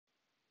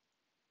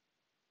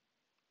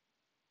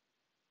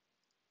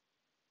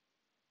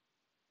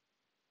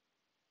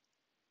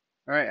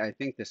All right, I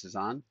think this is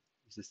on.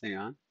 Is this thing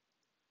on?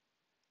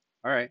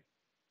 All right,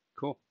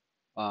 cool.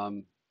 I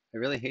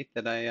really hate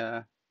that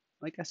I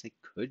guess I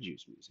could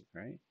use music,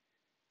 right?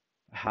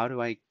 How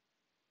do I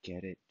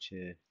get it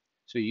to,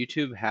 so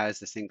YouTube has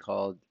this thing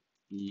called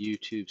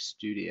YouTube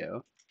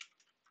Studio,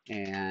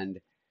 and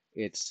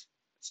it's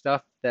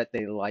stuff that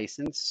they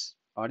license,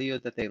 audio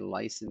that they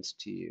license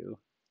to you.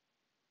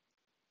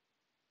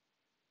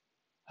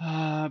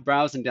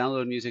 Browse and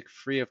download music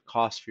free of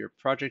cost for your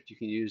project. You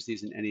can use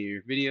these in any of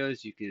your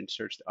videos. You can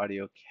search the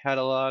audio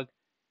catalog.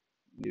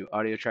 New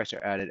audio tracks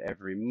are added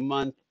every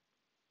month,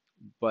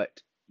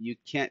 but you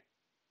can't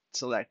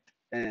select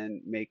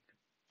and make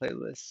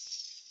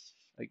playlists,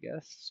 I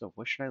guess. So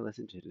what should I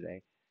listen to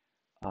today?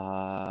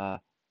 Uh,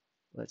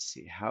 let's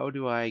see.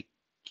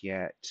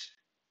 Get,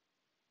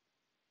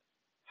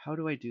 how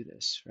do I do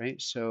this,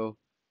 right? So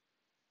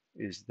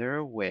is there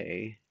a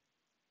way,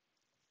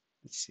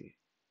 let's see.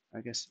 I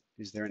guess,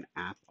 is there an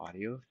app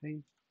audio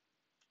thing?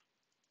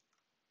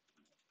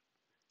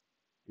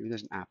 Maybe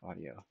there's an app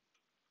audio.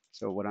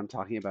 So what I'm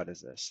talking about is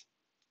this.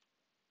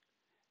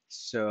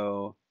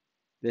 So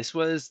this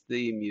was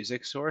the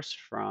music source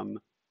from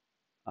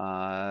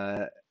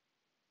uh,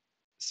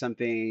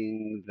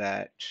 something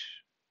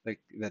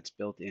that's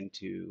built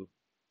into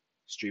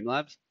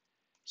Streamlabs.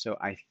 So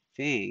I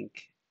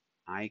think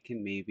I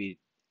can maybe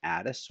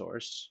add a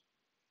source.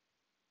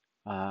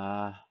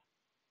 I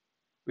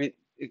mean,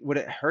 would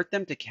it hurt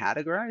them to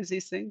categorize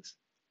these things?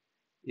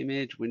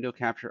 Image, window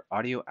capture,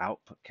 audio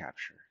output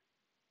capture,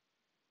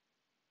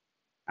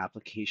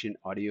 application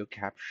audio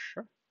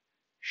capture.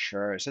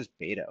 Sure, it says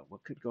beta.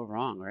 What could go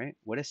wrong, right?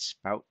 What is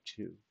Spout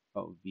 2?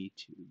 Oh,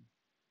 VTube.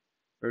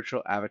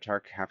 Virtual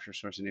avatar capture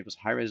source enables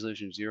high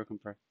resolution, zero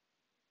compression,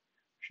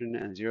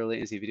 and zero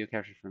latency video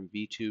capture from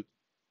VTube.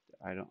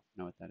 I don't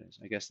know what that is.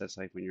 I guess that's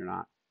like when you're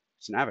not,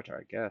 it's an avatar,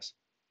 I guess.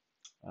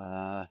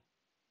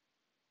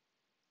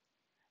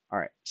 All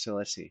right, so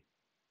let's see.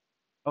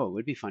 Oh, it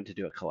would be fun to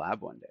do a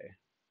collab one day.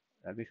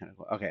 That'd be kind of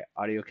cool. Okay,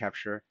 audio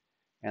capture,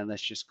 and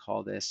let's just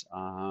call this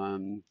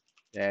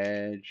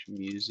Edge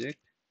Music.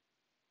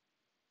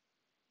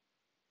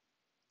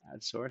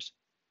 Add source.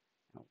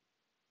 Oh.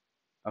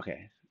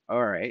 Okay,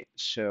 all right.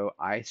 So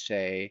I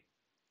say,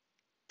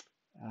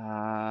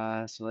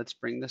 so let's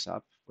bring this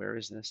up. Where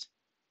is this?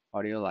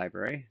 Audio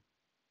library.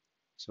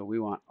 So we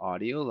want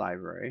audio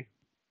library,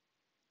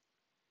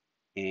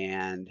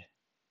 and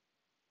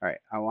all right,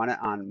 I want it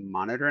on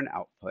monitor and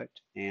output,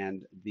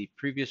 and the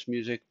previous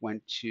music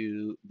went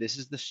to, this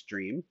is the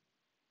stream.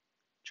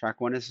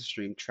 Track 1 is the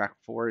stream, track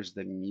 4 is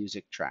the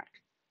music track.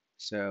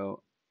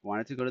 So I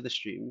want it to go to the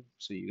stream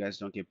so you guys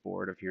don't get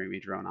bored of hearing me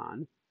drone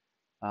on.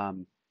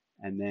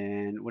 And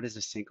then what is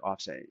the sync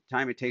offset?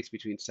 Time it takes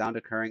between sound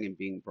occurring and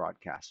being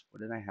broadcast.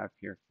 What did I have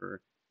here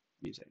for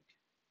music?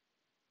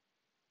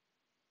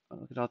 Oh,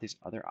 look at all these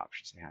other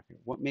options I have here.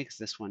 What makes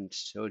this one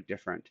so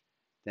different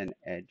than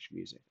Edge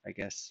Music? I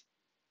guess,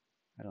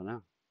 I don't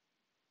know.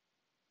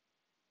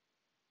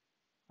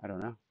 I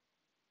don't know.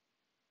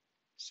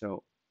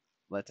 So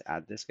let's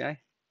add this guy.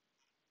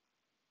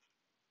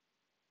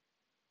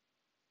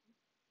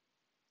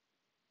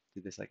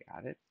 Did this like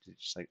add it? Did it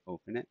just like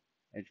open it?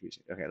 Edge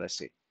Music. Okay, let's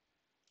see.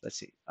 Let's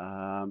see.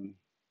 Our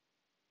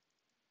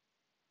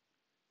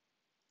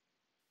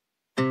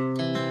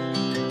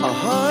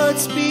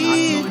hearts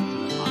beat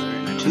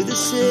to the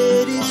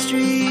city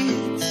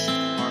streets.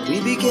 We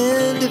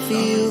began to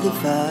feel the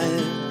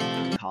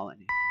fire.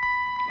 Colony.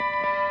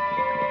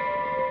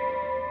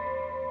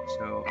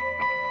 So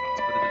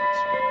let's go to the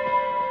next one.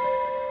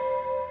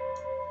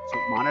 So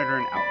monitor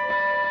and output,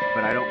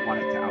 but I don't want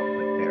it to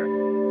output there.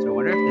 So I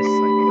wonder if this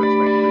like works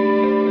by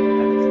creating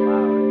that it's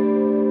loud.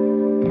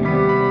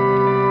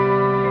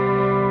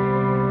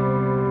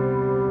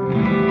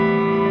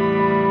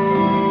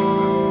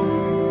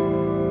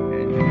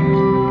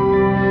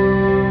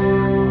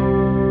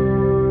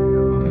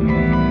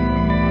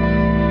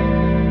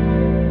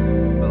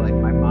 But like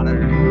my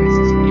monitor device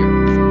is here.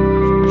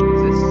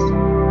 Is this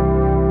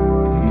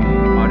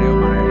audio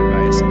monitor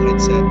device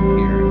headset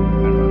here?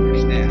 I don't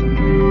understand.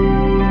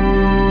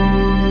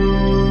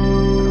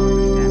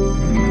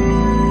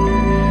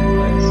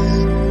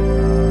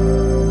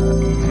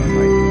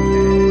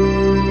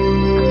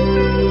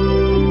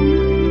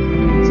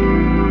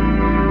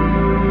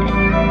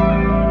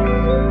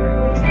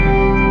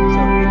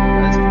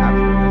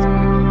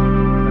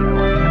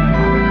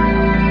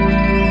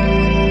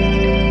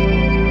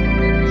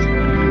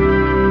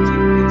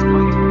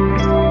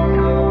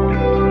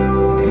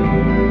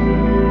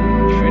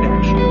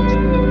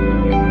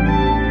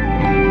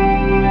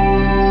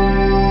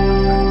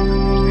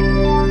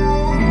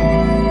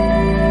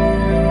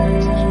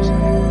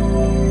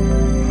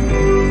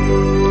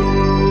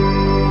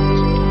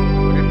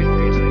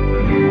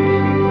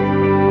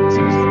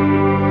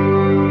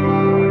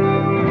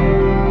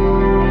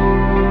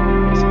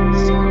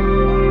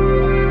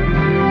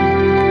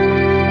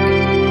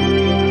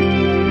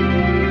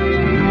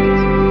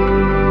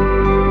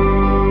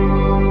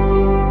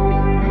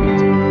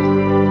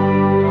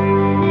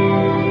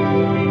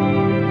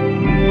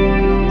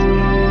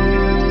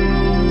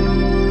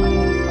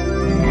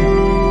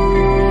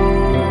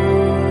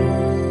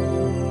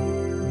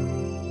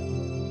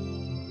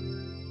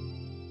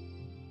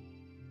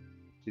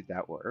 Did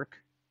that work?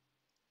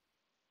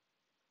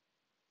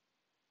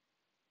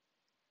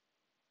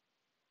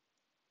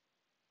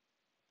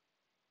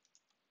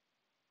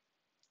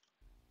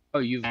 Oh,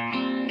 you've. Okay,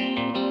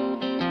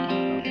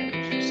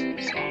 it's just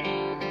the song.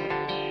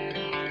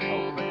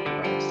 Output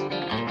device.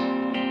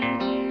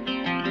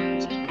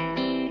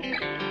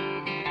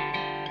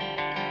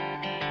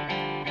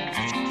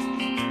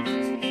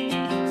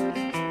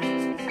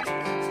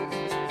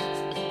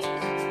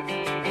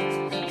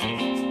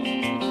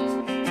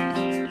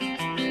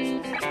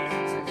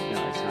 No,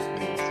 it's not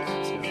doing this.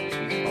 So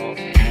default.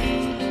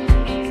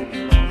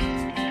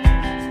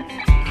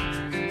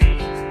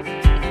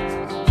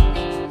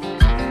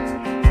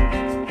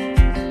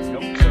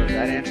 Nope. So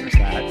that answers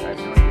that. I have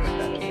no idea what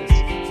that is.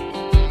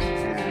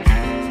 And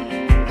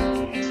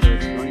so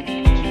it's going to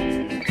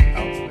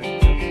output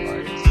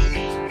device.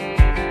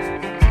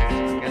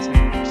 I guess I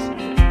can just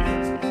send it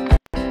here.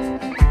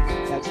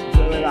 That's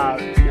really loud.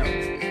 No.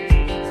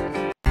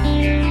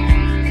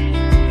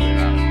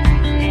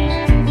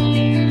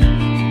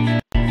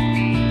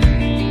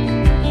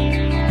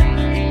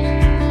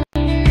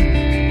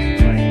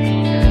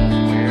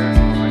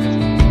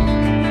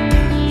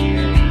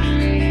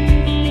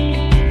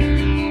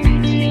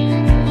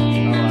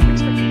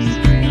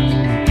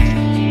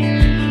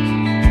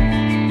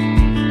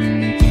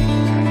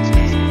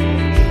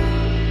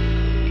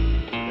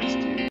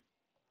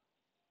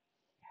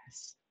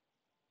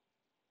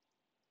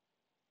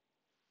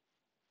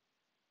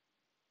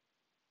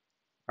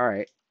 All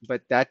right,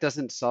 but that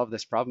doesn't solve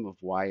this problem of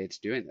why it's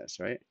doing this,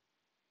 right?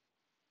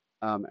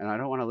 And I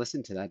don't want to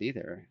listen to that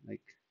either.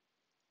 Like,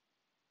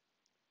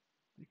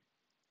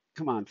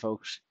 come on,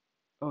 folks.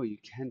 Oh, you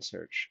can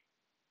search.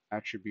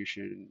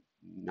 Attribution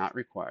not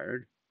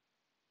required,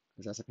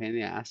 because that's a pain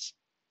in the ass.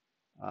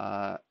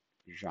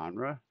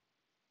 Genre.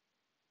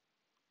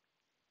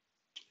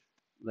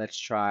 Let's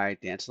try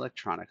Dance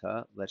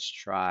Electronica. Let's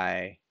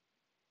try.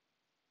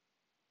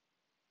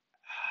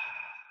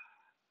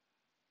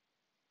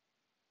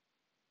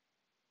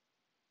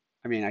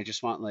 I mean, I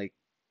just want like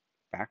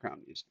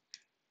background music.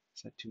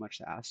 Is that too much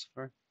to ask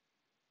for?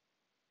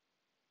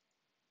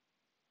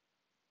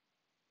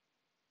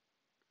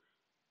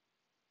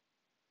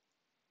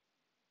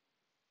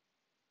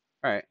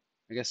 All right,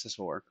 I guess this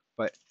will work,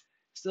 but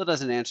still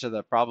doesn't answer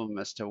the problem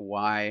as to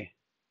why.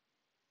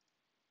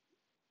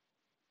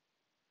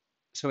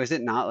 So is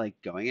it not like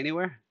going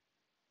anywhere?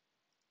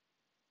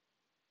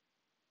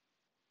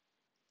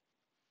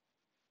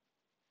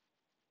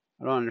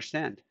 I don't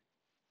understand.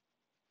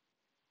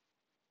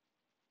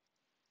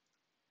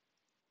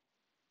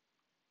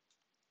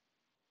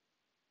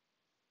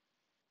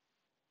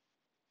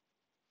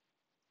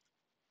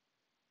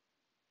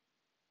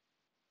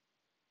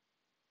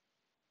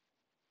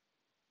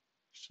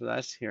 So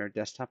that's here,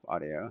 desktop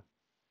audio,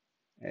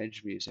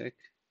 Edge music.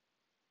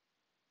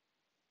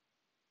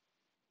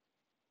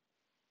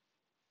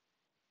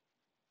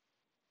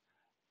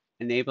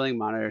 Enabling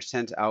monitor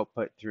sends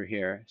output through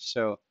here.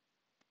 So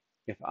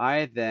if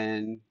I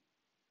then,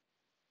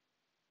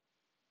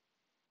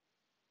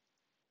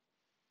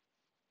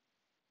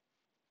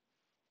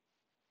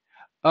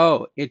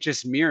 oh, it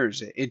just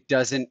mirrors it. It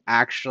doesn't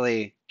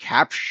actually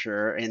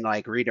capture and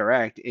like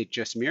redirect, it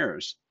just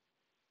mirrors.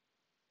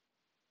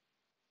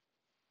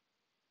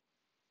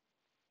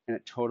 And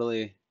it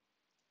totally, I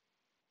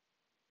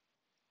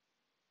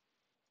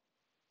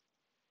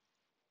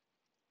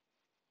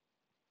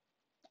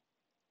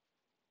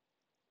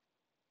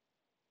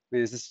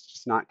mean, is this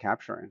just not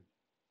capturing?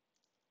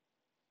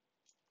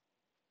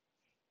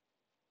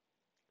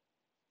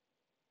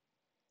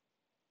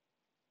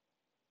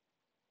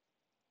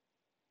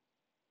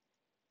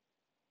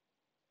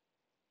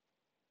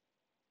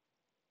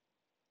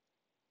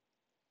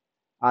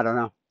 I don't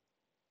know.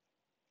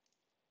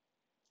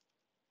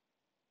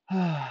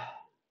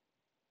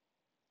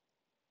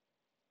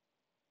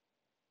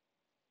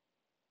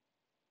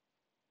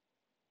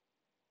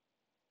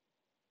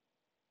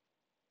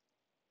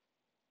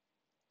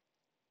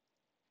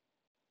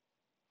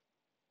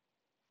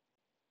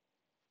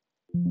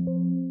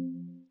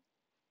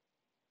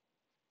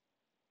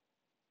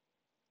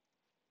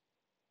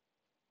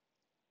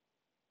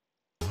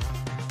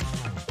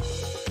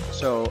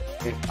 So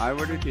if I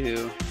were to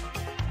do,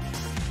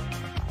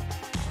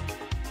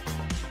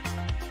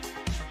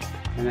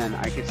 and then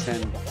I could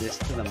send this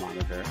to the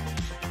monitor.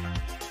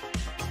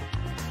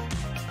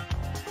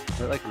 Is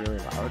it like really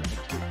loud?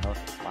 I can't tell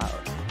if it's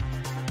loud.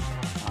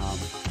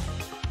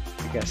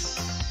 I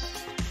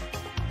guess,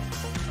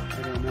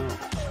 I don't know.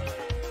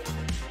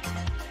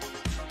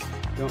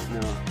 Don't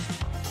know.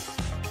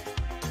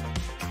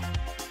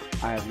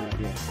 I have no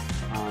idea.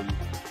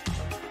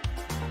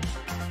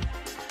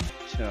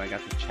 So I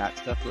got the chat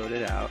stuff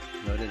loaded up,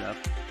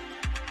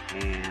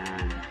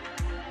 and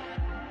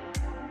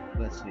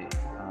let's see.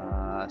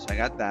 So I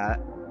got that.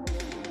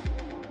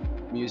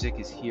 Music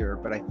is here,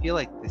 but I feel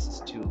like this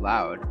is too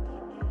loud.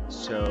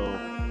 So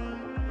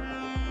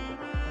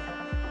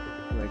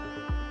like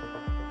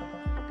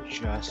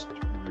just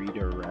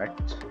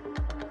redirect.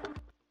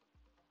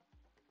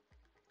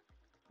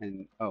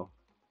 And oh,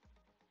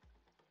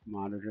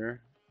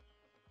 monitor.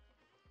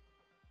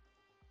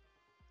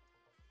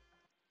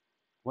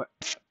 What?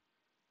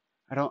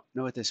 I don't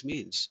know what this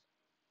means.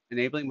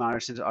 Enabling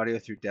monitor sends audio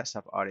through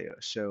desktop audio.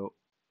 So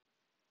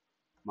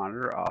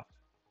monitor off.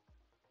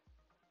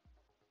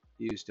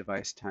 Use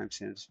device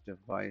timestamps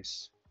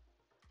device.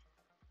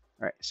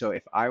 All right. So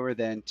if I were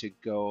then to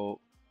go,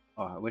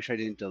 oh, I wish I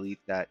didn't delete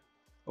that.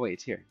 Oh wait,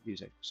 it's here.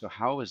 Music. So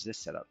how was this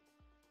set up?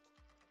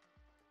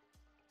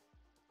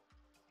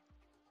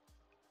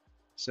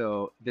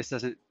 So this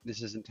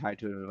isn't tied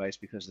to a device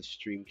because the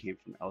stream came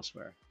from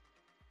elsewhere.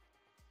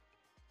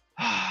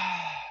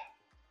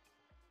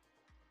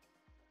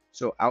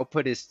 So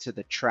output is to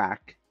the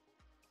track.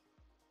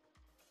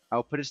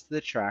 Output is to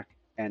the track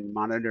and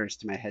monitor is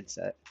to my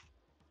headset.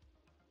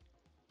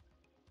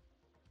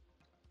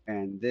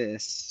 And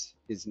this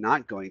is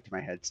not going to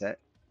my headset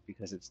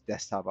because it's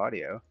desktop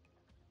audio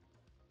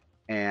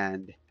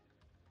and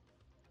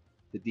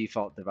the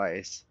default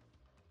device.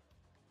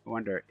 I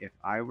wonder if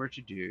I were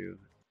to do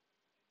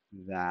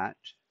that.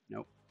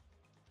 Nope.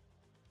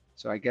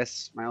 So I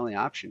guess my only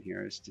option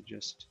here is to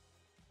just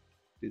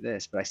do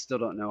this, but I still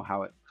don't know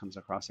how it comes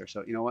across there.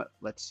 So you know what?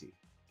 Let's see.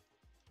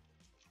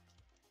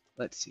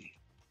 Let's see.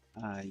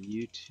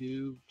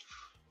 YouTube.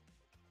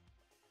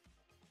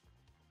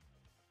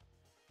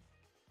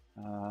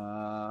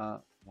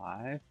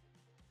 Live.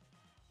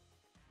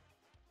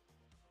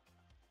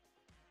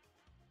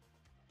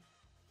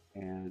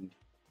 And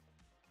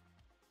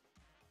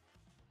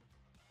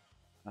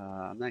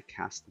I'm gonna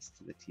cast this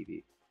to the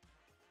TV,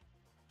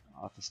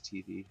 Office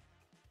TV,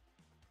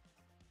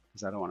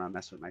 because I don't want to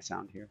mess with my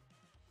sound here.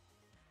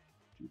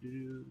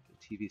 The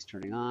TV's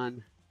turning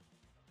on.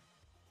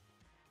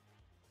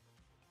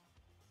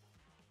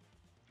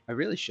 I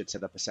really should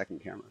set up a second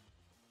camera.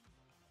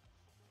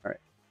 All right,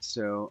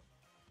 so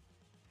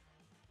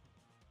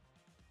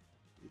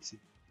let's see.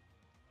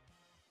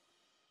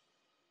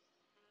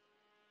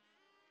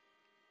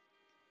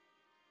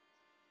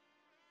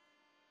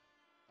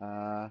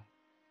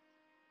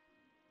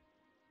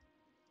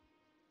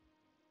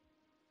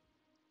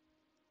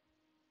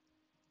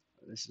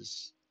 This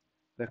is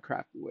the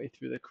crappy way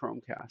through the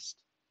Chromecast,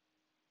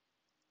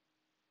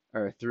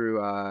 or through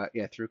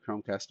through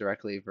Chromecast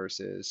directly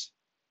versus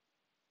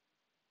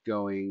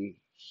going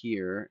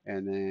here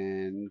and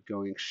then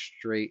going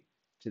straight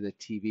to the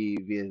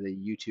TV via the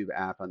YouTube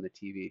app on the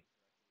TV.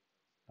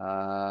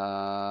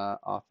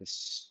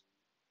 Office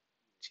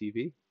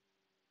TV,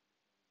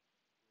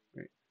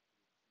 right?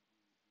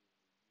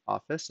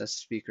 Office, that's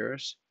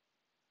speakers.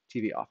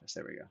 TV office,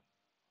 there we go.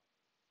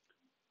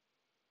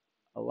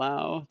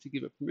 Allow to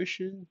give it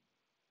permission.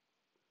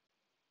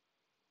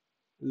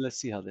 And let's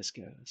see how this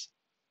goes.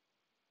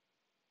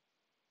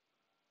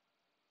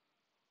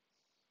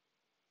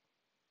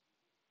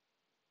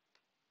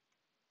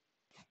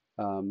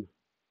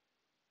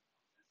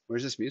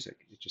 Where's this music?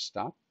 Did it just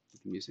stop?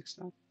 Did the music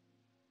stop?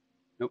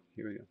 Nope,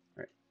 here we go. All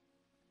right.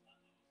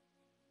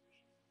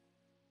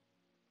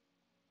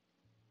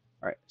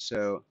 All right,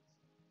 so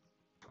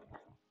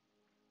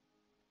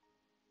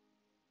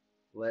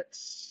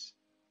let's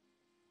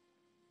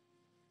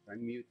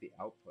unmute the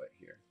output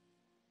here.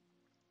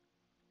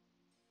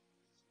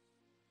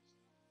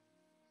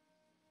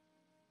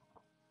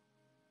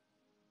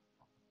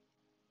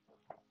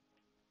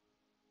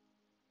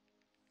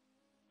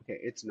 Okay,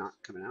 it's not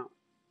coming out.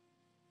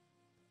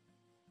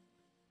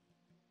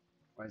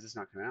 Why is this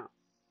not coming out?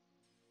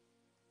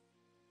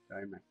 Did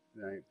I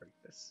break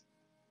this?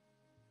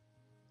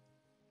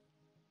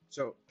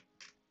 So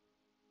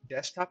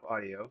desktop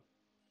audio,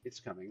 it's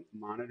coming.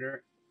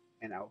 Monitor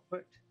and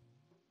output.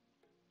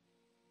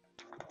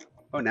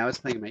 Oh, now it's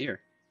playing in my ear.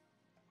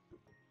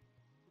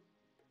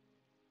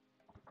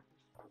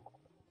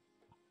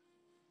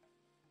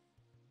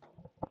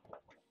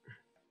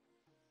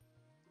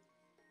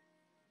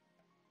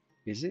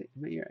 Is it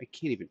in my ear? I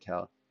can't even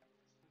tell.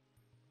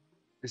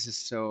 This is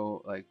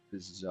so like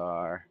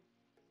bizarre.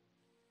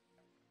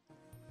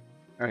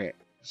 Okay,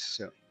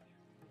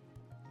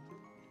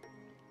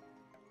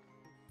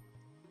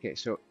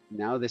 so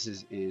now this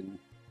is in.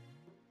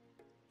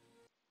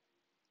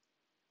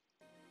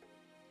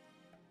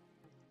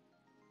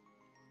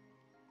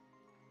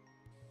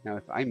 Now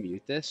if I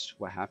mute this,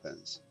 what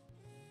happens?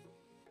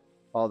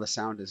 All the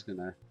sound is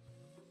gonna.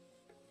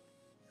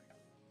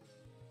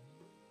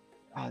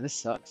 Oh, this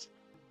sucks.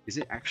 Is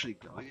it actually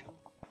going?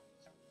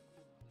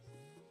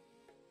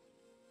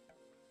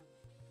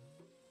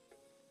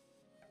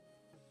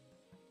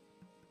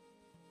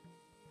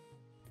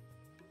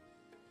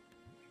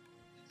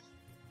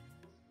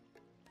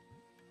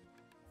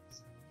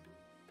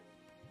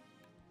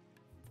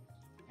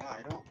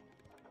 Yeah,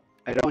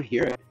 I don't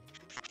hear it.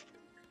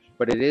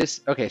 But it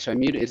is okay, so I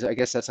mute it. I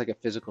guess that's like a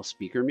physical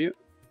speaker mute.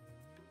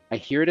 I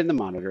hear it in the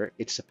monitor.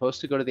 It's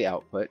supposed to go to the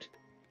output.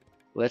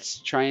 Let's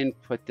try and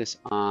put this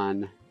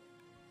on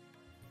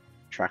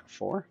track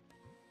 4.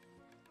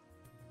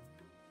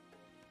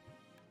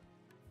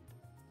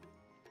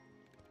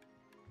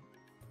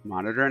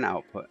 Monitor and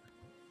output.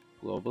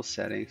 Global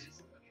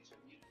settings.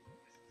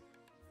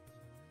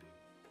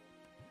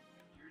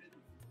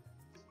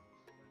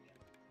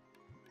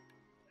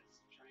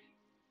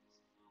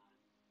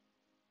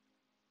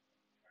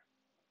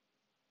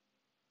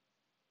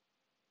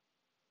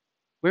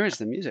 Where is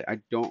the music? I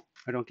don't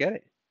get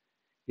it.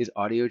 Is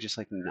audio just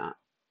like not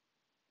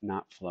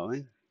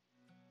flowing?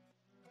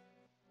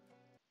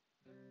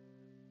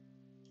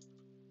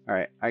 All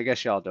right, I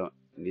guess y'all don't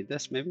need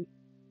this, maybe?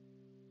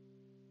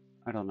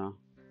 I don't know.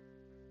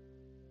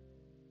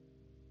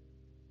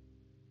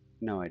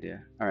 No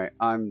idea. All right,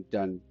 I'm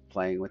done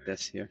playing with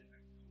this here.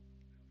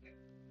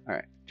 All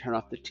right, turn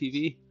off the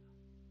TV.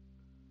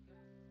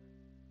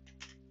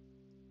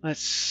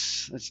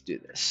 Let's do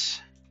this.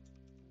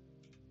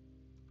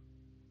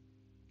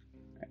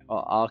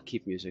 Well, I'll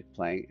keep music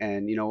playing,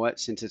 and you know what?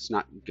 Since it's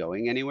not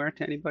going anywhere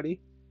to anybody,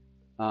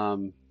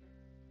 um,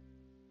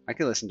 I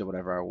can listen to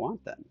whatever I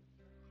want then,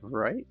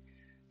 right?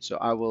 So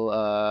I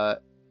will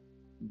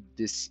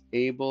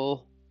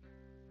disable.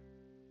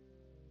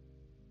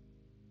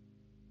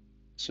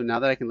 So now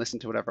that I can listen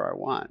to whatever I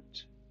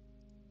want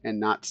and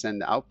not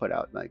send the output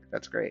out, like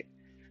that's great.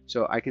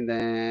 So I can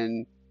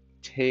then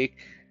I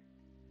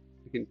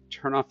can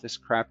turn off this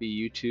crappy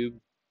YouTube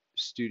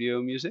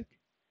studio music.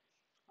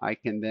 I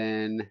can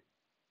then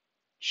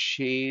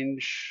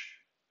change,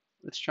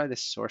 let's try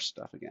this source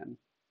stuff again.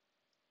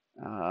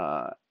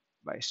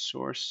 By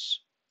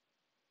source,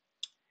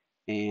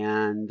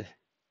 and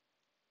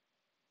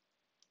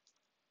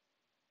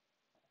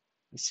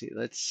let's see,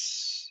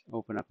 let's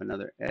open up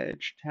another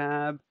Edge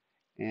tab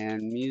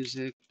and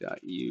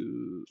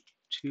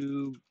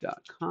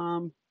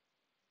music.youtube.com.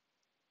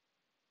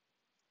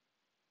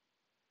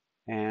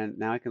 And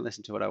now I can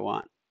listen to what I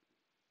want.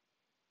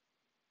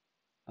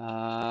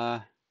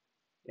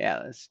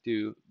 Yeah, let's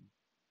do,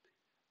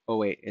 oh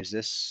wait, is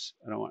this,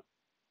 I don't want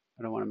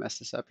to mess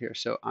this up here.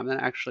 So I'm gonna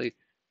actually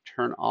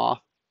turn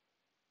off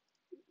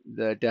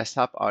the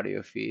desktop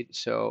audio feed.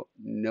 So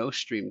no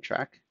stream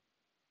track,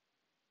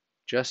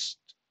 just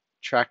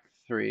track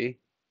 3.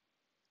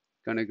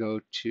 Gonna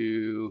go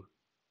to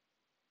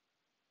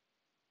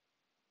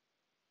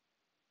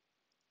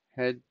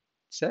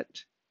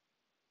headset,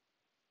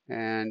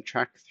 and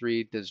track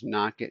 3 does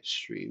not get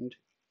streamed,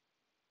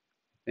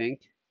 I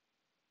think.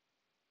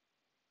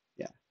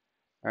 Yeah.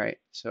 All right.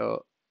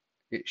 So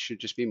it should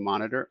just be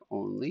monitor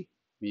only,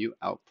 mute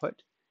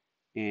output.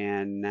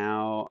 And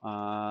now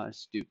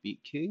let's do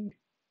Beat King,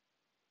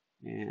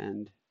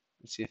 and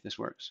let's see if this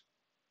works.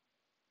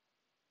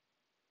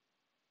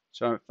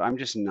 So if I'm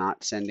just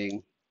not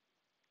sending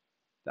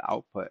the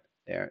output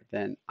there,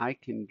 then I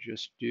can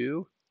just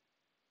do,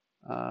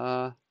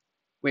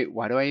 wait,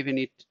 why do I even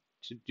need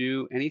to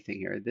do anything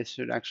here? This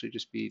should actually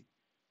just be,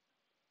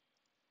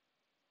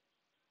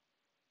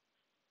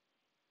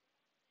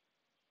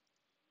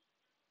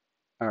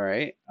 all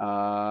right.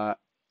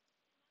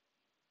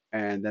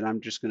 And then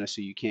I'm just gonna,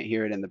 so you can't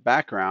hear it in the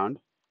background.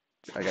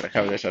 I gotta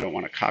cover this, I don't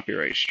want a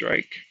copyright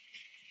strike.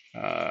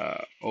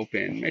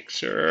 Open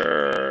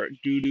mixer,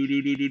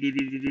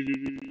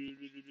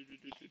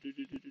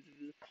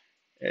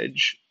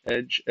 edge,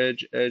 edge,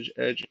 edge, edge,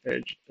 edge,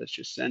 edge. Let's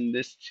just send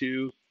this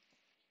to,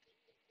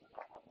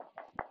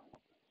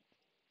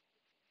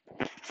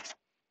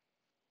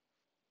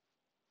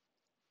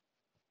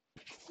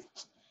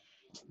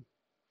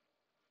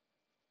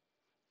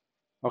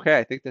 okay,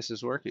 I think this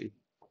is working.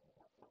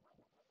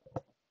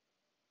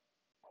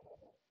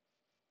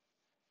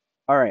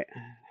 All right.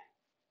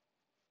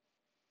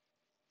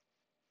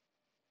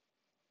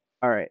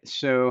 All right,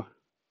 so,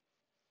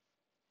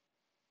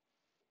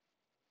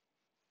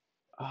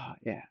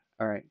 yeah,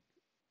 all right.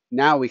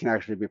 Now we can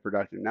actually be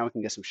productive. Now we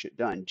can get some shit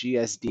done.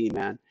 GSD,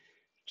 man,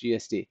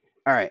 GSD.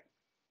 All right,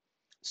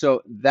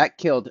 so that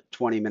killed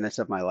 20 minutes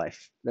of my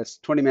life. That's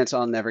 20 minutes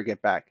I'll never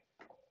get back.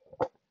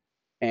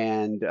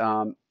 And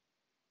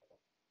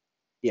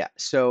yeah,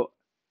 so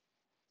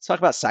let's talk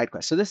about side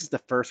quests. So this is the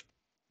first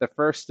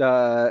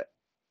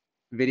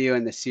video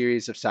in the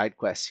series of side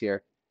quests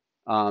here.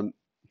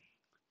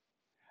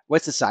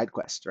 What's a side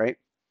quest, right?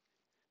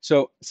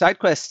 So side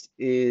quest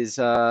is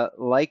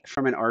like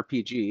from an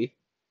RPG,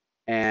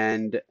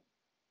 and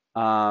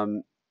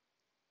um,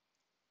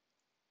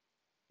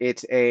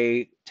 it's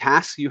a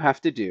task you have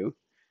to do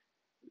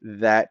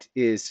that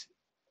is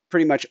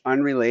pretty much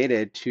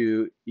unrelated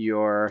to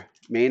your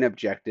main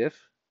objective,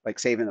 like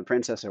saving the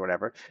princess or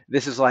whatever.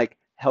 This is like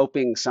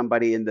helping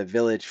somebody in the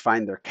village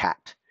find their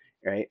cat,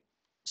 right?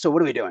 So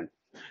what are we doing?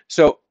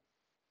 So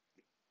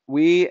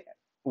we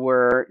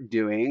were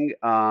doing,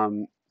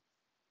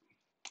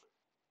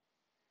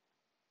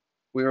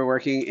 we were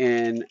working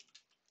in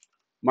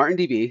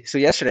MartinDB. So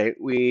yesterday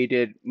we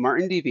did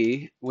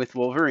MartinDB with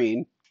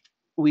Wolverine.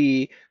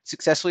 We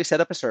successfully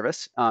set up a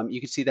service. You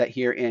can see that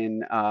here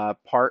in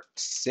part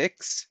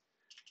 6.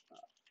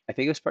 I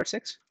think it was part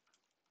 6.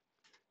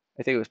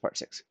 I think it was part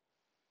 6.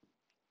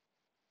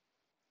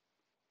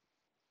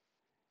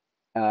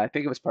 I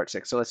think it was part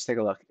 6. So let's take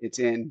a look. It's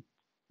in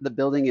the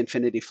Building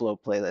Infinity Flow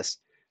playlist.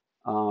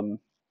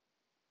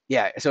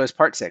 Yeah, so it's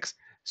part 6.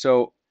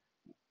 So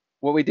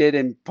what we did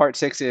in part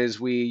 6 is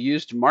we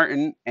used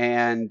Martin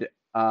and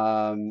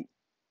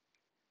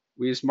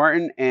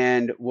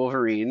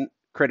Wolverine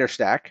Critter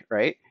Stack,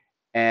 right?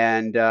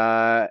 And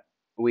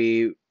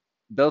we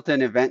built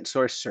an event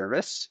source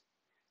service,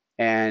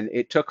 and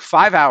it took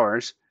 5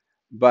 hours,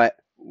 but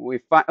we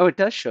find, oh, it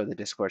does show the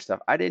Discord stuff.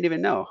 I didn't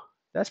even know.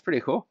 That's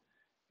pretty cool.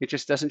 It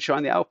just doesn't show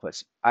on the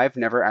outputs. I've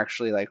never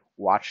actually like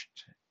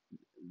watched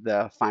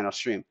the final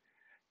stream.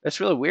 That's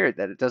really weird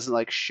that it doesn't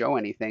like show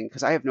anything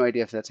because I have no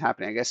idea if that's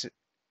happening. I guess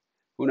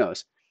who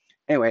knows.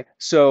 Anyway,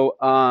 so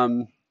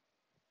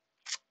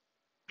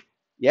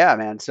yeah,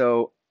 man.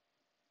 So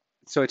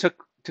it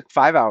took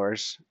 5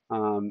 hours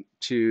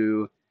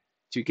to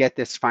get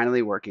this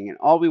finally working, and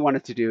all we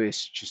wanted to do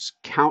is just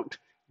count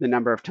the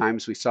number of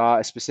times we saw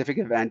a specific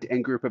event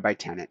and group it by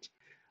tenant.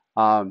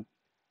 Um,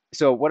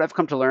 so what I've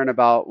come to learn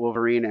about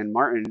Wolverine and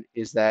Martin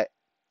is that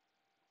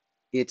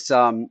it's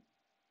um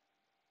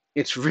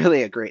it's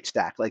really a great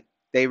stack. Like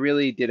they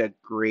really did a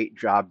great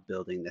job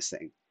building this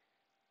thing.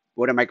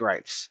 What are my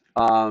gripes?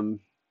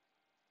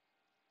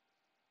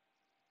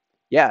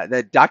 Yeah,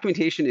 the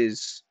documentation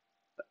is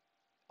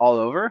all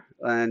over,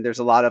 and there's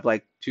a lot of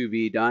like to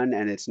be done,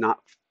 and it's not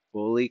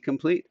fully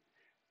complete.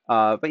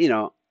 But you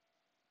know,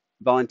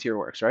 volunteer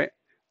works, right?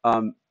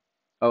 Um,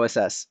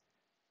 OSS.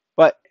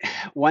 But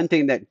one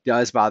thing that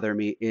does bother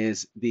me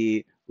is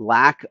the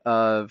lack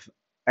of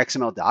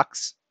XML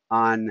docs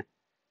uh,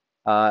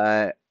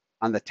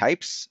 on the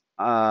types,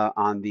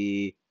 on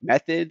the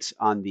methods,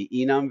 on the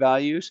enum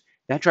values.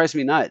 That drives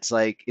me nuts.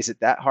 Like, is it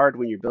that hard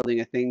when you're building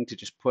a thing to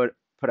just put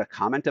a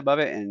comment above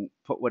it and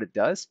put what it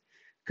does?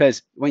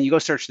 Because when you go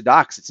search the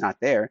docs, it's not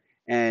there,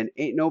 and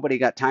ain't nobody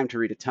got time to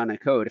read a ton of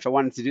code. If I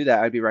wanted to do that,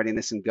 I'd be writing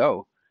this in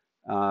Go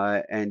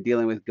and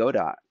dealing with Go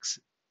docs.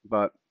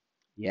 But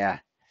yeah.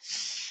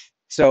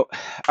 So,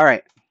 all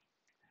right.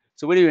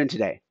 So what are you doing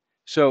today?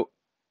 So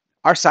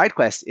our side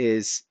quest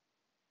is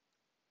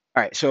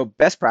all right. So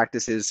best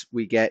practices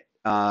we get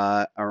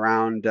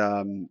around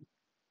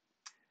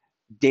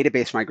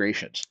database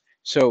migrations.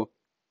 So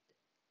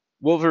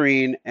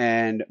Wolverine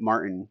and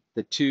Martin,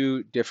 the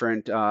two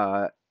different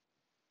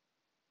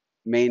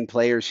main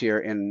players here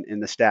in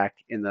the stack,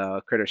 in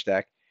the critter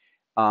stack,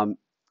 um,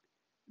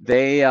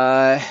 they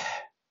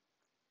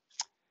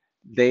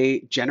they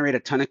generate a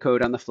ton of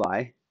code on the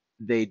fly.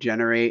 They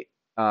generate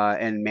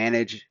and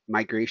manage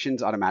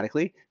migrations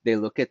automatically. They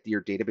look at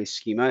your database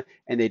schema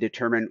and they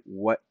determine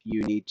what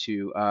you need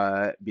to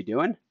be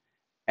doing,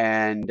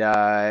 and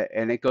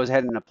it goes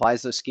ahead and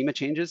applies those schema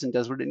changes and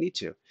does what it needs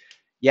to.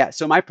 Yeah.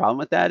 So my problem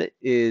with that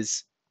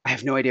is I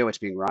have no idea what's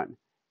being run.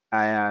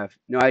 I have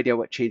no idea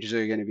what changes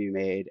are going to be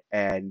made,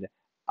 and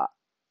uh,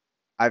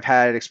 I've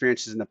had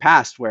experiences in the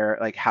past where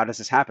like, how does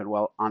this happen?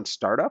 Well, on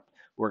startup,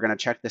 we're going to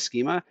check the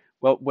schema.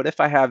 Well, what if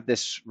I have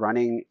this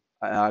running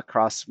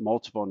across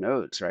multiple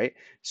nodes, right?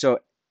 So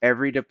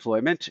every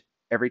deployment,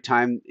 every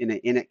time in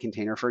an init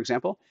container, for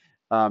example,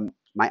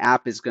 my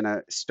app is going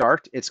to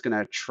start. It's going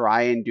to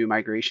try and do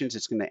migrations.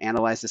 It's going to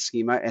analyze the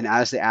schema, and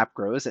as the app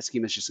grows, that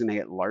schema is just going to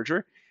get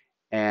larger.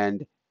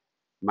 And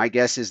my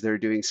guess is they're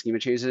doing schema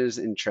changes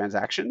in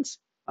transactions.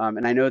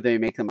 And I know they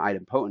make them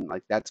idempotent,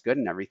 like that's good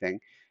and everything.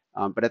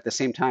 But at the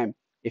same time,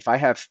 if I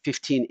have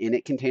 15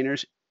 init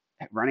containers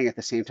running at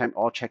the same time,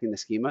 all checking the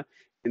schema,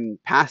 in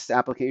past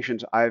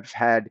applications, I've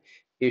had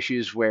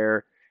issues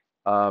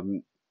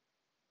um,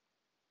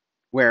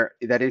 where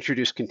that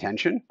introduced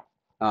contention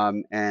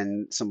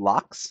and some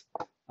locks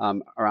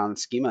around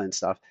schema and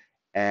stuff.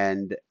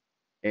 And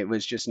it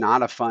was just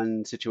not a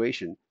fun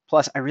situation.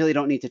 Plus, I really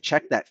don't need to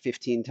check that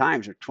 15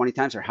 times or 20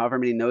 times or however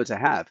many nodes I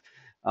have.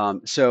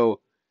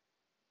 So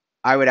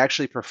I would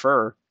actually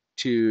prefer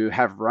to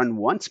have run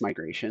once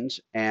migrations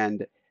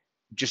and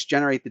just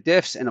generate the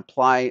diffs and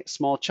apply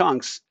small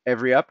chunks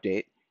every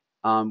update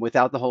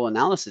without the whole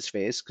analysis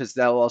phase, because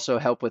that'll also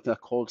help with a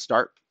cold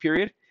start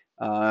period.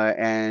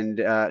 And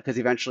because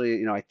eventually,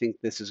 you know, I think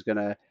this is going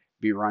to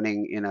be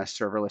running in a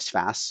serverless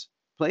fast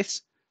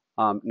place.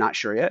 Not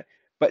sure yet,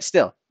 but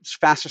still,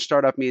 faster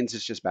startup means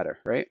it's just better,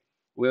 right?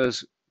 We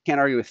always can't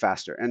argue with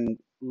faster, and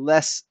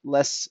less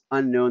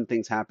unknown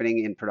things happening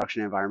in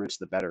production environments,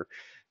 the better.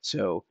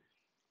 So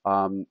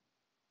um,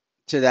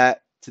 to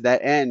that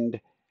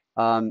end,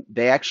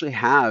 they actually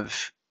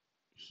have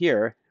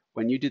here,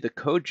 when you do the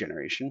code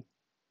generation,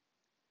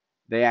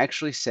 they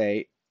actually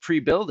say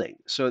pre-building.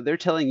 So they're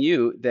telling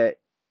you that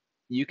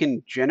you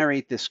can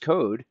generate this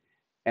code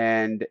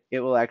and it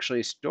will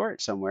actually store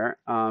it somewhere.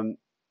 And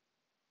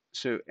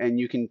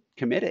you can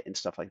commit it and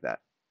stuff like that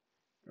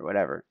or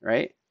whatever,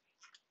 right?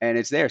 And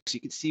it's there, so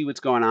you can see what's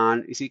going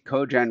on. You see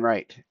code gen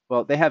right.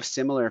 Well, they have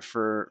similar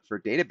for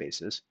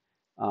databases,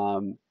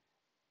 um,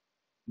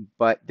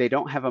 but they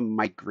don't have a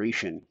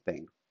migration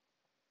thing.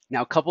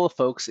 Now, a couple of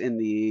folks in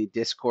the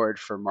Discord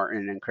for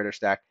Martin and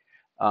CritterStack,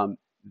 um,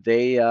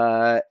 they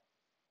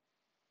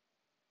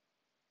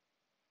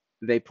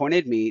they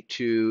pointed me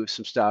to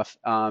some stuff,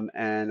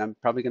 and I'm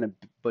probably going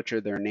to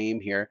butcher their name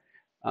here,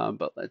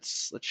 but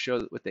let's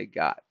show what they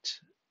got.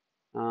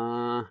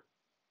 Uh,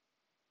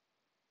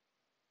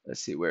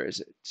 let's see, where is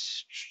it?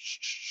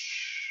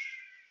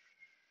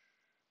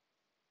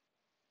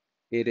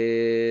 It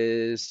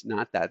is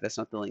not that. That's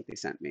not the link they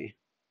sent me.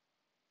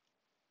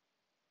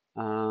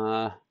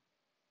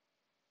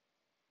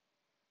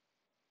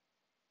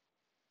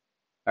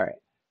 All right.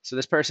 So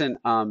this person,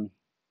 Anne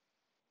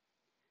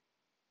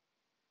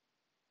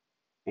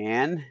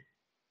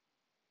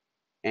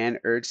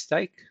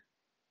Erdsteich.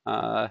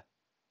 I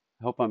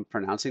hope I'm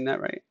pronouncing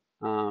that right.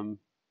 Um,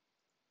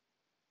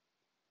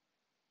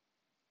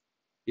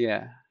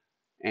 yeah,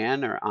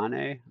 Anne or Anne,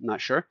 I'm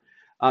not sure.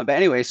 But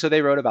anyway, so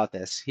they wrote about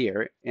this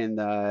here in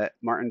the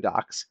Martin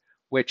docs,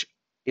 which,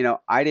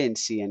 I didn't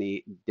see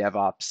any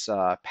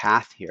DevOps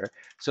path here.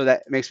 So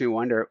that makes me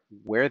wonder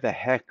where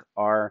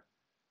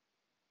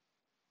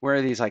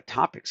are these like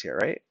topics here,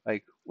 right?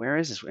 Like, where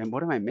is this? And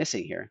what am I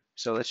missing here?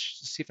 So let's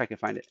see if I can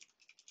find it.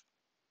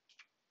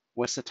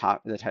 What's the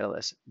title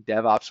is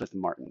DevOps with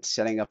Martin,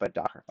 setting up a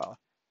Docker file,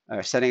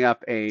 setting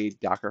up a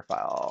Docker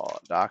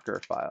file,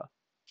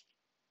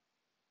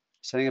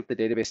 setting up the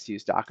database to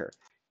use Docker.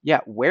 Yeah,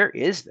 where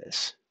is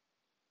this?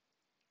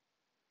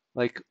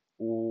 Like,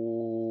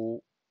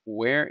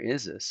 where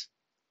is this?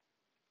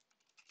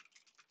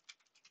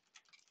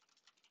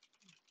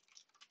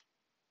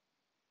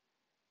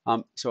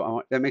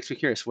 So that makes me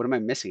curious. What am I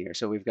missing here?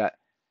 So we've got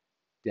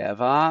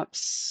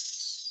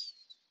DevOps,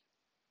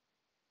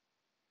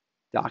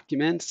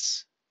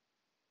 documents,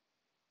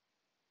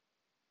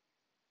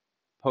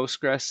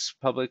 Postgres,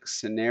 public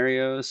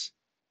scenarios.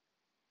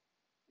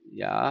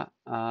 Yeah.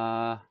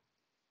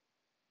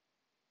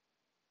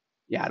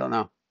 Yeah, I don't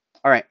know.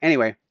 All right.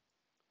 Anyway,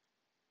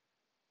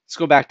 let's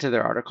go back to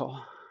their article.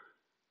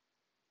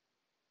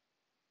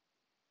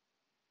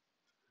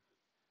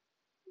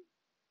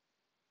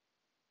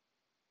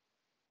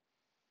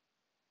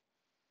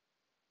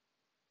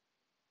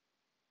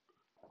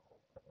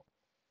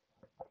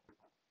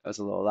 That was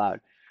a little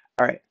loud.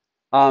 All right.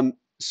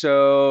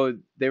 So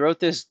they wrote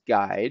this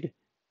guide.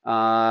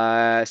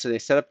 So they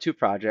set up two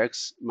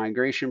projects,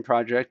 migration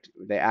project.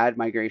 They add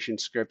migration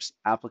scripts,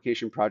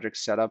 application project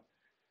setup,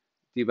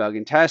 debug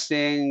and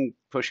testing,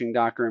 pushing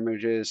Docker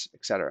images,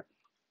 etc.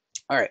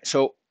 All right.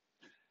 So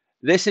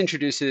this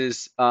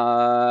introduces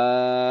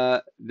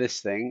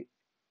this thing,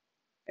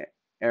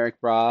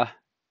 Eric Bra.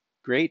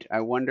 Great.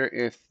 I wonder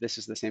if this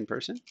is the same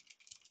person.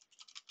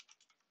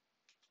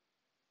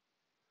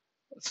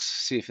 Let's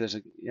see if there's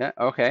yeah,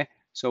 okay.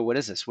 So what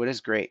is this? What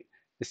is great?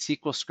 The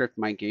SQL script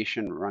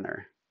migration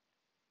runner.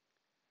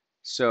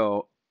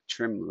 So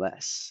trim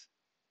less.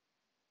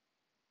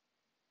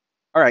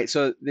 All right,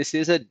 so this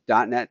is a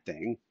 .NET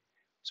thing.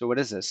 So what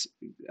is this?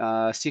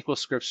 SQL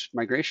scripts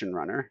migration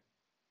runner.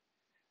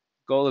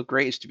 Goal of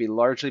Great is to be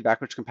largely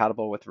backwards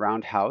compatible with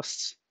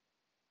Roundhousey,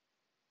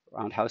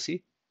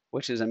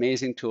 which is an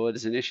amazing tool. It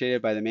is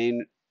initiated by the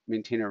main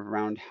maintainer of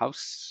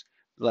Roundhouse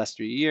for the last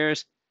 3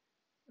 years.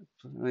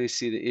 Let me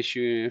see the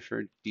issue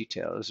for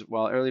details.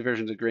 While early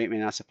versions of Great may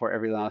not support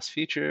every last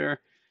feature,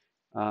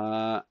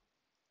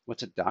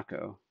 what's a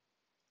DACO?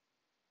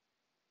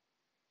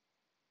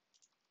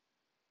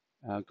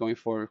 Going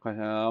forward,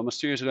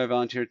 almost 2 years ago, I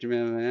volunteered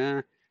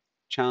to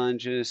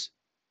challenges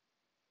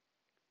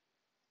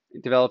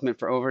development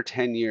for over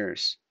 10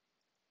 years.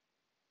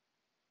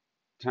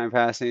 Time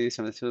passing,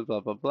 some of the blah,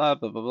 blah, blah,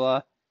 blah, blah,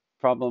 blah.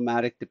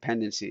 Problematic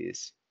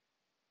dependencies.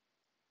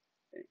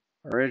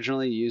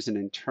 Originally used an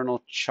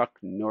internal Chuck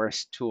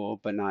Norris tool,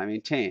 but not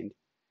maintained.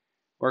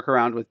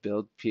 Workaround with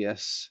build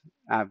PS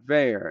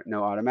AppVeyor,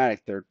 no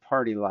automatic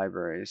third-party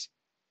libraries.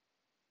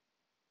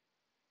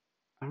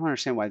 I don't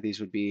understand why these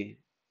would be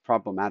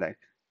problematic,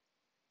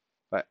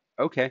 but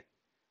okay.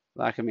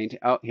 Lack of maintain.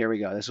 Oh, here we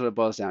go. This is what it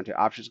boils down to.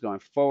 Options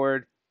going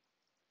forward.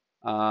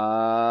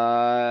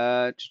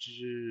 I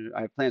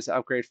have plans to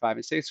upgrade 5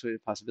 and 6 with the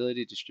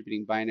possibility of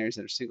distributing binaries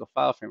that are single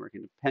file framework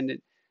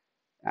independent.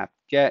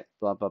 Apt-get,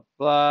 blah, blah,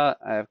 blah.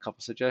 I have a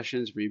couple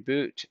suggestions.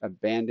 Reboot,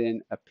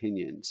 abandon,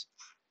 opinions.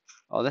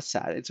 Oh, that's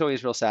sad. It's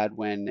always real sad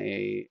when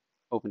a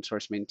open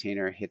source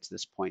maintainer hits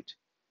this point.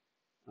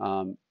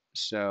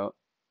 So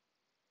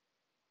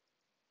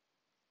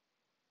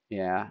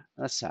yeah,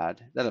 that's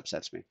sad. That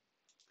upsets me.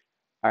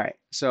 All right,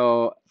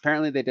 so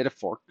apparently they did a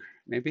fork.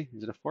 Maybe,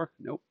 is it a fork?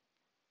 Nope.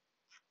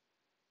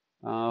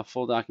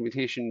 Full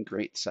documentation,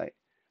 great site.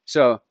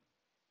 So,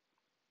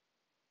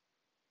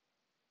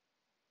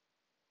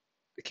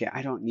 okay,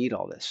 I don't need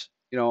all this.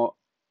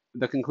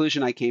 The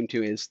conclusion I came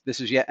to is this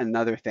is yet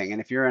another thing.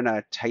 And if you're in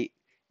a tight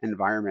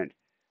environment,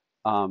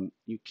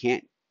 you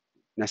can't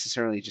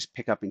necessarily just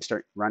pick up and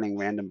start running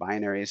random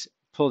binaries.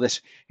 Pull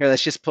this here.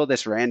 Let's just pull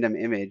this random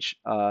image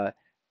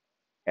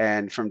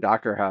and from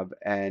Docker Hub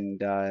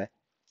and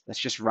let's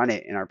just run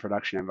it in our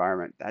production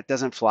environment. That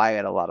doesn't fly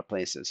at a lot of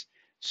places.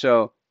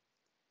 So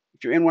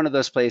if you're in one of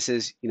those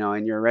places,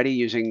 and you're already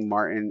using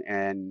Martin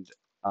and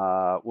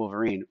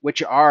Wolverine,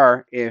 which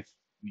are if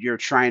you're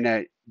trying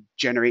to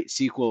generate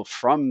SQL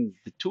from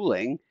the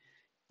tooling,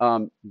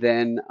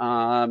 then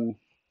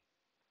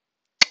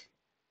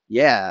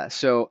yeah.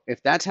 So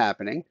if that's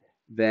happening,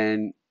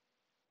 then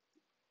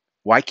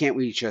why can't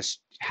we just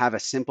have a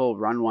simple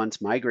run once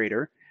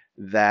migrator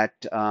that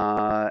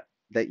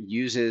that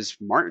uses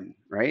Martin,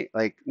 right?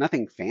 Like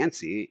nothing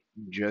fancy,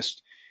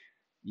 just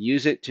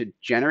use it to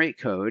generate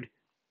code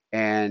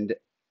and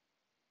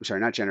sorry,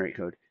 not generate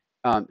code.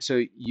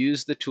 So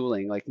use the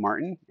tooling like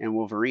Martin and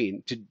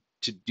Wolverine to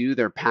to do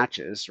their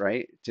patches,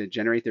 right? To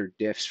generate their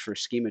diffs for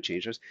schema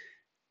changes,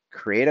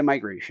 create a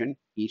migration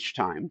each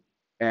time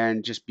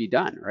and just be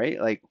done, right?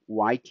 Like,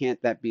 why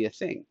can't that be a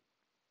thing?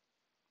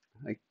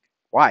 Like,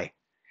 why?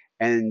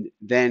 And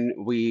then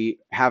we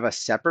have a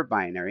separate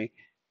binary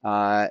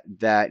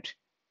that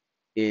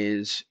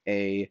is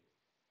a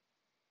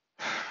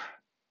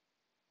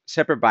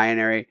separate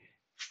binary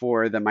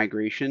for the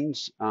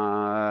migrations.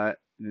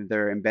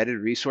 There are embedded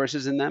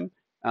resources in them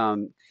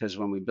because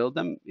when we build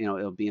them,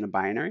 it'll be in a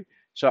binary.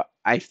 So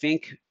I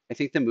think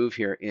the move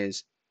here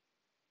is,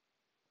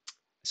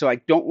 so I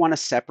don't want to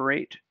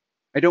separate.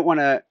 I don't want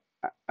to.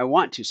 I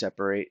want to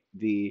separate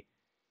the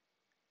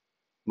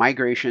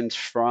migrations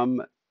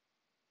from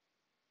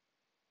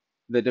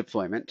the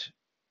deployment,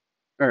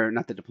 or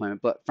not the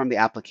deployment, but from the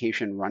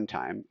application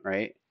runtime,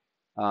 right?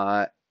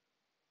 Uh,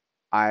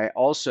 I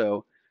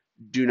also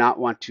do not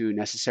want to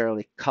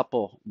necessarily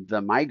couple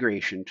the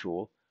migration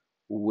tool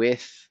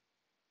with,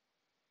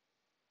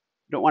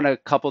 don't want to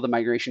couple the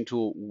migration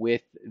tool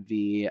with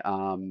the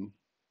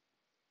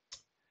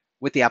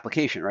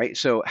application, right?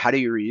 So how do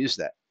you reuse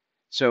that?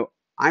 So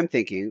I'm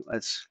thinking,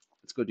 let's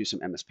go do some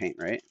MS Paint,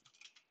 right?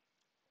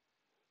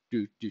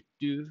 Do do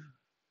do.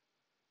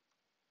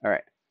 All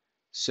right.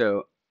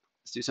 So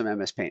let's do some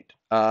MS Paint.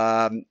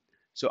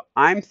 So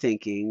I'm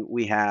thinking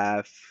we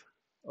have,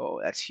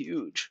 oh, that's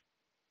huge.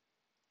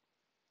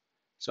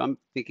 So I'm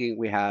thinking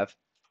we have,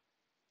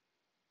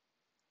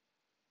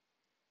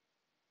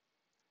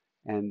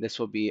 and this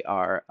will be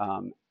our,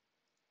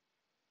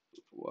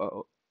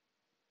 whoa,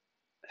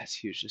 that's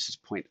huge. This is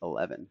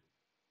 0.11.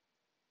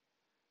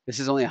 This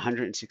is only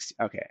 160.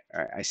 Okay,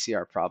 all right, I see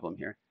our problem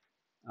here.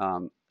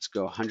 Let's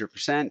go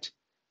 100%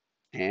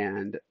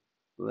 and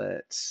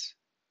let's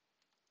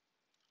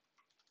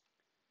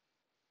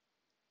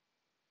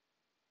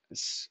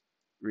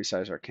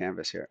resize our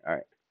canvas here. All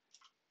right,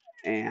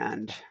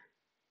 and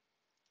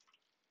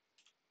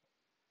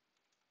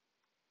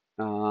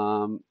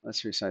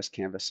let's resize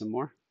canvas some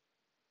more.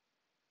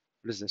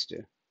 What does this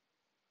do?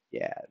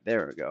 Yeah,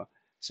 there we go.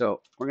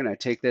 So we're gonna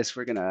take this,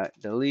 we're gonna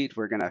delete,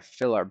 we're gonna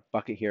fill our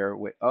bucket here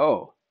with,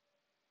 oh,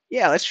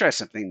 yeah, let's try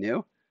something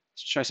new.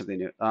 Let's try something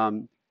new.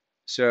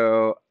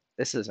 So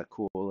this is a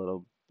cool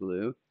little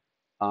blue.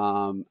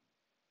 All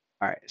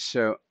right,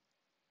 so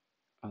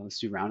let's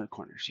do rounded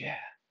corners. Yeah.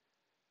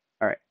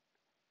 All right,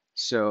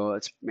 so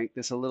let's make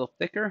this a little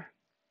thicker.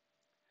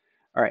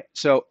 All right,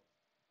 so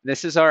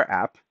this is our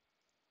app,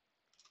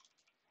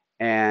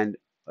 and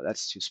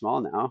that's too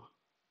small now.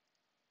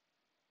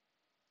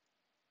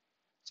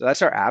 So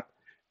that's our app,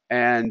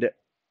 and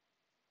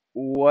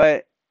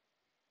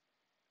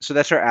so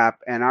that's our app,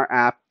 and our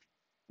app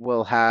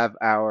will have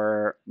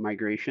our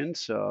migration.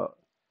 So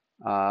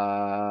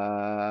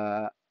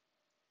uh,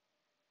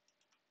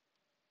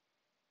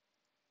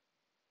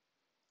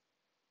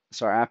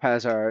 so our app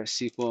has our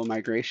SQL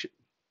migration.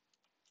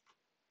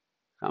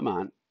 Come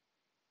on,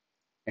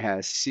 it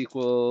has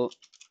SQL.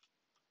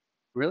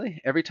 Really?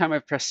 Every time I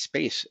press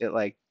space, it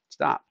like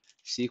stopped.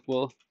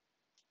 SQL.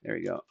 There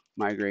we go.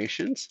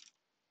 Migrations,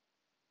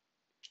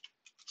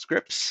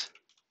 scripts.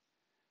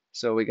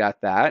 So we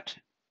got that.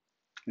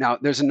 Now,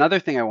 there's another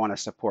thing I want to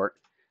support.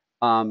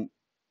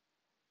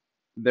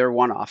 They're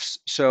one-offs.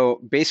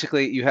 So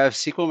basically, you have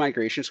SQL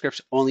migration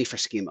scripts only for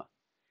schema,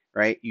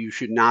 right? You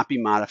should not be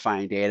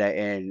modifying data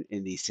in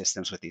these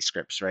systems with these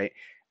scripts, right?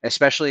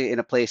 Especially in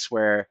a place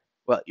where,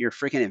 well, you're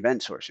freaking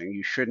event sourcing.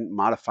 You shouldn't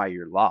modify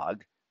your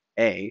log,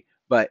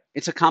 but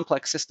it's a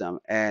complex system,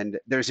 and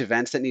there's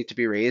events that need to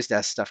be raised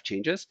as stuff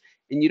changes,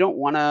 and you don't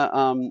want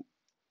to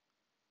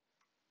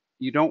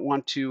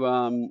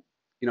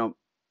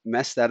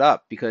mess that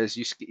up because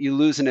you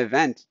lose an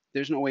event.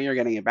 There's no way you're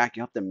getting it back.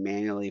 You have to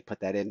manually put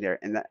that in there,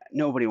 and that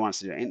nobody wants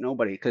to do it. Ain't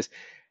nobody, because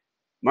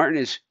Martin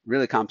is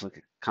really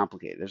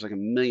complicated. There's like a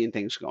million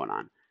things going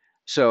on.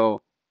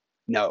 So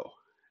no,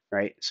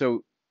 right?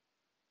 So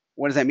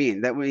what does that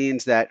mean? That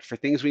means that for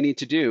things we need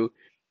to do,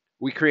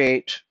 we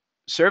create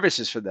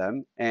services for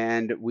them,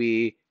 and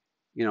we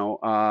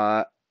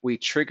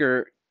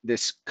trigger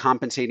this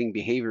compensating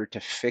behavior to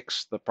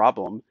fix the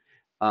problem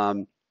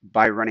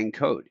by running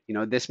code.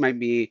 This might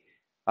be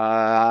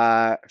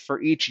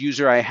for each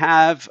user I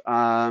have,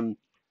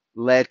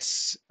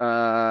 let's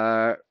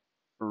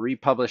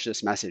republish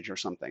this message or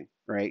something,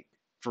 right?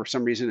 For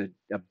some reason,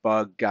 a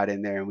bug got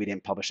in there and we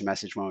didn't publish the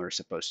message when we were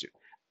supposed to.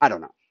 I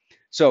don't know.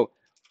 So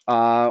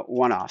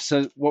one-off.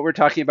 So what we're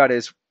talking about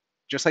is,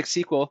 just like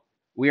SQL,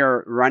 we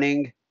are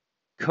running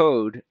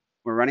code.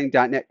 We're running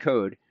 .NET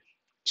code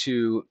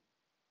to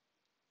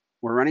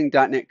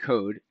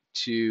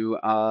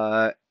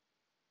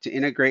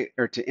integrate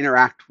or to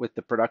interact with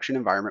the production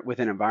environment, with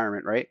an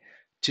environment, right?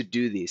 To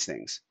do these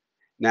things.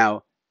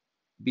 Now,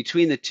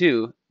 between the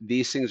two,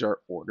 these things are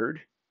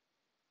ordered,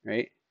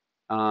 right?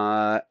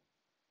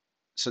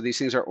 So these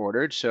things are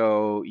ordered.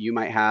 So you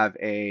might have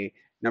a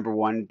number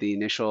one,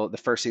 the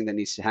first thing that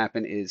needs to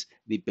happen is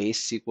the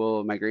base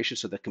SQL migration,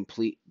 so the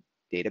complete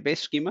database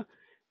schema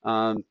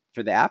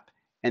for the app.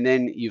 And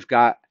then you've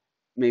got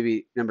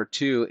maybe number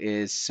two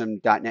is some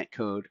 .NET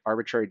code,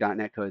 arbitrary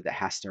 .NET code that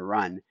has to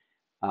run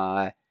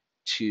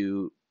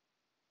to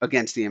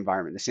against the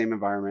environment, the same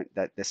environment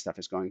that this stuff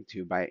is going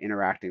to by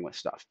interacting with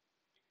stuff.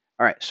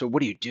 All right, so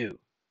what do you do?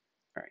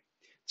 All right,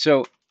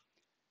 so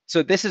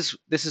this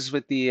is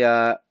with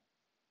the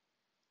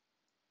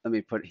let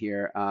me put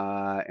here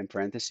in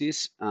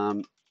parentheses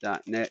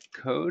 .NET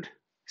code.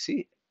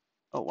 See,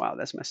 oh wow,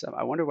 that's messed up.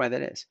 I wonder why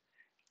that is.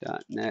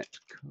 .NET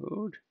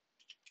code.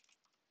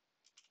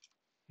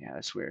 Yeah,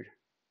 that's weird.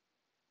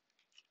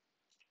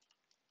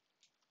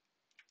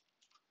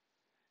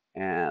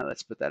 And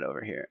let's put that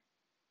over here.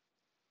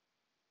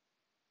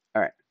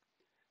 All right.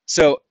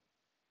 So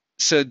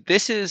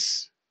this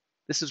is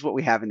what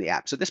we have in the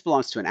app. So this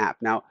belongs to an app.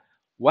 Now,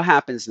 what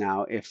happens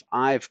now if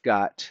I've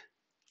got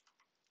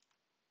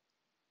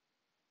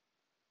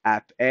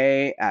app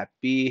A, app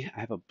B? I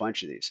have a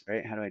bunch of these,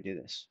 right? How do I do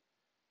this?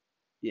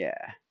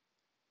 Yeah.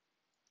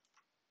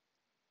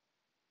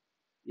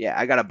 Yeah,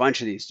 I got a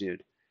bunch of these,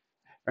 dude.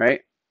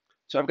 Right?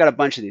 So I've got a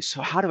bunch of these.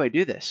 So how do I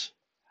do this?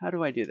 How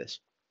do I do this?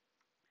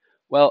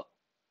 Well,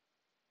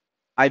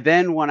 I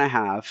then want to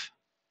have,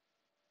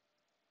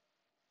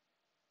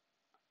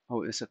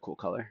 oh, it's a cool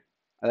color.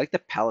 I like the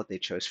palette they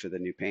chose for the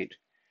new paint.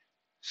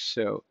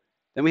 So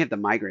then we have the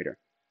migrator.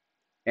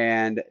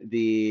 And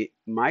the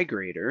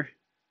migrator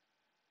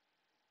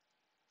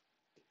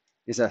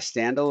is a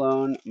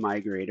standalone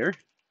migrator.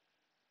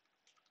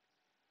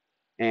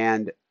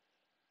 And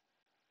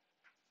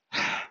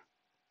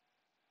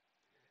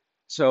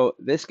so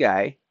this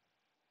guy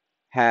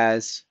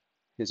has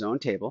his own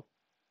table.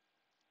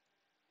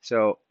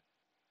 So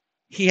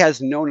he has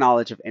no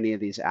knowledge of any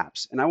of these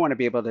apps. And I want to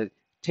be able to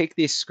take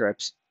these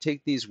scripts,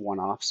 take these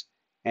one-offs,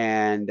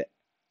 and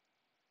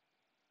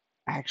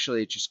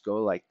actually just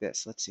go like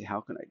this. Let's see,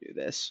 how can I do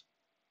this?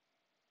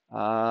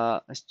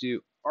 Let's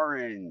do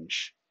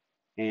orange.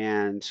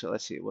 And so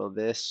let's see, will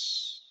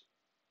this,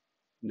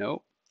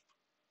 nope.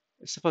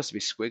 It's supposed to be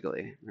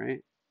squiggly,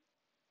 right?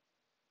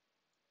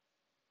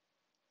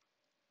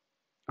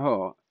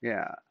 Oh,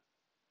 yeah.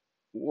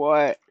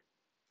 What?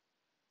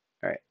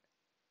 All right.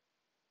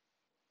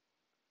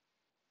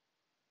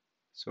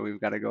 So we've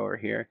got to go over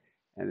here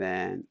and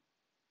then,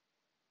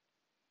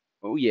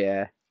 oh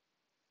yeah.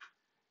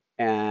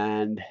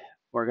 And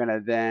we're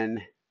gonna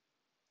then,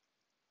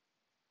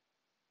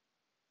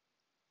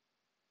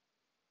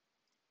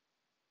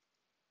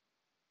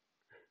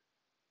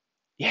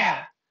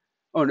 yeah.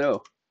 Oh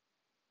no.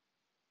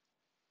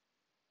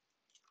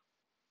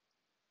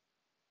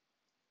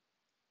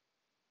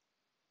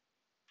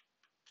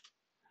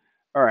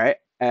 All right.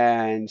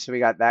 And so we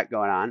got that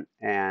going on.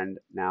 And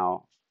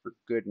now for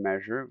good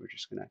measure, we're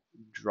just gonna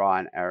draw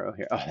an arrow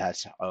here. Oh,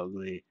 that's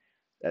ugly.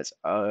 That's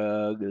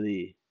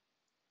ugly.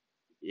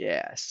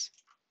 Yes.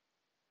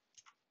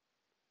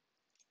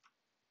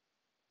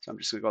 So I'm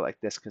just gonna go like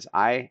this because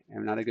I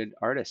am not a good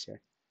artist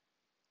here.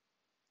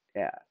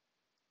 Yeah.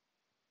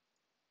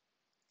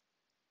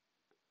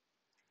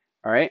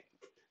 All right.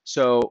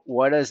 So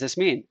what does this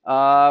mean?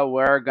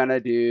 We're gonna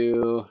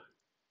do,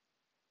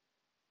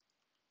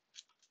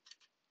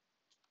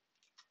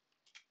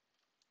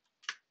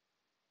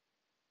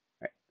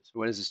 right. So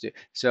what does this do?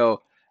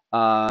 So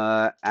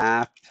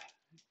app,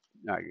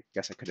 no, I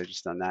guess I could have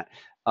just done that.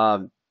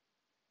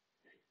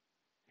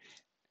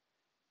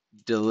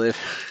 Deliver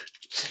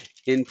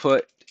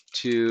input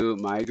to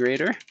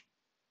migrator.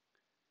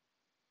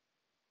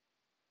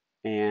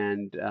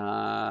 And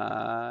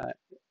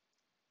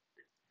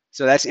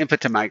so that's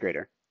input to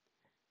migrator.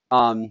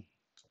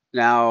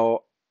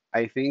 Now,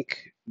 I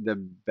think the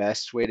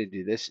best way to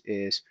do this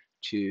is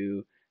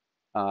to,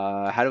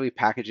 how do we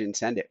package it and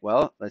send it?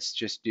 Well, let's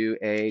just do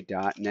a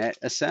 .NET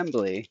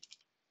assembly.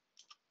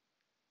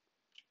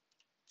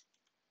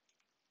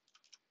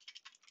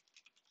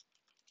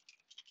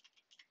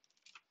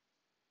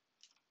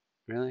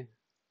 Really?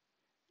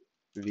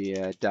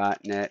 Via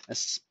 .NET.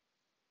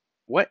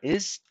 What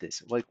is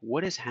this? Like,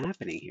 what is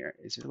happening here?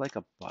 Is there like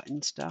a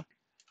button stuck?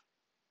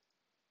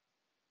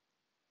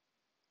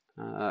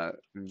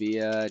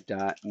 Via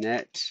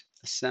 .NET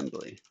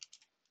assembly.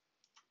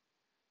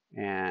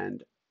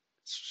 And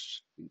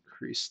let's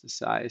increase the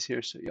size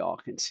here so y'all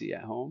can see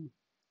at home.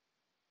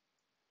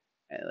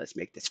 And let's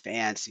make this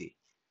fancy.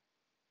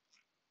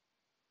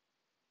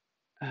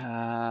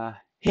 Yeah,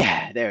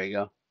 there we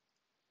go.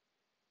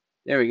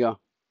 There we go.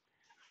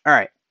 All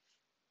right.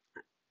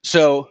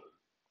 So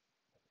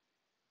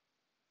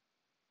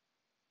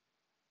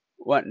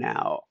what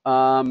now?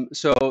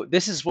 So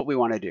this is what we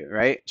want to do,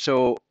 right?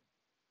 So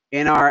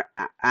in our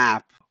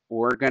app,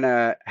 we're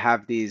gonna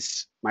have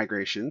these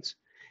migrations,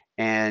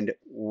 and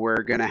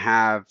we're gonna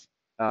have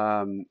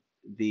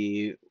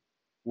the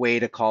way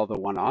to call the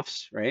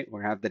one-offs, right?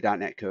 We'll have the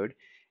 .NET code,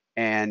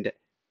 and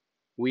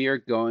we are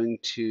going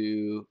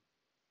to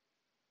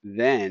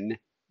then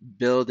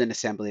build an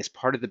assembly as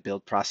part of the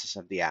build process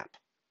of the app.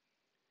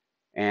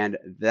 And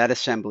that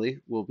assembly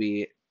will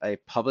be a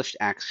published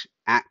asset,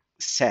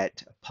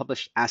 a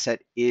published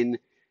asset in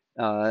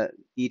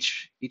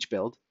each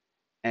build.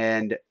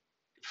 And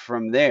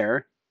from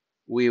there,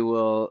 we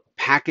will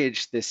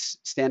package this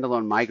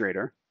standalone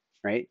migrator,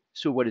 right?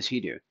 So what does he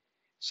do?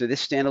 So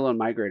this standalone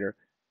migrator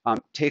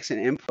takes an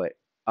input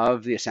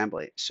of the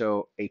assembly,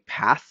 so a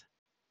path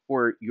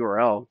or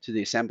URL to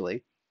the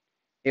assembly.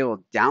 It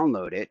will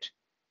download it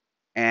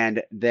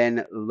and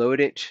then load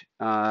it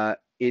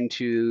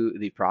into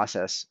the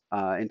process,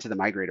 into the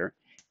migrator,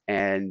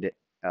 and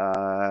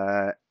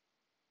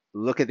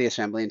look at the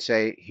assembly and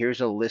say,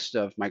 here's a list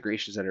of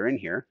migrations that are in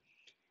here.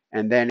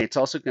 And then it's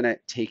also going to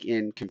take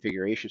in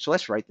configuration. So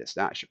let's write this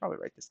down. I should probably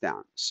write this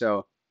down.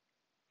 So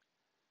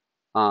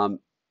um,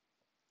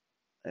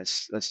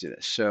 let's do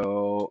this.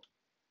 So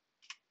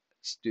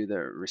let's do the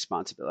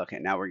responsibility. Okay,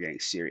 now we're getting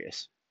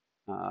serious.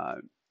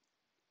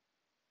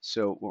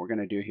 So what we're going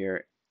to do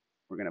here,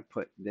 we're going to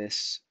put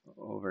this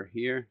over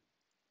here.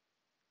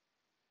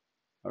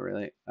 Oh,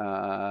 really?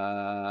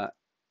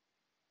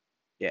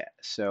 Yeah,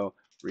 so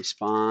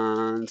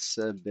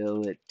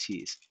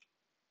responsibilities.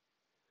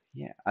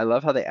 Yeah, I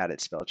love how they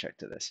added spell check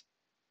to this.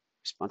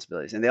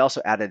 Responsibilities. And they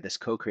also added this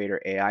co-creator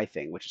AI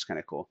thing, which is kind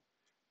of cool.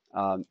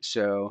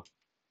 So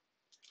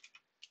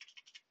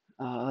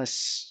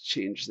let's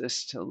change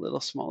this to a little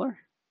smaller.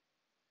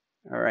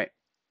 All right.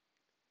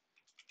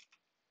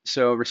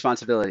 So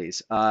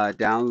responsibilities,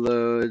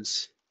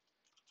 downloads,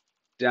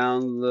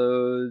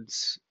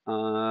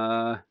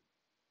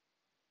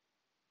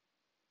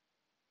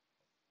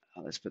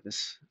 let's put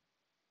this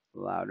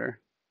louder.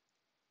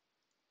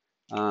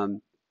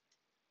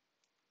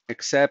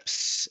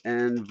 Accepts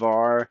and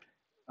var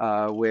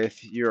with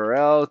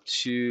URL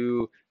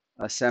to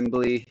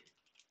assembly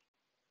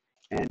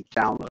and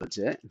downloads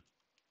it.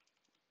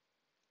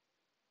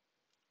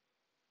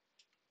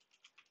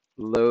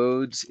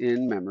 Loads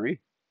in memory,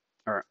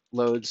 or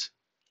loads,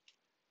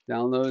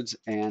 downloads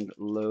and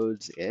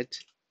loads it.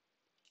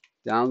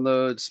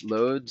 Downloads,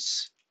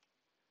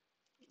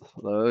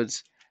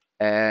 loads,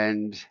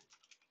 and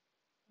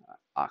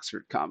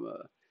Oxford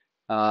comma.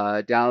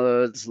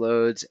 Downloads,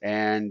 loads,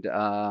 and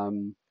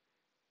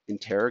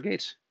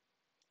interrogates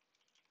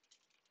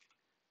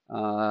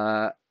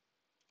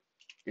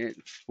it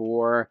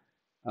for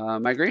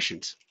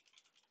migrations.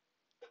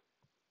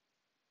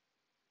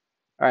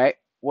 All right,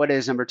 what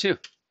is number two?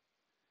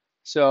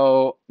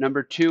 So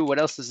number two, what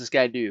else does this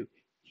guy do?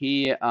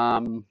 He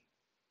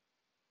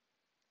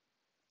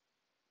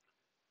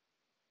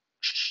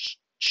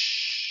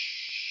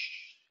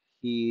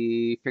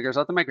he figures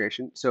out the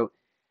migration. So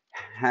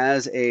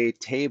has a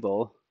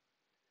table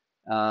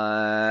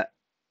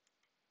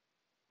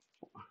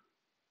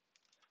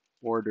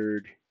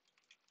ordered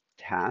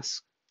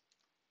task.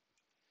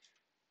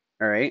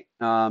 All right.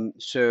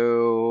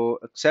 So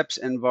accepts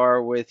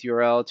nvar with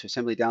URL to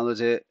assembly,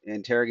 downloads it,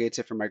 interrogates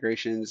it for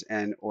migrations,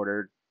 and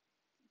ordered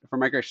for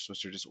migrations,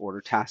 which are just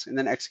order tasks, and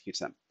then executes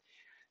them.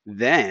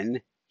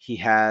 Then he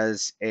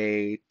has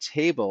a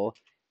table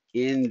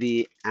in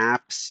the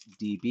apps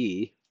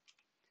DB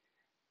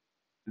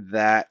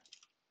that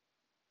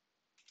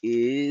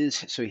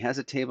is, so he has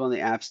a table in the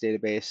apps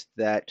database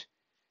that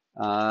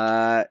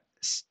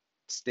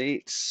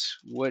states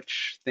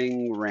which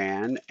thing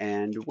ran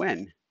and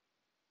when.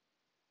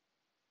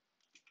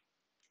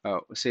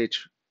 Oh,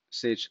 Sage,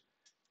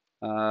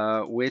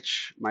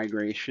 which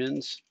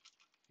migrations?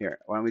 Here,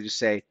 why don't we just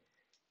say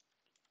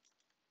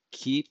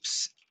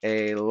keeps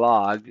a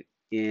log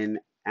in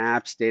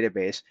apps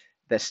database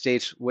that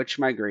states which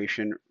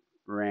migration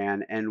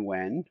ran and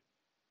when.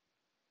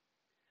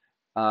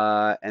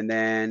 And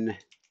then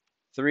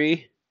three,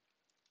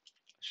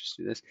 let's just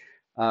do this.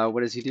 What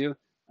does he do?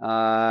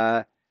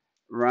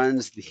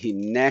 Runs the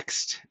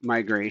next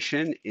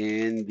migration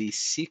in the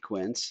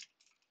sequence,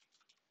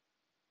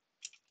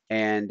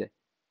 and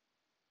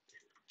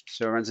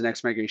so it runs the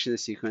next migration in the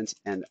sequence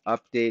and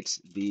updates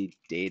the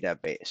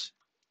database.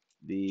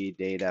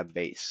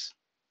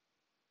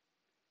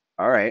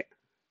 All right.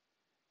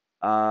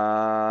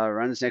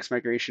 Runs next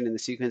migration in the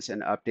sequence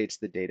and updates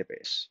the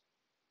database.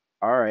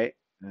 All right,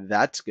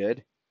 that's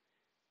good.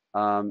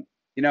 You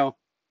know,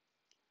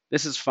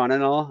 this is fun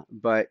and all,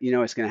 but you know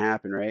what's going to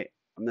happen, right?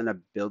 I'm going to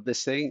build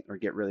this thing or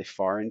get really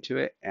far into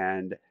it,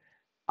 and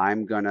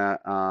I'm going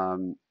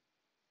to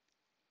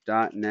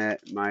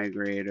 .NET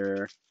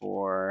Migrator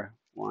for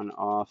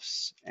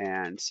one-offs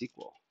and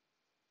SQL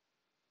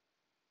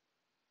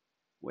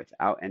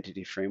without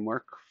entity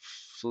framework,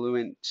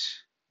 fluent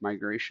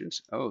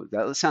migrations. Oh,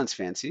 that sounds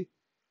fancy.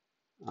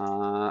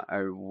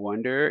 I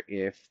wonder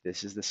if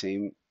this is the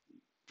same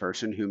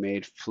person who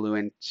made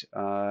fluent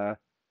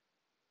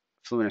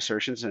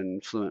assertions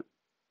and fluent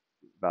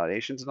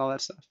validations and all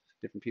that stuff.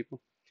 Different people.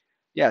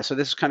 Yeah, so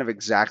this is kind of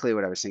exactly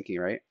what I was thinking,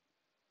 right?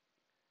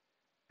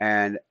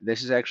 And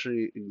this is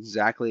actually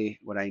exactly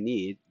what I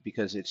need,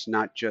 because it's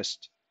not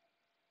just,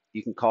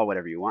 you can call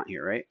whatever you want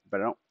here, right?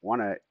 But I don't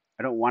want to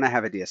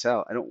have a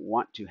DSL. I don't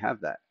want to have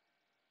that.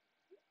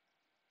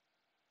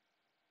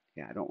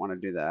 Yeah, I don't want to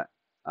do that.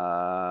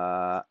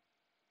 I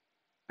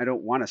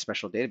don't want a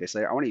special database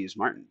layer. I want to use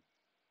Martin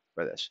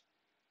for this.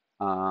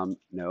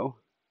 No.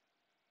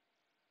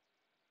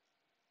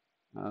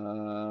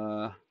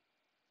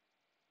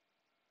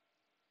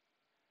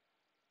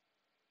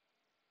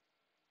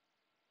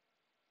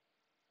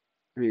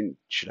 I mean,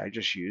 should I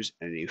just use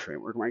any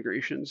framework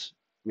migrations?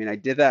 I mean, I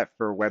did that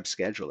for Web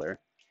Scheduler,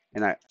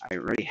 and I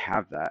already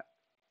have that.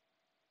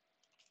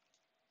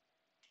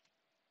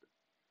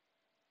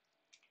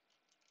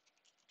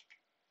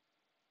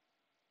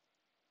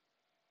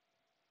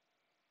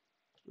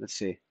 Let's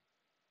see.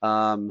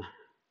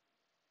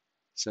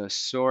 So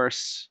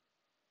source,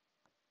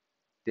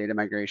 data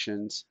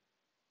migrations.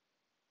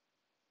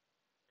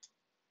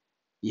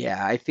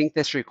 Yeah, I think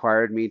this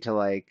required me to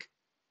like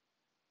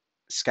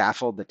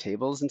scaffold the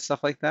tables and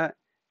stuff like that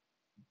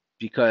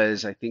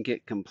because I think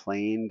it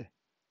complained.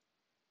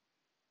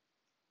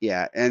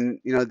 Yeah, and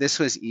this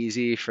was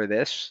easy for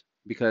this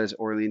because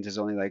Orleans is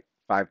only like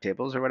 5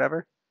 tables or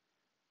whatever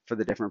for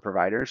the different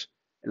providers.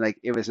 And like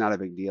it was not a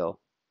big deal,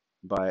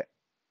 but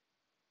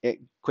it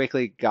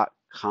quickly got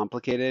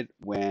complicated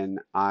when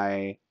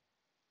it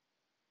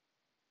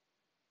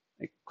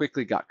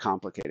quickly got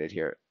complicated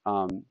here.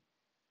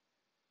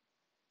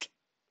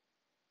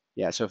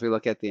 Yeah, so if we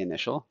look at the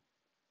initial,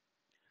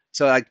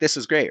 so like this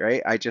was great,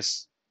 right? I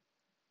just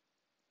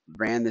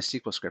ran this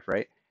SQL script,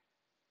 right?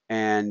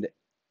 And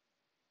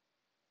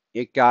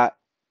it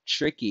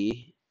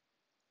tricky,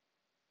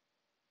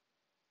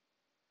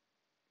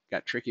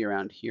 got tricky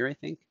around here, I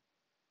think.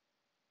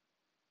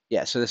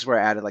 Yeah, so this is where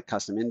I added like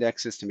custom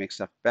indexes to make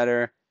stuff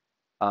better.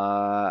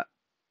 And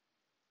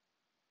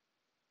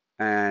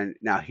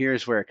now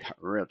here's where it got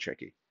real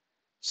tricky.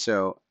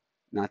 So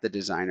not the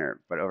designer,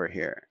 but over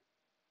here.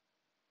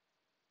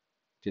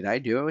 Did I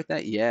do it with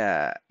that?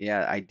 Yeah,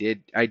 yeah, I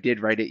did. I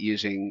did write it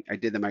using, I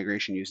did the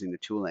migration using the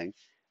tooling.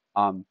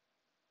 Um,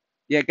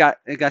 yeah, it got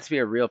to be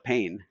a real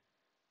pain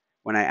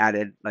when I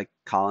added like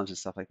columns and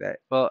stuff like that.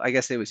 Well, I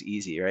guess it was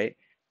easy, right?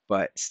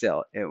 But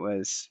still, it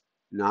was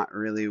not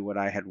really what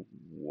I had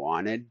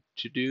wanted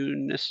to do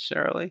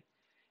necessarily.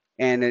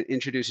 And it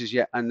introduces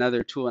yet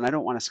another tool. And I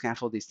don't want to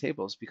scaffold these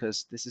tables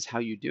because this is how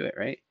you do it,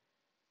 right?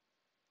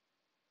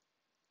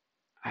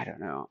 I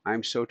don't know.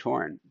 I'm so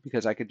torn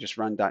because I could just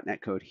run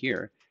 .NET code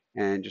here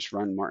and just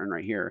run Martin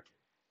right here,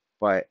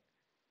 but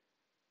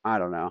I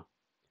don't know.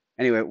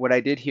 Anyway, what I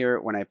did here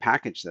when I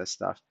packaged this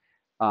stuff,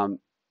 um,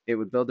 it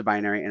would build a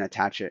binary and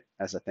attach it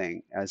as a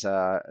thing, as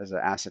an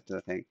asset to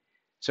the thing.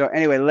 So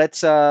anyway, let's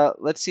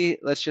see.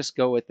 Let's just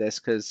go with this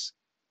because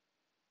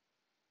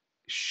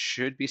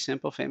should be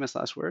simple, famous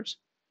last words.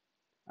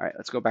 All right,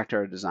 let's go back to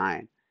our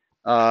design.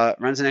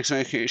 Runs an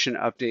execution,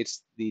 updates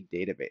the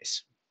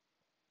database.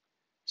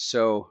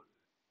 So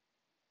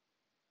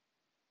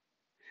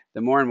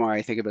the more and more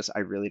I think of this, I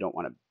really don't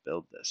want to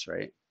build this,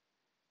 right?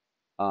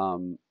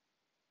 Um,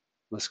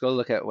 let's go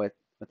look at what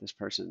this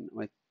person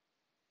with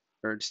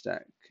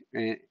Erdstack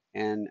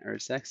and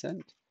Erdstack said.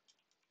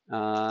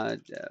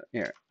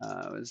 Here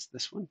was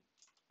this one.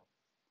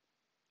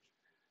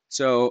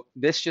 So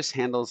this just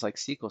handles like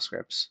SQL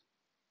scripts.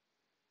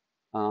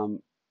 So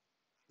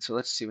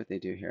let's see what they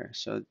do here.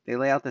 So they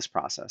lay out this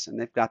process and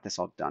they've got this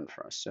all done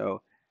for us.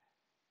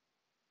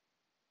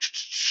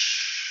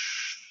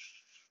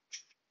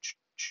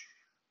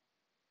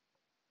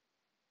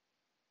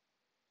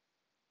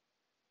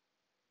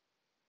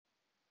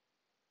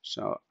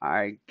 So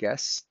I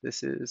guess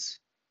this is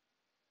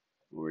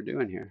what we're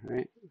doing here,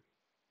 right?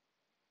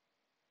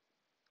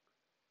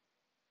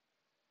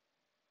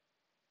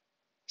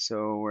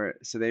 So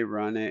they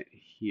run it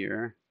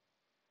here.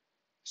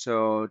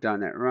 So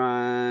 .NET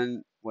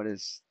run, what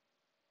is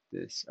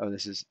this? Oh,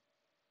 this is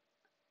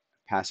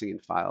passing in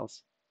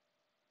files.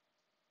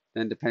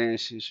 Then depending on the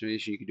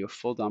situation, you can do a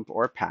full dump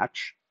or a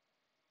patch.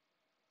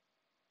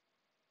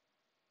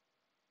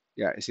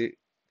 Yeah, you see,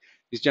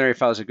 these generated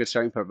files are a good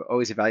starting point, but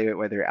always evaluate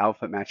whether your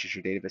output matches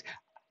your database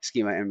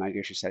schema and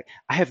migration setting.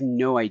 I have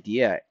no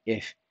idea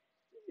if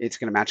it's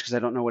going to match because I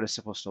don't know what it's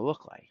supposed to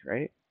look like,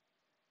 right?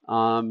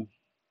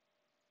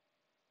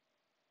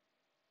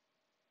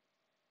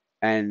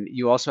 And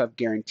you also have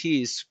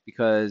guarantees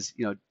because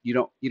you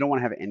don't want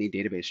to have any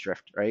database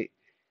drift, right?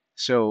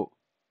 So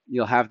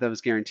you'll have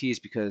those guarantees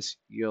because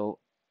you'll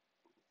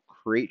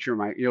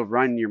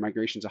run your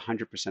migrations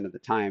 100% of the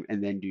time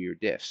and then do your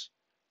diffs.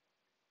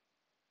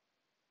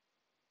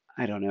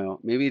 I don't know.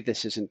 Maybe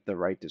this isn't the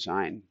right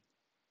design.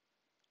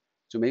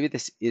 So maybe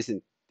this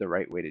isn't the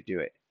right way to do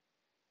it.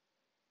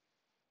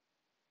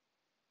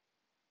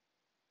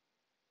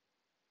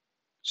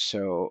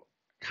 So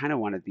kind of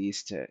wanted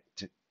these to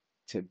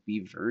be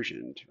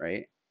versioned,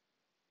 right?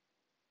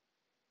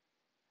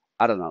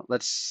 I don't know.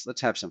 Let's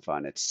have some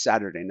fun. It's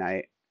Saturday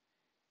night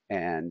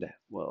and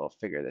we'll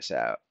figure this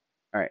out.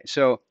 All right.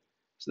 So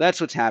that's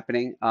what's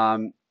happening.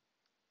 And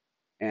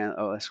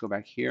let's go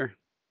back here.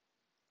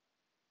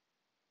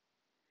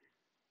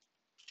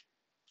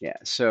 Yeah.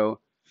 So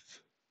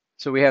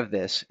we have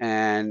this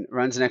and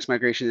runs the next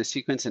migration in the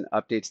sequence and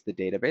updates the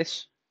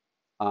database.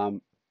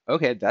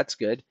 Okay, that's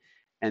good.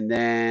 And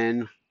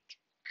then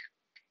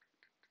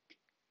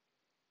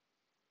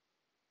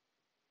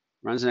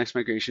runs the next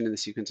migration in the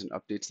sequence and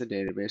updates the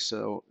database.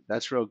 So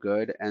that's real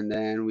good. And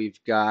then we've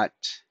got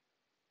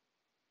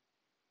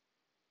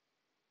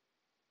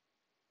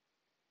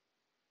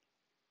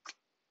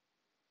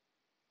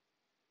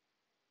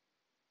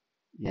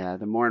Yeah,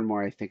 the more and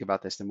more I think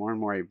about this, the more and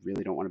more I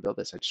really don't want to build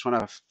this. I just want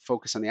to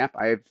focus on the app.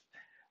 I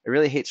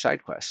really hate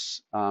side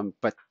quests,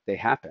 but they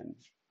happen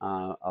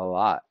a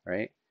lot,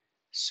 right?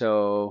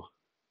 So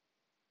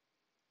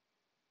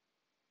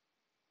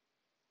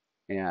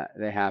yeah,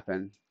 they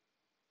happen.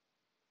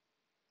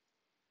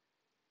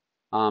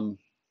 Um,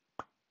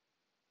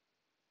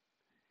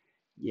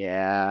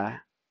 yeah,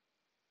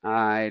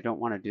 I don't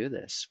want to do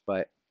this,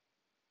 but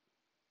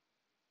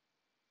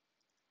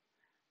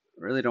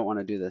really don't want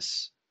to do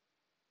this.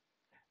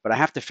 But I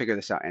have to figure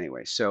this out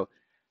anyway. So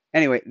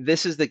anyway,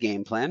 this is the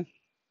game plan.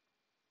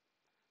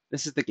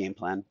 This is the game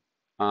plan.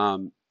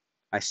 Um,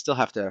 I still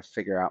have to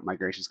figure out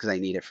migrations because I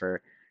need it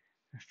for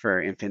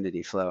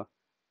Infinity Flow.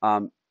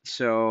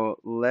 So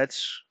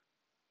let's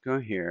go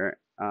here.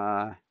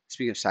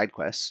 Speaking of side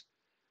quests,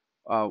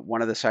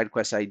 one of the side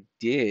quests I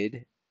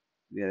did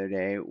the other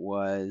day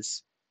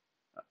was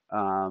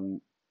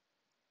um,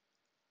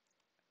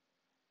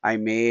 I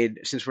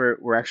made, since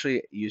we're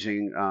actually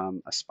using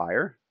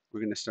Aspire, we're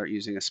going to start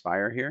using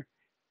Aspire here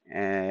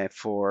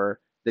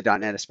for the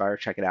 .NET Aspire.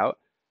 Check it out.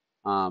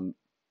 Um,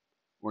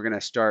 we're going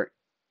to start.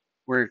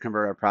 We're going to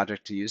convert our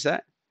project to use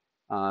that.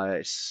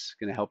 It's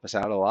going to help us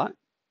out a lot.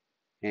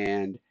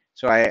 And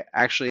so I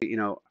actually,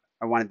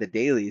 I wanted the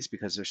dailies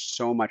because there's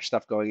so much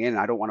stuff going in. And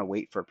I don't want to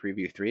wait for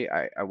Preview 3.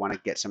 I want to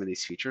get some of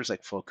these features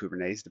like full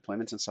Kubernetes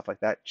deployments and stuff like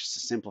that just to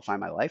simplify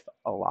my life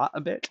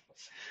a bit.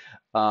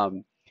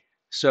 Um,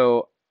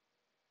 so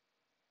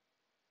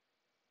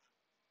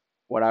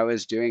what I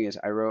was doing is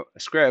I wrote a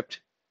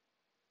script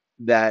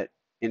that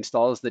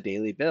installs the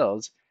daily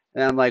builds.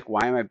 And I'm like,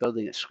 why am I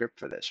building a script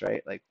for this,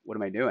 right? Like, what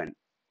am I doing?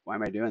 Why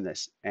am I doing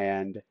this?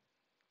 And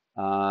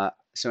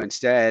so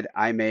instead,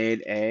 I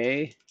made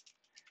a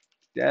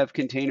dev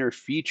container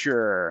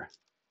feature.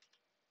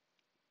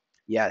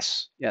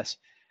 Yes, yes.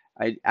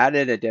 I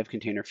added a dev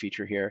container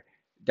feature here,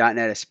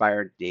 .NET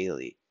Aspire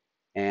Daily.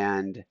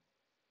 And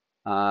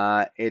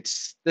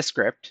it's the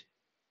script.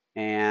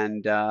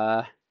 And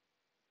yeah,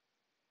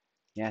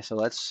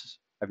 so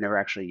I've never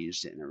actually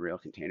used it in a real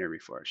container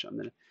before. So I'm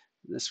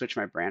gonna switch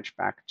my branch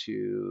back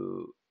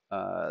to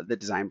the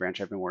design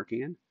branch I've been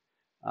working in.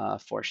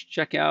 Force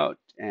checkout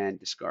and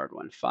discard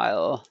one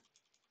file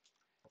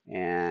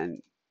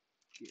and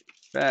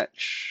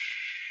fetch.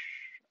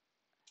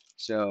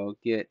 So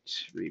git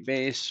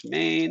rebase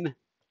main.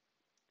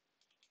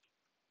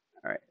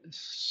 All right,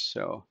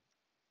 so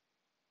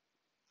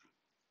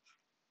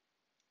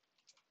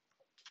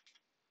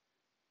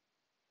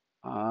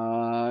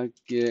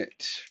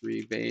git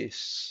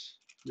rebase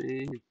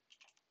main.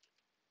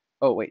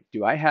 Oh wait,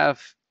 do I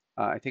have?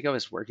 I think I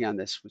was working on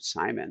this with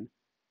Simon.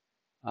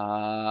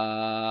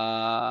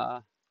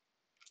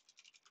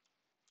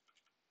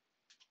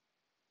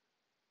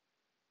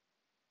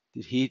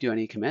 Did he do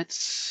any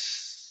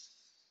commits?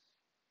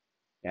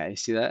 Yeah, you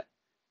see that?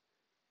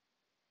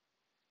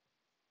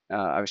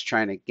 I was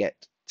trying to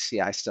get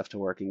CI stuff to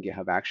work in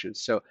GitHub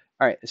Actions. So,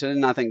 all right, so there's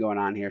nothing going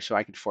on here, so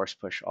I could force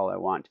push all I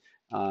want.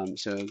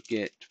 So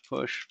git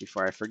push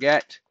before I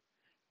forget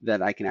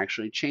that I can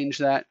actually change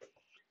that.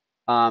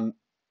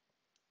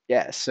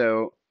 Yeah,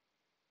 so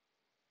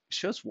it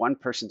shows one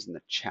person's in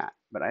the chat,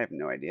 but I have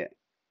no idea.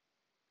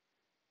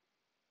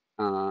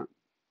 Uh,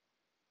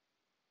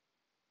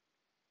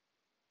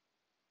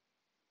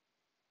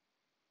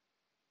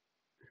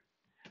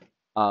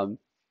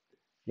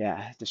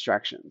 yeah,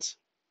 distractions.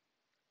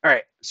 All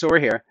right, so we're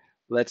here.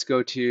 Let's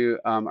go to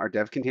our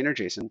dev container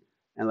JSON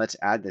and let's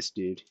add this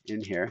dude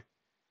in here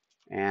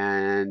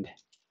and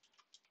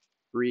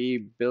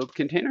rebuild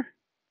container.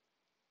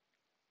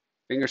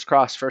 Fingers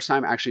crossed, first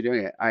time actually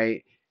doing it.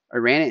 I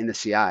ran it in the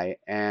CI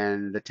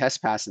and the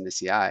test passed in the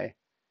CI.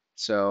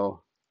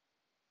 So,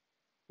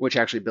 which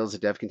actually builds a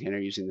dev container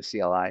using the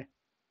CLI.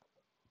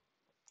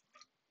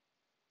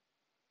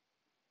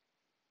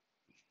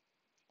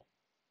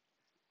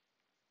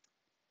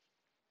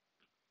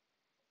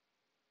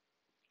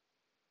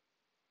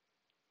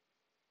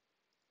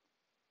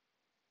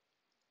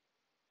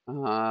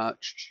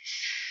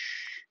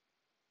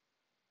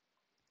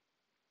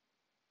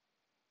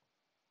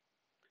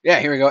 Yeah,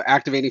 here we go.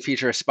 Activating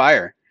feature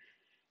Aspire.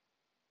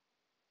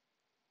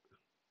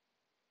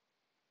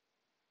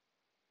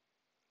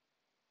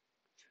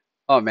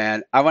 Oh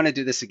man, I want to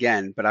do this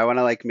again, but I want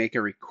to like make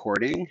a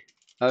recording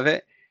of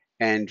it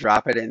and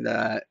drop it in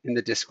the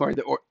Discord,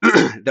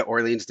 the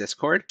Orleans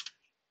Discord,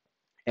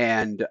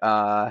 and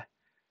I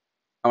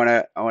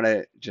want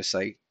to just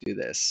like do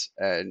this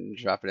and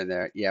drop it in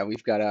there. Yeah,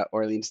 we've got a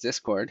Orleans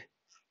Discord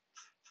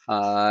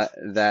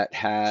that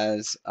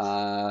has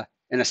an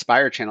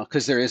Aspire channel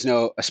because there is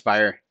no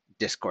Aspire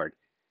Discord,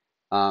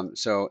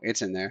 so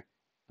it's in there,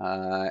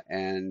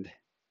 and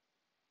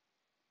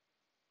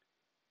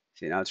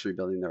see now it's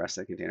rebuilding the rest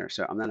of the container.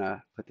 So I'm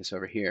gonna put this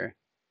over here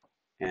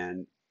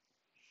and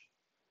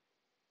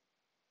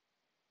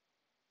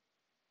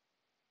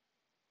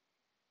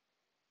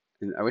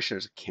I wish there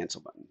was a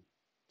cancel button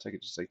so I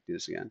could just like do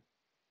this again.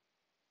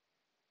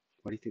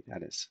 What do you think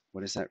that is?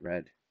 What is that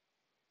red?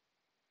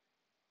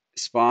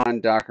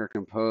 Spawn, Docker,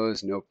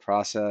 compose, no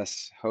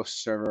process,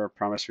 host server,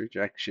 promise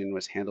rejection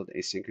was handled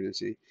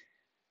asynchronously.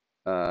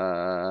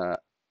 Uh,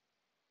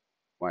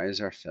 why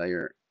is our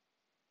failure?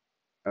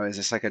 Oh, is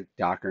this like a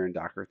Docker and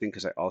Docker thing?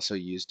 Because I also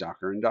use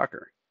Docker and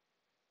Docker.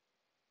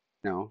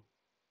 No,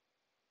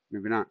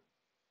 maybe not.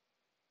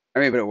 I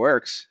mean, but it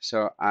works.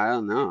 So I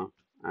don't know.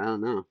 I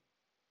don't know.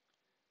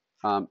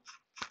 Um,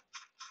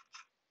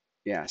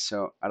 yeah.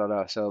 So I don't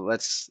know. So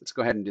let's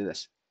go ahead and do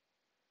this.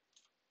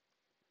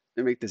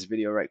 Let me make this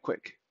video right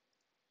quick.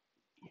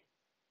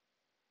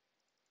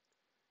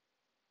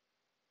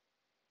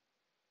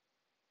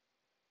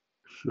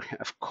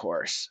 Of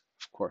course,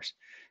 of course.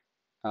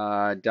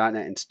 .NET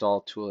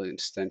install tool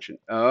extension.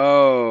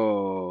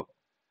 Oh,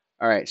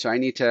 all right. So I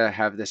need to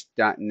have this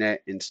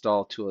 .NET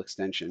install tool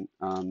extension.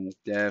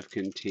 Dev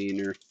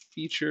container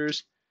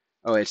features.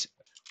 Oh, it's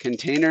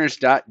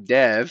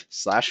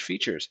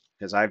containers.dev/features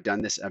because I've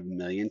done this a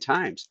million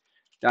times.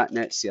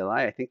 .NET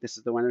CLI. I think this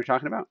is the one they're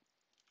talking about.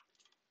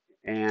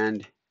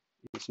 And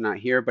it's not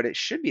here, but it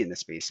should be in the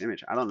space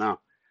image. I don't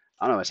know.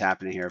 I don't know what's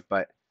happening here,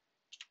 but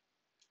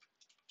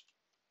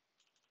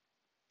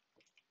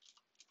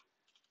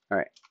all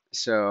right.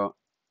 So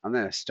I'm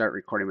gonna start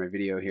recording my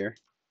video here.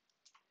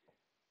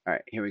 All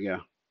right, here we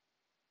go.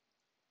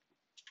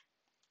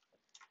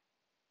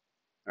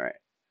 All right.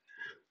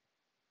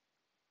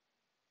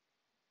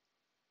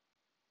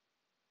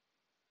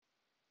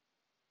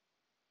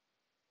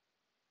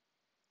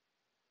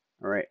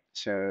 All right,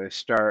 so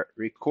start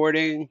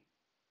recording.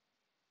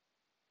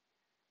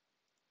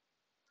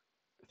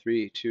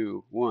 3,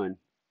 2, 1.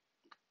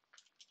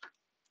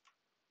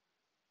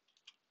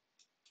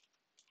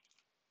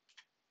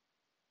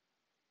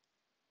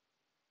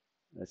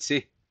 Let's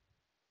see.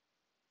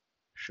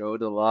 Show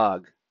the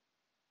log.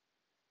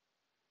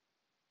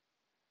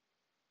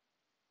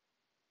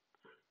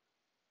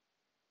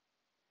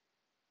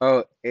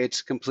 Oh,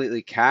 it's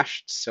completely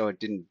cached, so it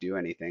didn't do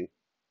anything,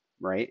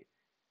 right?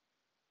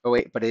 Oh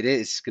wait, but it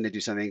is going to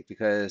do something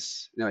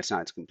because no, it's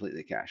not. It's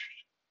completely cached.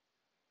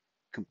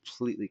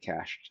 Completely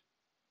cached.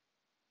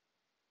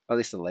 At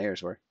least the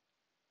layers were.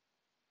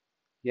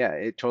 Yeah,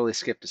 it totally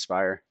skipped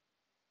Aspire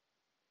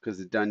because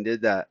it done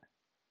did that.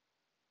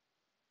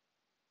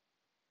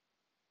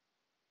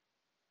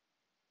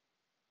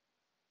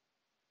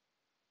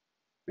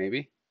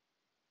 Maybe.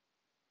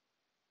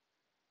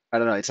 I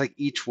don't know. It's like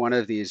each one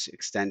of these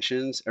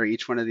extensions or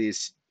each one of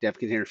these dev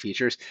container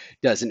features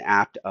does an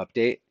apt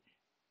update,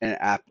 an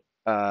app,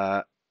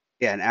 uh,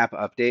 yeah, an app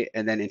update,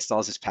 and then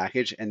installs this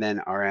package, and then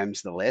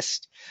RMs the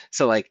list.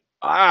 So like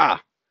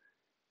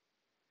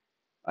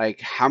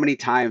how many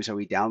times are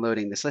we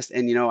downloading this list?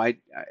 And I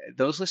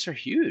those lists are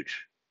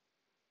huge.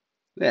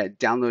 Yeah,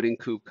 downloading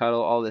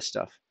kubectl, all this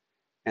stuff.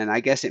 And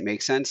I guess it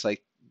makes sense.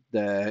 Like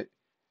the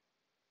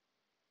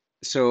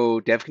so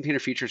dev container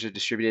features are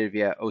distributed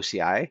via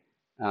OCI.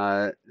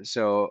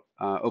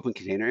 Open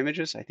Container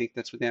Images. I think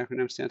that's what the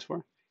acronym stands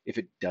for. If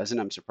it doesn't,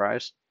 I'm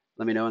surprised.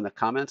 Let me know in the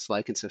comments,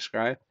 like and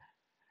subscribe.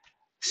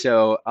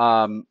 So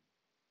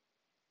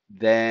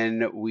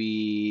then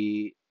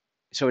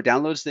so it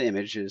downloads the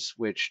images,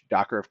 which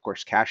Docker, of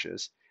course,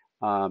 caches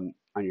on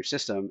your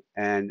system,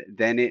 and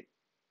then it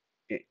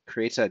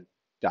creates a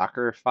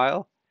Docker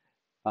file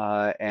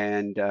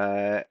and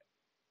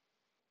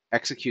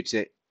executes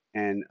it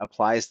and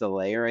applies the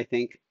layer, I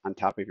think, on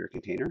top of your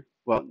container.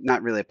 Well,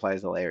 not really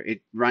applies the layer.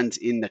 It runs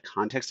in the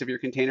context of your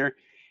container,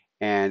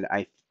 and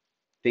I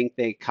think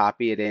they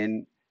copy it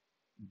in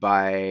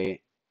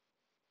by,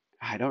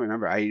 I don't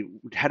remember. I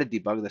had to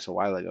debug this a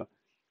while ago.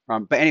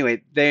 But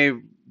anyway,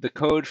 the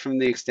code from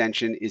the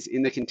extension is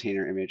in the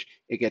container image.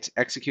 It gets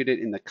executed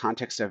in the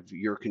context of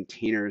your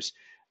container's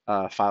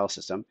file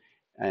system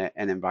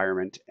and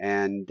environment,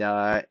 and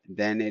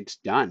then it's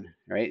done,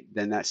 right?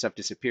 Then that stuff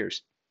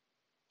disappears.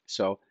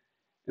 So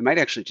it might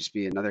actually just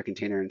be another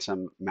container in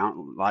some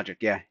mount logic.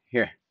 Yeah,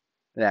 here,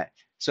 that.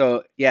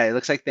 So yeah, it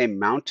looks like they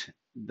mount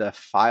the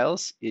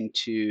files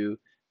into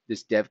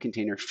this dev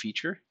container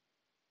feature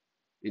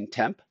in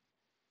temp,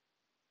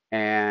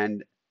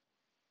 and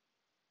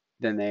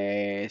then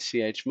they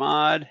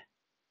chmod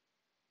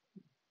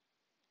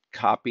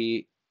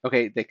copy.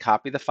 Okay, they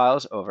copy the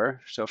files over.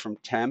 So from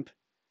temp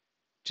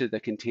to the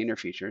container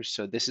features.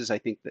 So this is, I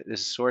think, that this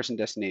is source and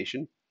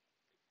destination.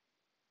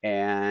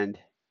 And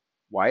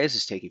why is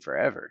this taking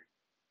forever?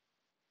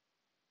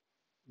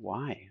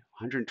 Why?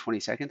 120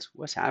 seconds?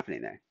 What's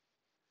happening there?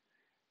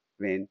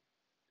 I mean,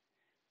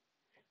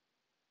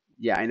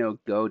 yeah, I know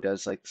Go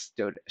does like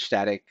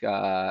static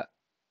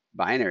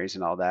binaries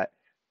and all that,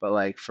 but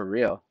like for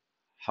real,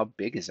 how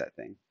big is that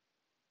thing?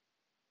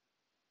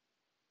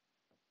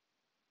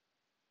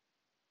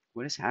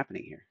 What is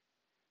happening here?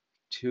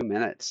 2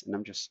 minutes, and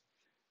I'm just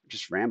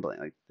rambling.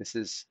 Like this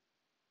is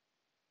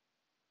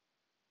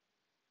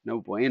no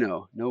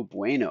bueno, no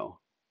bueno.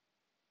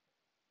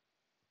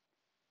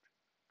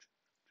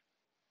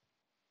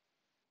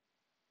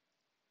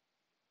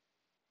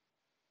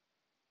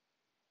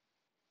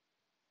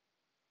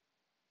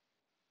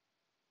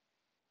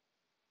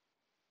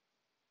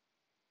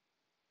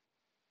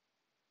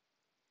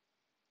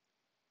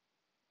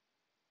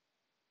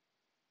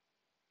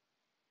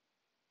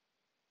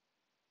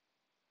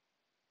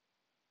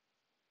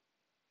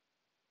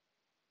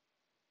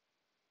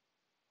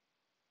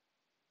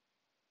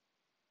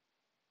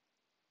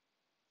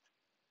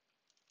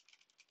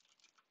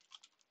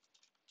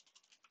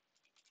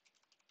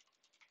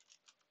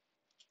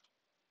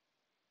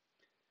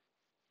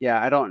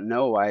 Yeah, I don't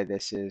know why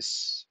this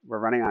is, we're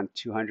running on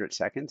 200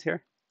 seconds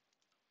here.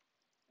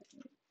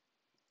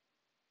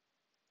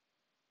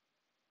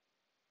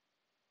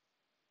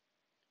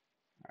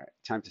 All right,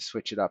 time to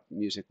switch it up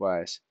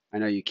music-wise. I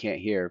know you can't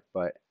hear,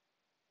 but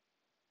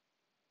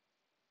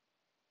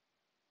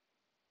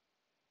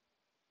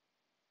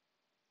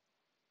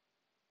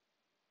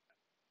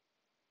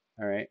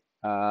all right.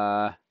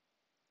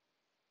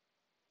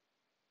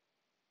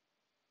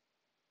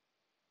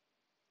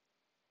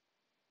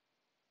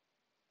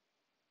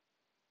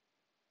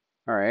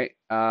 All right.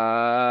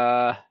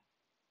 All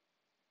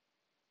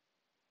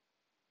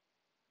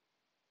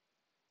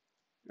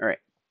right.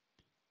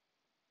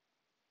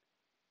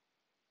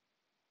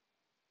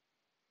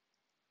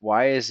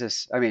 Why is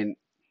this? I mean,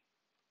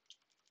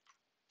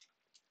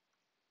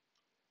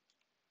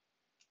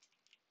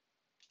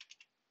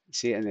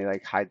 see, and they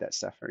like hide that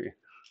stuff for you.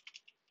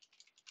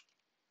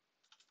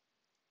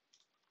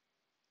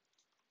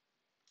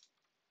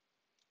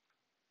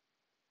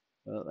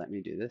 Well, let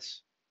me do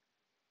this.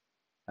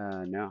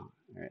 No.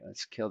 All right,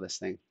 let's kill this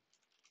thing.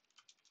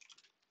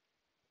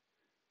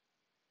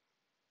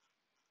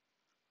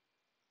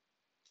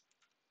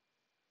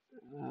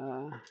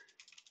 Uh,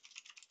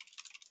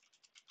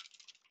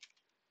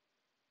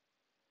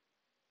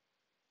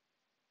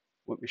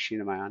 what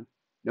machine am I on?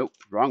 Nope,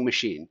 wrong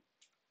machine.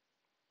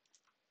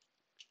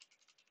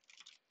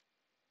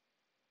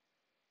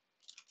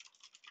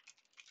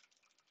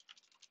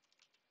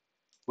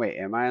 Wait,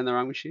 am I on the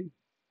wrong machine?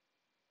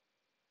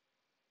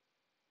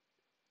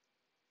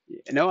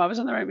 No, I was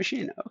on the right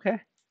machine. Okay.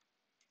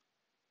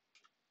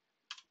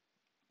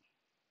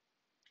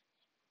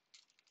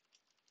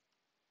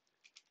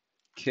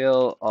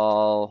 Kill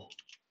all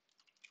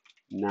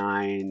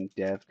 9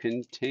 dev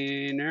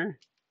container.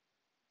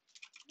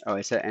 Oh,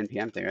 it's that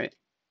npm thing, right?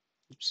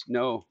 Oops,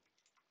 no.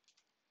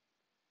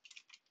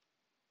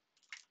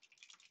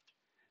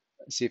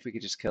 Let's see if we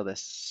could just kill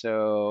this.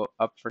 So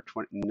up for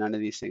 20, none of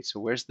these things. So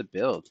where's the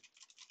build?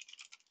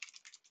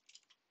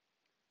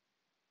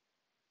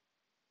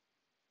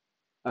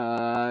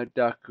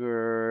 Docker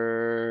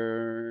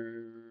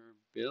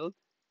build,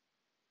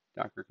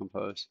 Docker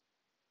compose.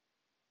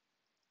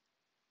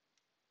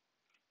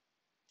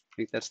 I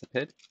think that's the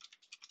PID.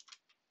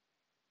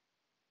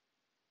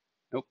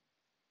 Nope,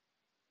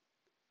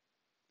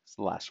 it's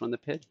the last one, the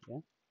PID. Yeah.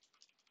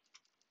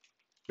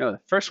 No, the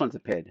first one's a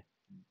PID.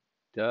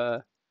 Duh.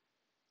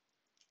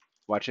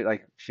 Watch it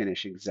like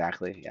finish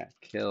exactly. Yeah.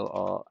 Kill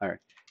all. All right.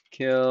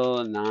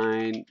 Kill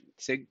 9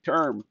 sig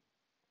term.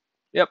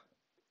 Yep.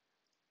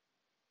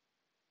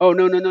 Oh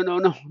no no no no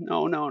no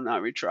no no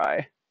not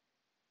retry.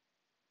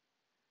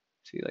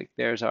 See, like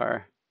there's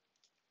our.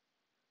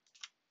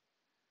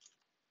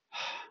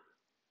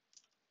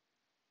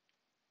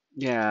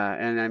 Yeah,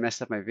 and I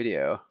messed up my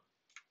video.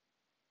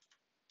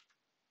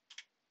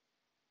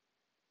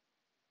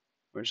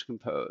 Where's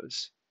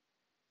compose?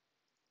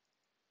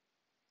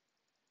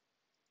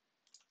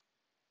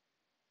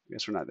 I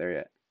guess we're not there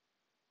yet.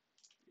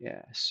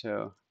 Yeah,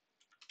 so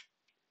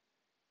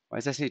why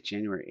does that say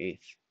January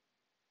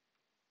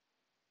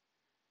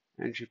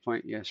 8th? Entry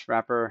point, yes,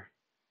 wrapper.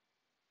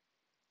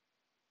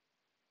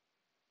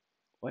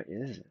 What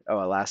is it?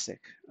 Oh,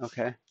 Elastic.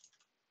 Okay.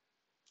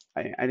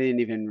 I didn't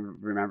even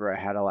remember I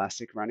had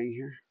Elastic running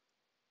here.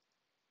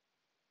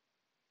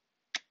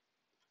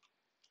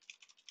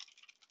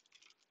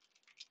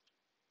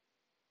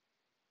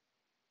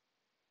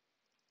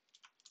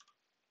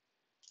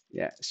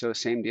 Yeah, so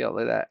same deal.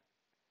 Look at that.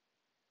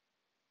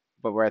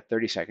 But we're at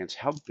 30 seconds.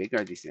 How big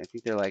are these things? I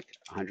think they're like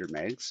 100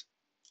 megs.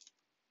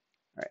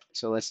 All right,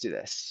 so let's do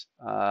this.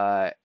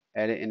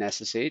 Edit in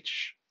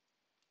SSH.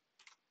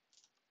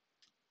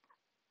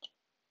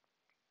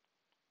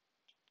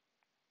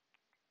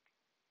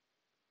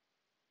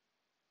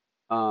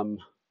 Um,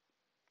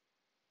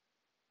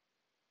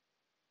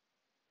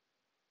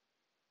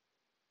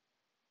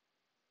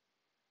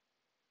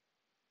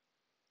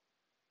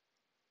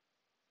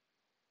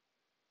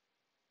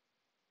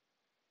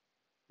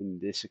 in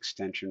this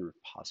extension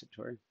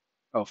repository.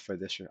 Oh, for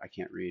this, I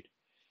can't read.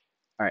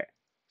 All right,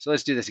 so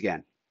let's do this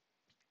again.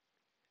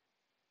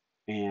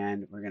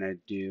 And we're gonna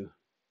do,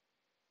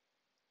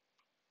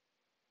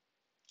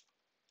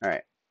 all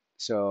right,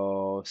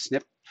 so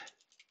snip.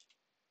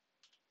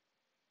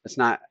 Let's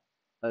not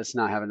let's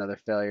not have another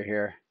failure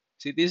here.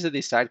 See, these are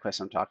these side quests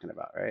I'm talking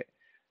about, right?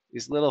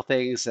 These little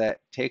things that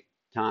take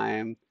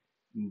time,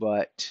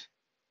 but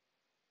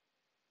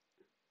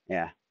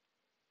yeah.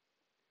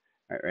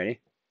 All right,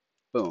 ready?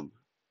 Boom.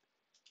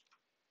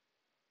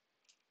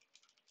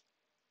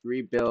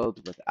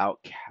 Rebuild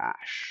without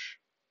cache.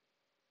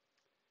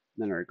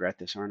 I'm gonna regret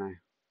this, aren't I?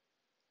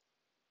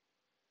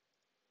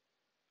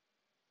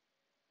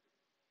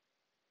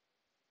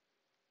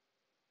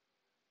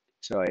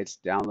 So it's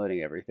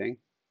downloading everything.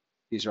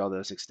 These are all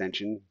those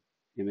extension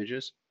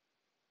images.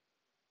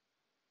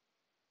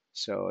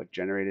 So it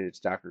generated its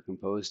Docker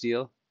Compose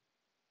deal.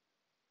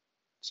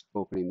 It's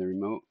opening the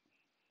remote.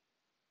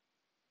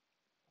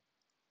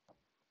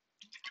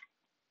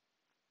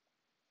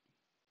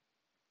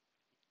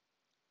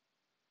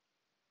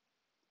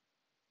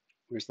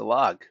 Where's the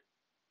log?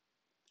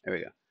 There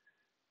we go.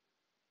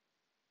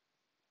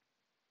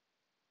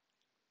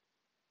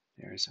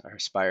 There's our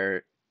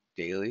Aspire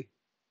daily.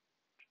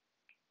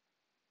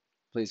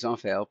 Please don't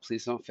fail.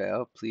 Please don't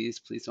fail. Please,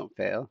 please don't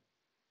fail.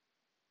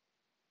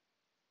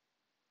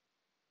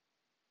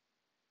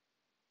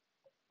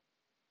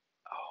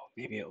 Oh,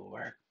 maybe it will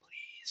work.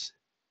 Please.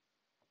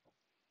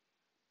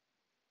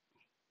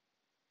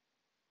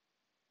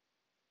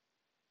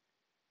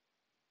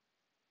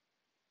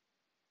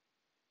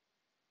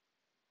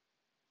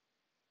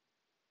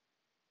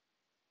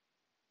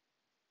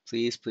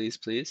 Please, please,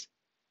 please.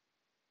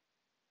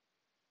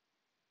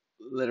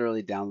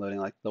 Literally downloading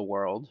like the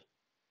world.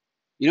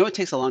 You know what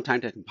takes a long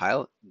time to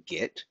compile?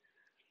 Git.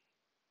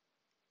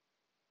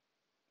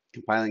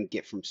 Compiling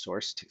Git from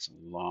source takes a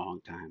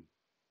long time.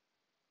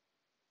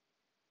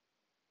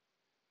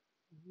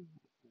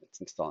 It's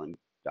installing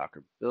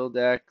Docker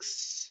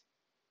BuildX.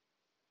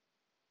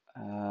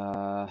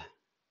 There's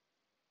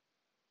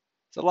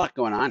a lot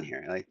going on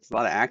here. Like, it's a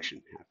lot of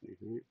action happening,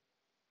 right?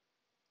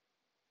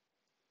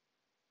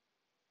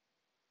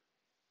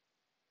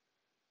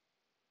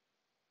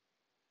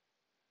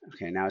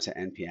 Okay, now it's at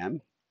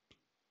npm.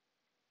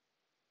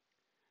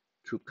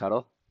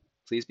 Kubectl.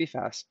 Please be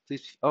fast.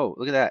 Please. Oh,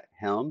 look at that.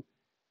 Helm.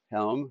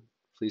 Helm.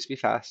 Please be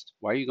fast.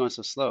 Why are you going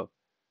so slow?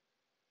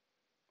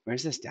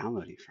 Where's this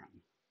downloading from? I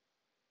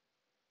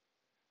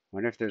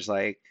wonder if there's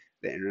like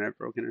the internet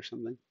broken or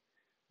something.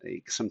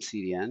 Like some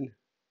CDN.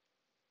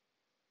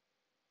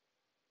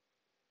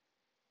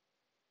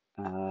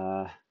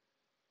 Uh,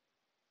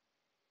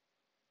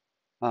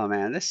 oh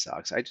man, this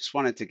sucks. I just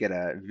wanted to get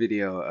a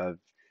video of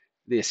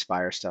the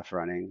Aspire stuff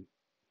running.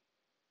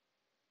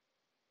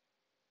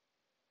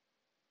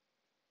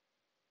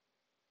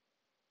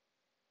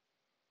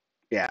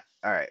 Yeah,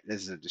 all right,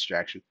 this is a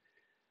distraction.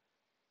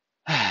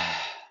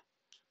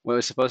 What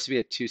was supposed to be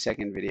a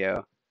 2-second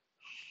video.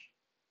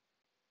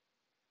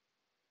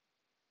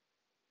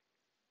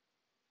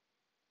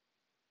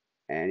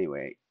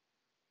 Anyway,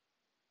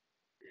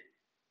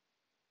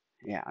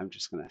 yeah, I'm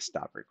just gonna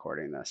stop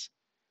recording this.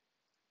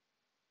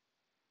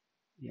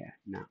 Yeah,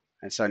 no.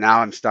 And so now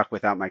I'm stuck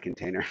without my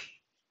container.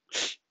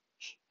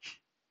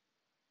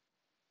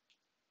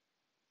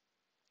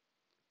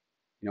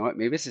 You know what?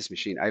 Maybe it's this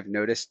machine. I've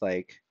noticed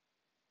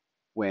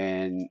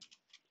when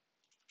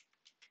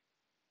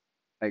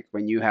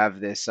when you have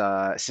this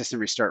system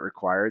restart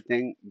required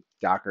thing,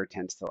 Docker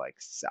tends to like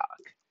suck.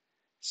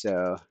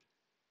 So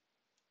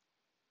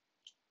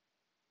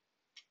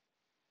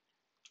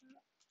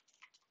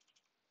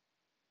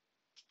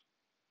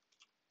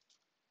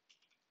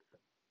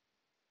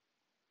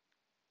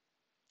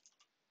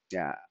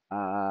yeah,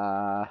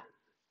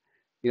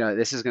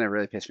 this is gonna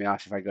really piss me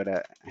off if I go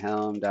to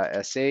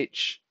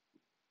helm.sh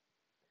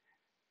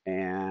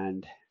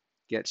and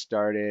get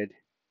started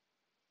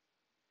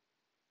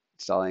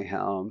installing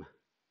Helm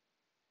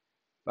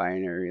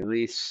binary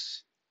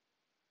release.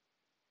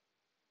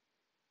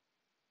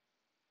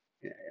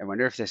 I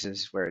wonder if this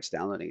is where it's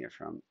downloading it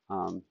from.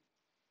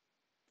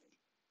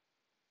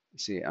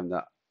 Let's see, I'm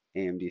the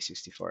AMD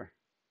 64.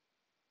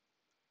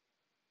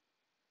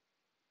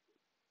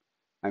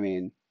 I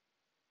mean,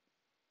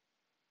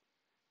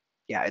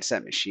 yeah, it's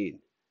that machine.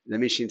 The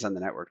machine's on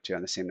the network too,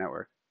 on the same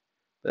network.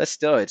 But that's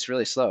still, it's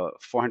really slow.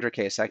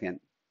 400K a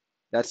second.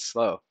 That's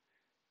slow,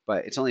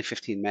 but it's only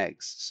 15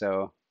 megs.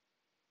 So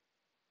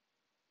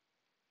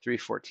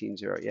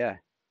 3140, yeah.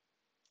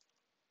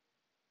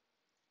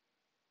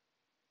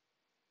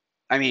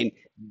 I mean,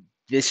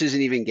 this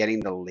isn't even getting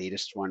the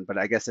latest one, but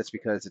I guess that's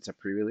because it's a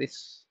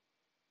pre-release.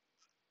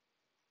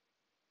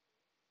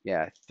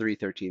 Yeah,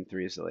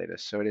 3.13.3 is the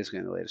latest, so it is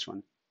getting the latest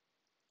one.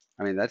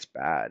 I mean, that's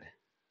bad.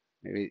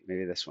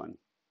 Maybe this one.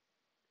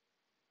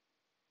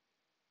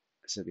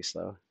 This would be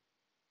slow.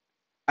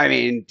 I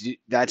mean,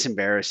 that's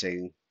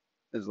embarrassing.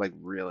 It's like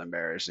real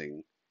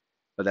embarrassing.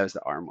 But that was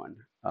the ARM one.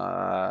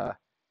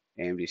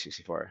 AMD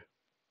 64.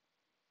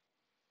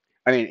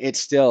 I mean, it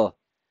still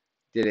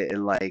did it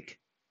in like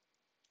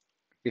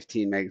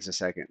 15 megs a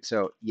second.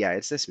 So yeah,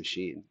 it's this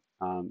machine.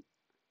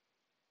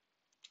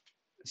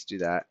 Let's do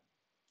that.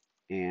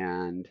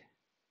 And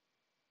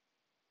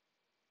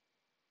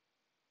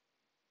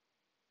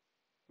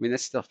I mean,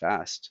 that's still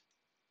fast.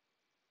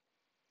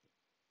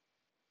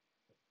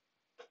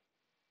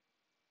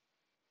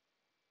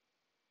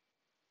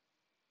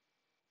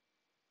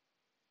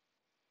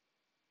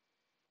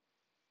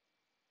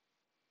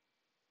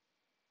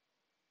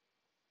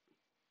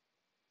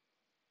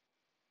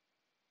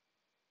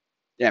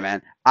 Yeah,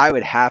 man. I'd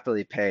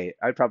probably pay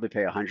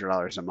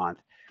 $100 a month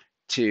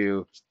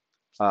to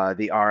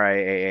the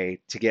RIAA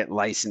to get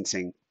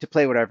licensing to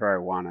play whatever I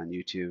want on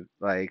YouTube.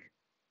 Like,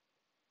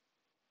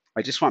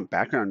 I just want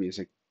background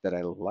music that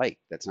I like,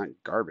 that's not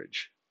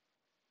garbage.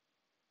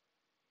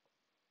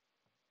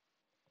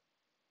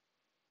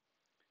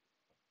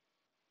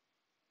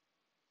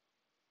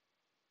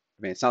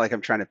 I mean, it's not like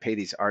I'm trying to pay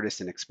these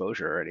artists an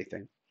exposure or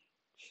anything.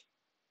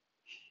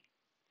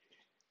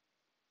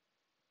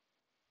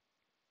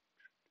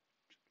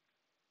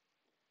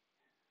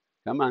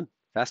 Come on,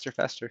 faster,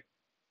 faster.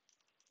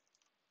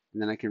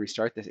 And then I can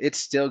restart this. It's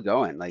still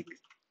going. Like,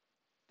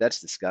 that's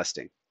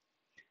disgusting.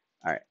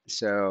 All right,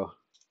 so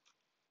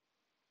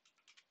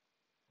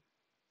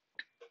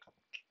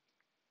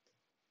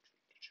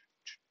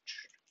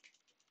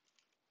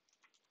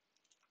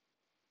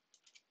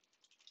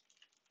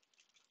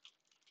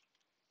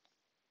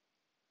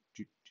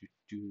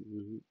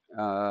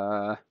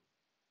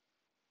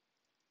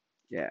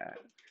yeah.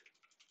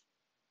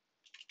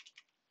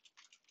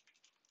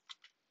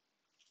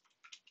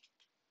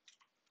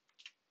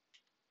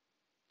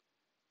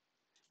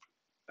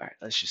 All right,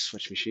 let's just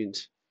switch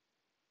machines.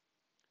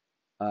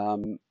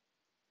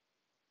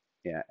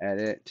 Yeah,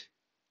 edit.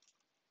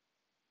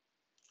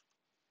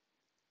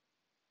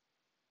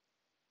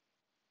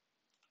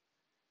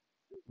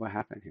 What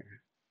happened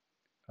here?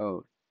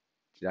 Oh,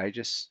 did I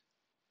just,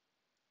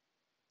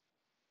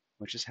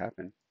 what just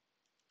happened?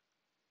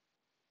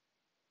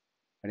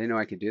 I didn't know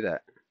I could do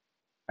that.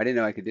 I didn't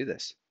know I could do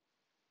this.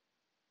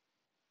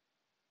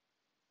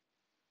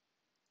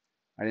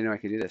 I didn't know I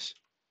could do this.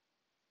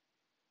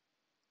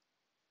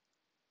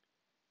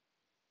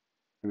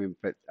 I mean,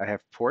 but I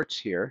have ports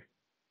here.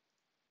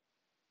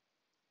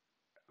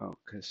 Oh,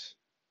 because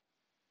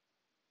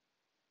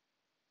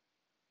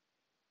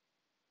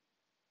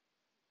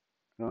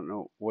I don't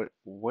know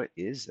what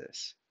is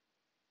this?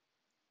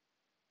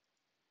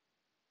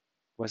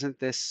 Wasn't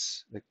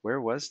this like where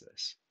was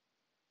this?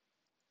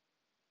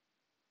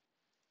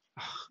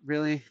 Ugh,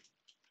 really?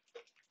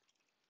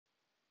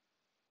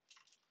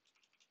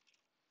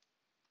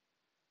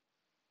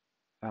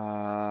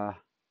 Uh,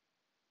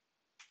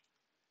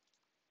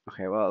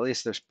 okay, well at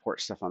least there's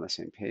port stuff on the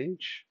same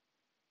page.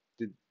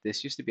 Did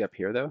this used to be up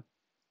here though?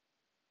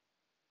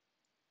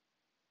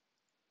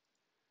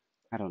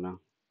 I don't know.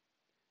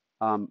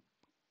 Um,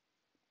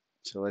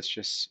 so let's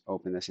just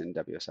open this in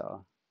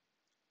WSL.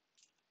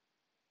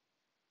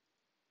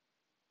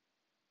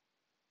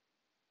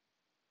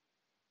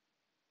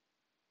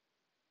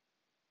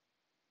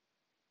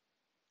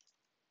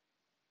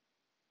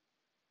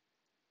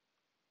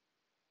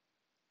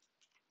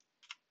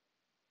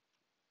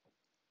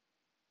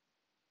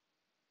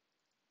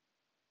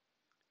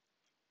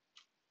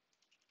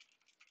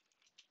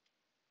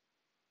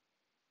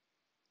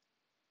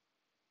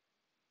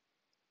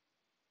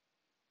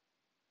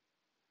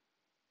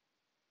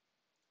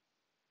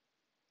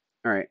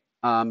 All right.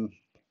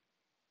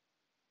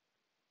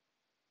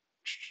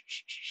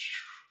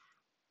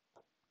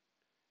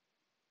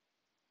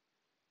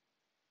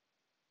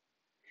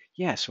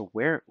 Yeah, so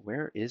where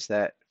is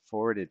that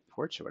forwarded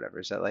ports or whatever?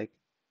 Is that like,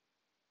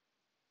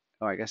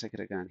 oh, I guess I could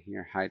have gone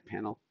here, hide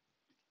panel.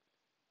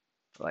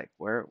 But like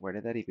where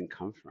did that even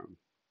come from?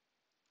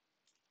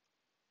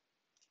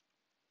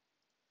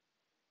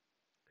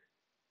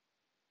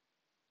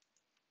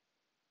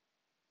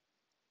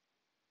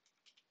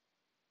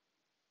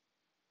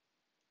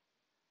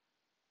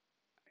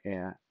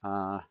 Yeah,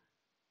 of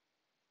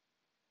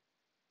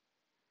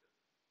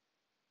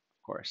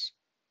course.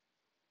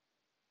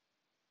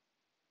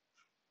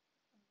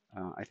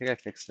 I think I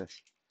fixed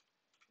this.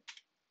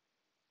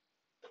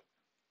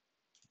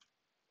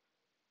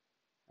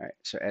 All right,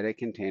 so edit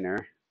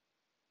container.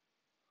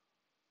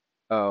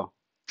 Oh,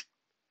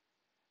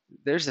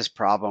 there's this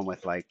problem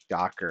with like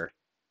Docker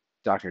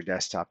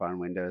desktop on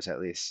Windows at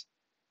least,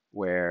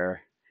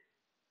 where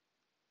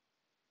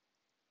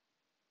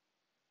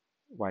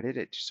why did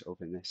it just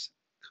open this?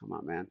 Come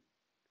on, man.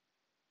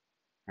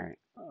 All right,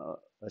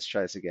 let's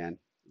try this again.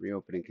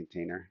 Reopening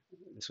container.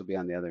 This will be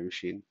on the other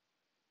machine.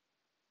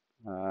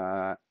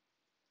 Uh,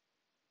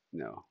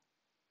 no.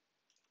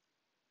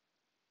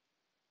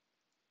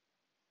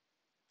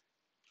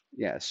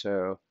 Yeah,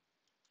 so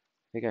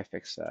I think I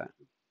fixed that.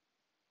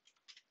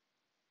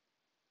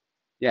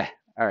 Yeah,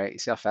 all right. You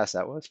see how fast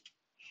that was?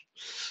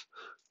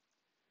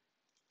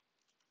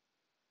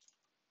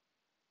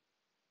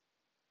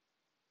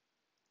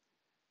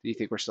 Do you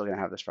think we're still gonna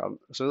have this problem?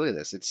 So look at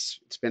this. It's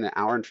been an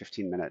hour and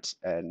 15 minutes,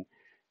 and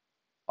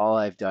all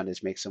I've done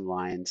is make some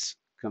lines,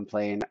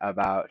 complain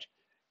about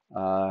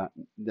uh,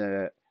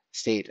 the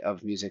state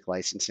of music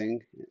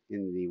licensing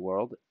in the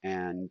world,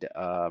 and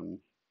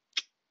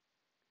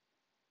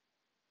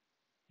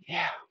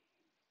yeah,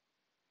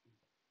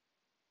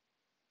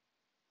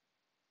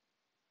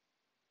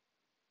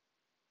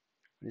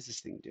 what is this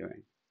thing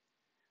doing?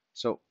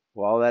 So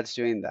while that's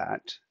doing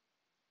that,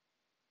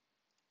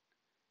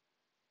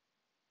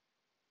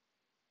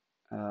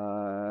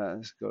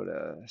 let's go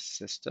to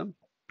system.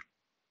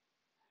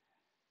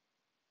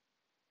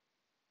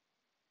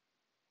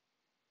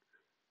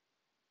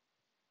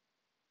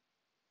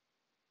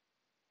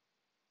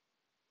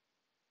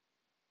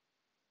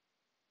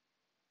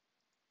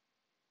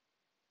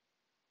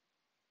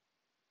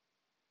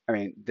 I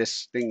mean,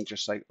 this thing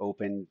just like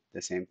opened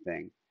the same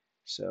thing.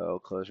 So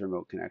close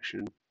remote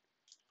connection.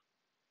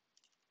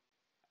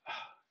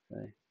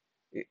 Really?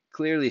 It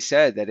clearly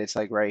said that it's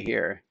like right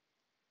here.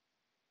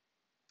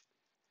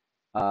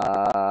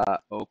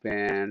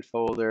 Open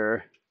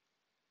folder.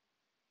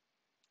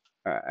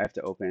 I have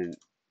to open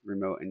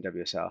remote in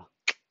WSL.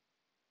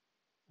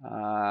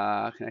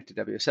 Connect to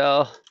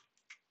WSL.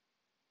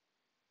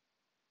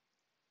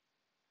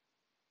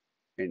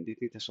 And do you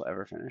think this will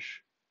ever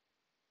finish?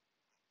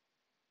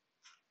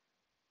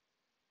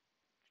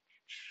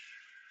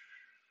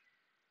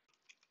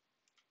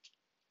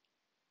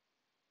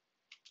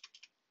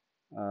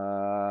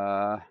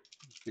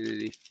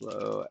 Infinity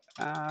Flow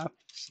app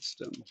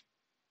system.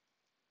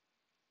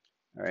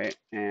 All right,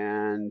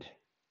 and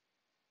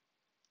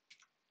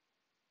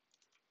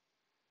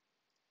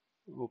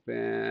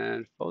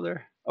open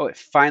folder. Oh, it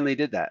finally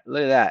did that.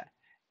 Look at that.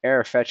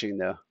 Error fetching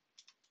though.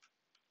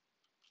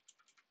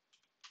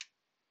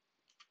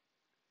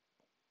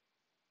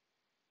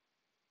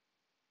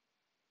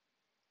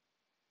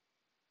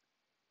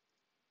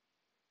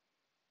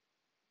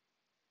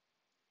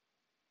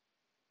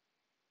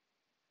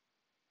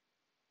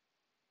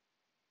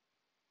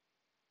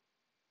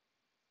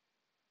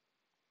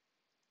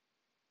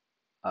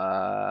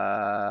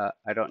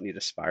 I don't need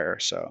Aspire,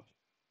 so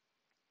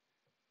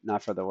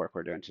not for the work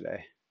we're doing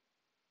today.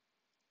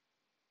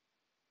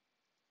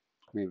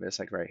 Maybe it's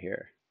like right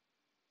here.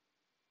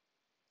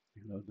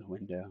 Load the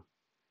window.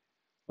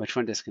 Which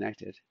one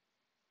disconnected?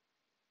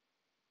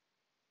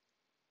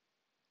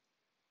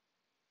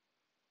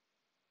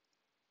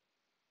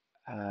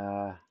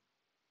 This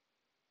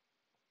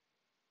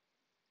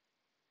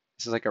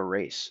is like a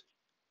race.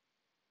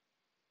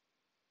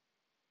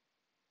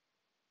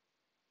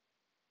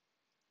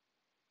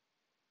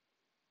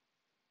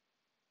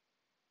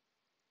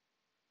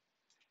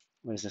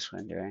 What is this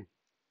one doing?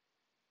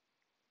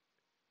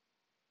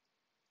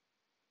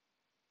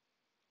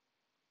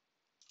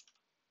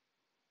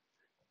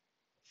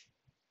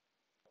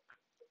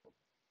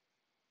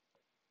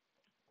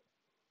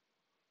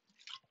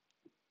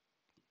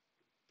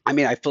 I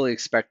mean, I fully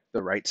expect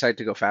the right side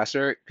to go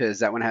faster because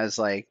that one has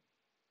like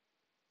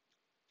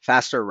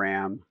faster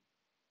RAM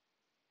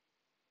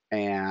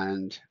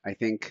and I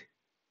think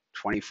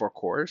 24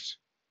 cores.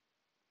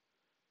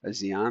 A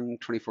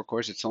Xeon 24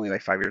 cores. It's only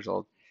like 5 years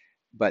old.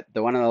 But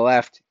the one on the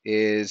left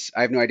is,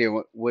 I have no idea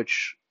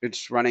which,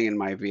 it's running in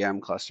my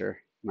VM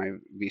cluster, my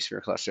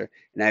vSphere cluster,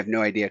 and I have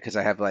no idea because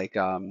I have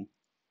the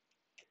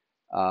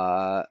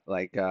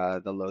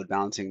load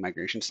balancing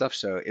migration stuff,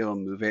 so it will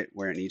move it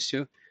where it needs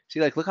to.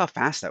 See, like, look how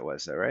fast that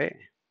was though, right?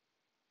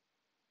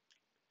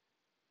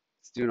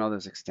 It's doing all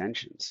those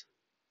extensions.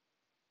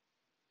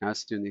 Now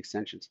it's doing the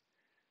extensions.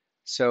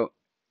 So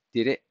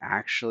did it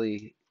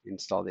actually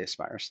install the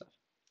Aspire stuff?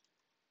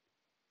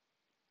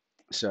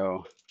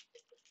 So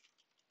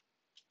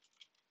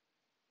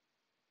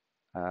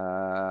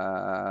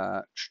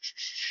uh,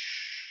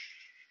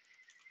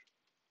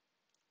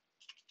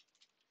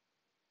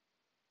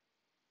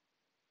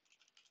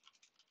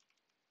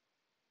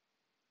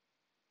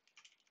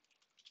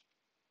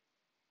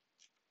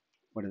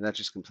 what did that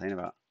just complain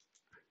about?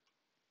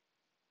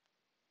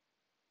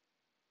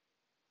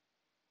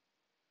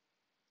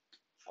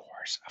 Of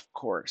course, of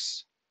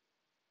course.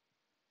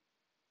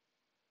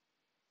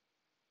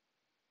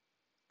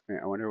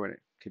 I wonder what it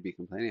could be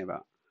complaining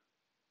about.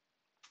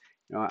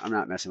 You know what? I'm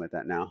not messing with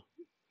that now.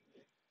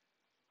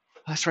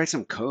 Let's write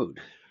some code,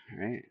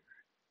 right?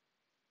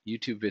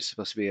 YouTube is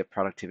supposed to be a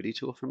productivity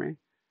tool for me.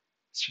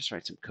 Let's just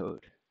write some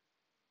code.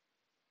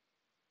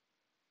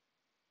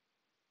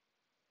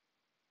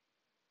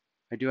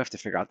 I do have to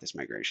figure out this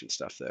migration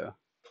stuff though.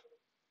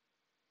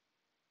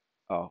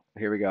 Oh,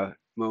 here we go.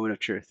 Moment of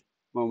truth.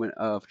 Moment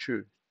of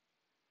truth.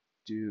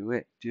 Do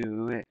it,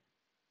 do it.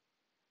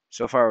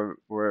 So far,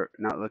 we're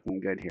not looking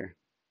good here.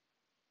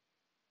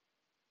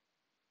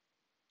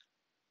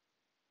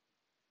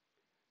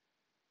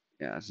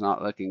 Yeah, it's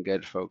not looking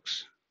good,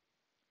 folks.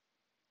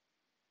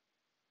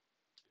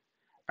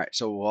 All right,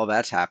 so while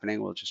that's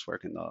happening, we'll just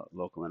work in the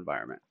local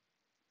environment.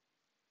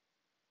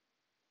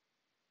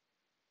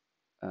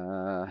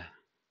 All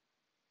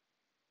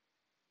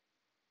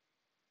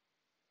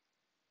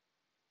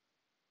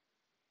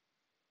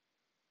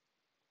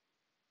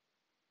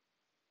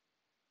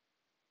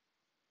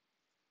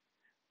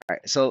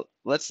right, so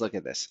let's look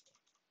at this.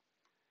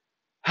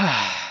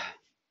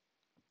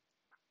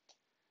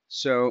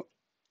 So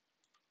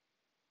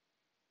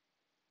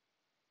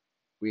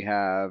we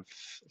have,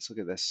 let's look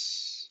at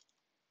this.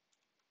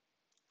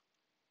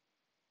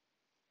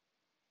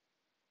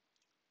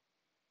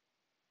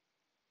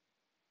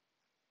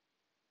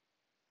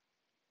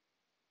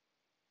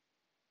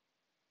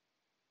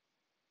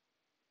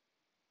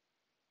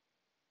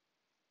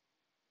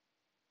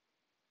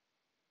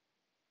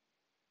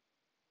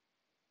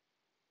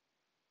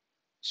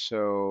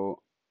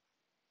 So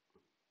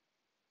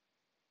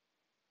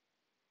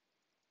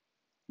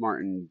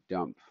Martin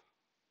dump.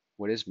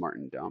 What is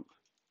Martin dump?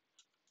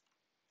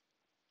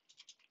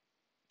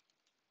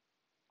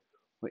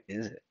 What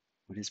is it?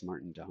 What is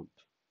Martin dump?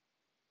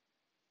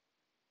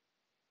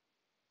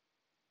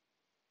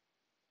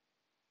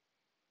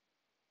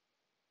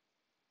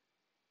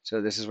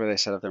 So this is where they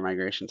set up their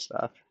migration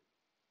stuff.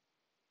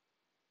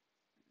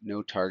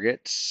 No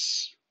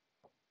targets.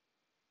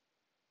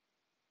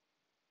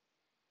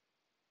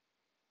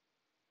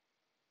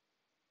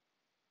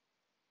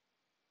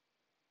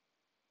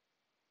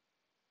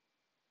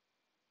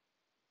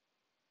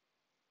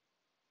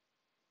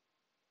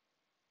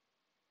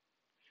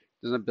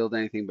 Doesn't build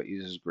anything but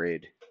uses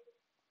grade.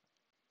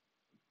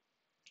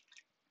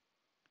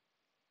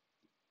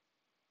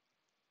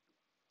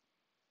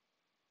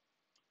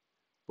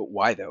 But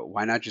why though?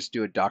 Why not just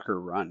do a Docker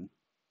run?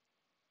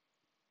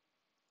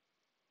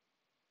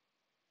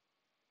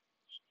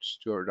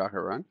 Just do a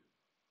Docker run?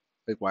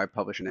 Like why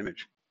publish an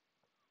image?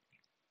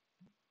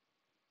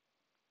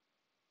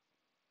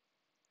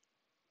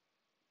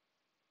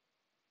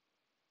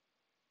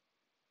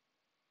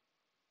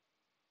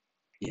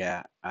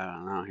 Yeah, I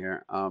don't know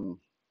here.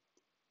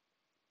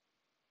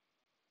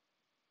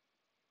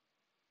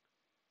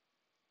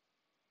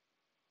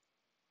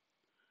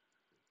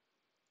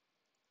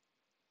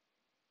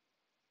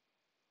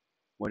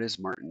 What is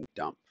Martin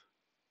dump?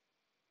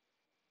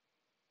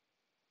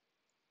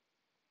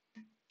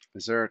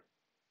 Is there a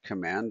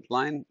command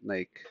line?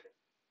 Like,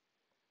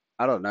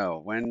 I don't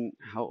know.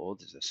 How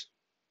old is this?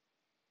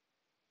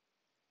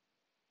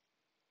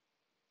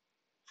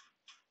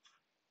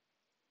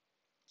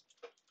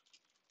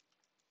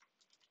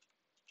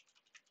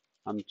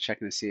 I'm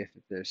checking to see if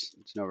there's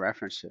no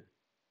reference to it.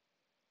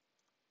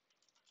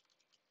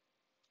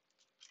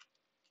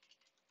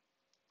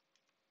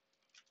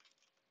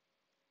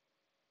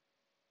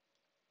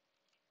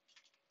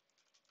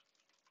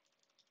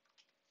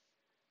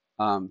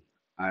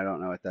 I don't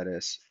know what that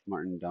is.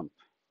 Martin dump.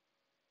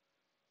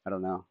 I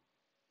don't know.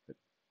 But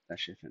that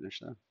should finish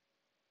though.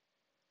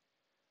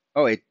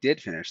 Oh, it did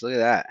finish. Look at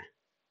that.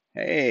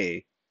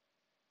 Hey,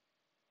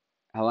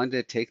 how long did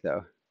it take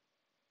though?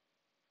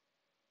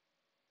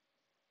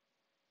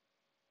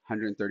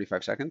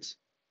 135 seconds?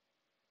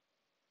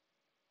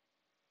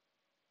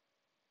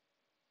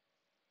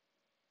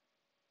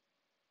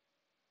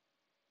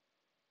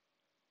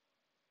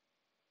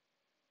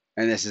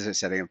 And this is a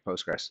setting of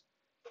Postgres.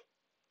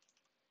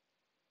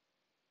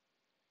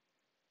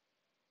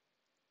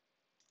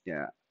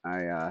 Yeah,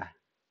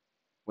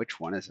 which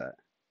one is that?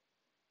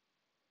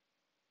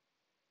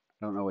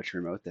 I don't know which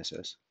remote this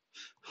is.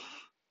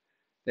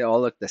 They all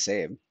look the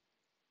same.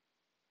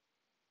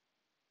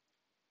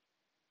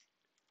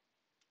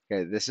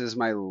 Okay, this is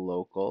my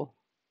local.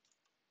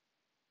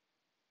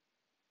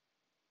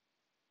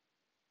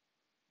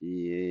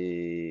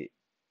 Yeah,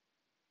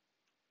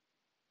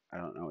 I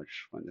don't know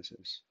which one this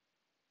is.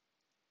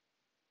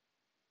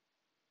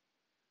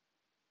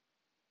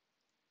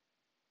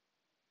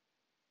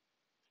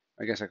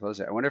 I guess I closed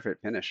it. I wonder if it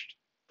finished.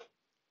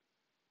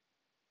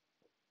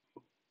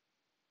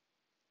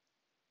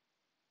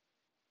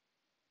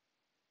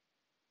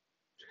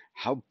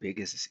 How big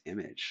is this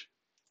image?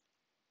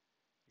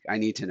 I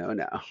need to know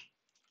now.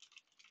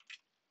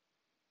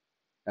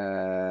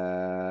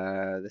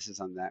 This is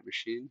on that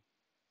machine.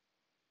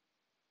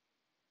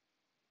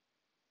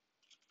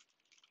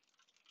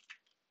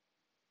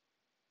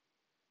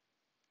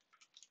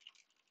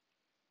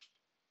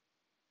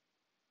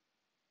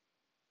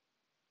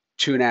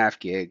 Two and a half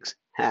gigs.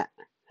 Oh,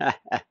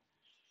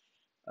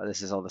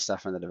 this is all the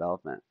stuff from the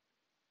development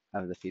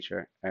of the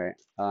feature. All right.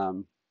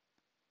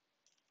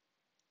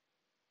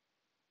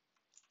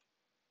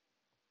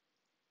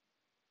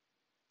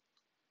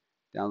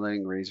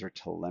 Downloading Razor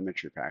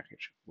telemetry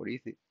package. What do you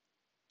think?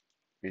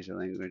 Razor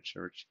language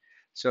search.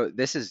 So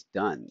this is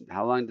done.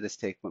 How long did this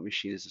take? What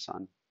machine is this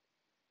on?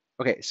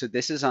 Okay, so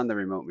this is on the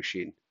remote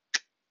machine.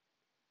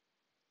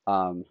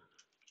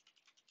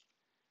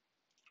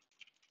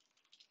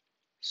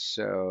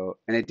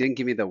 And it didn't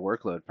give me the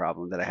workload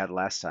problem that I had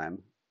last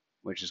time,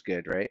 which is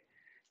good, right?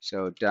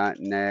 So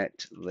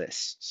 .NET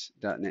list,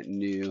 .NET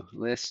new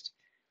list.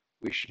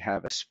 We should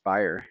have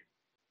Aspire.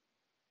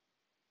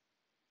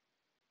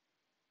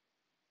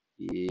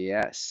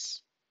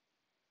 Yes.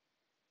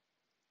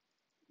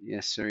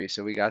 Yes, sir.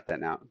 So we got that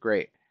now.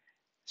 Great.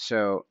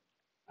 So,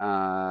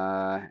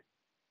 yeah.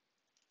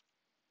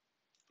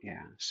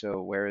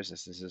 So where is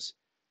this? This is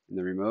in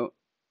the remote.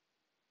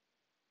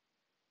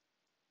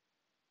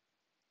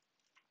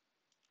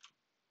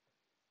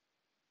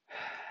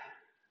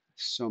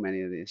 So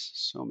many of these,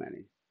 so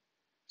many.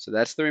 So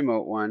that's the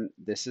remote one.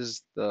 This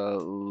is the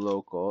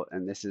local,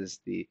 and this is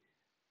the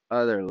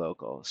other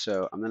local.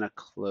 So I'm gonna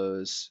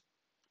close.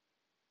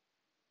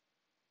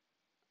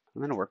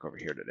 I'm gonna work over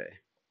here today.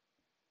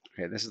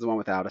 Okay, this is the one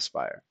without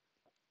Aspire.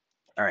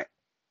 All right.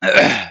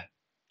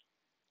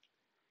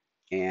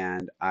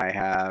 And I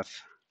have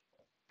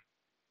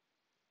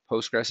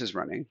Postgres is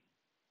running.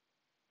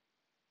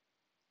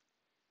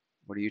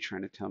 What are you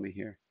trying to tell me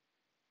here?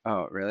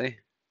 Oh, really?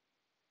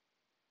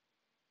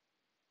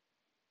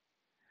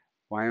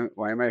 Why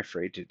am I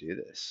afraid to do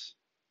this?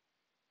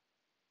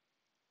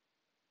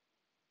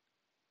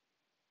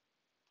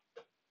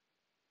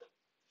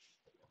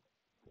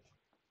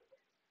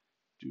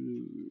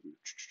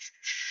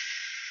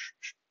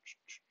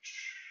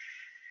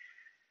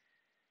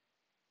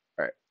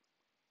 All right.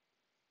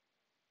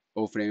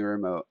 Opening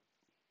remote.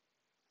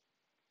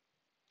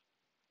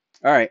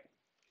 All right.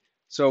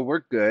 So we're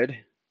good.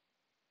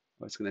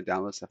 Oh, it's going to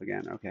download stuff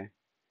again. Okay.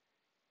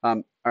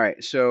 All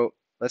right. So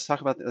let's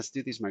talk about let's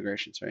do these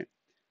migrations, right?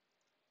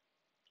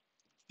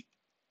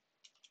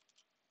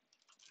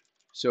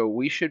 So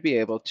we should be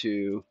able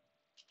to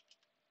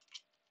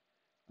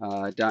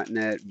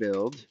 .NET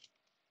build.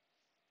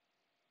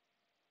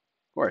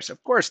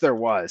 Of course there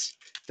was.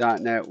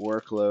 .NET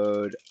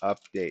workload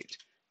update.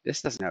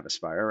 This doesn't have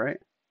Aspire, right?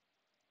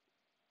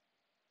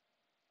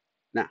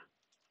 Nah.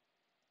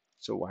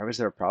 So why was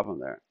there a problem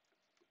there?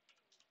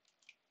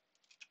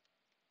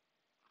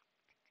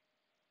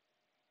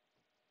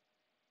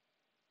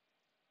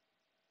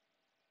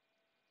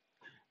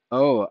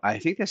 Oh, I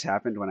think this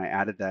happened when I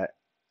added that,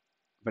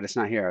 but it's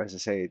not here. I was to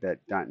say that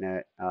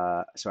 .NET,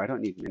 so I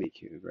don't need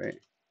Minikube, right?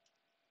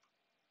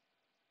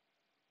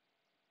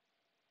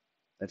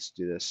 Let's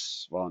do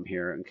this while I'm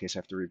here in case I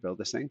have to rebuild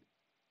this thing.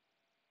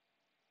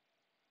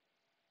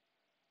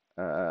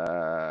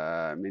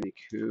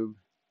 Minikube.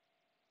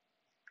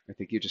 I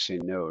think you just say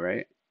no,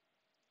 right?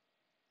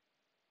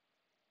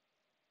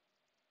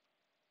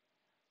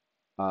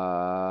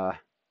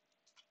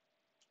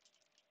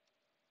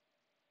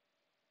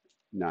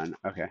 None.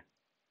 Okay.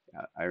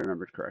 Yeah, I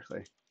remembered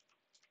correctly.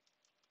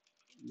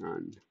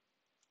 None.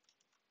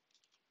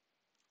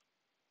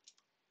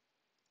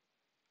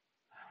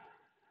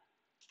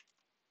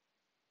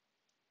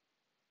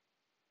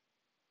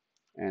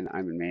 And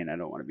I'm in main. I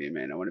don't want to be in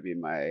main. I want to be in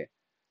my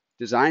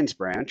designs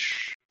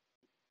branch.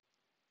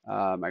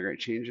 Migrate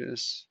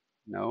changes.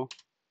 No.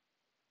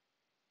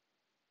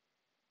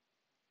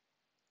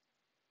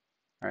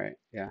 All right.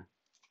 Yeah.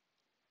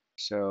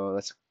 So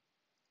let's,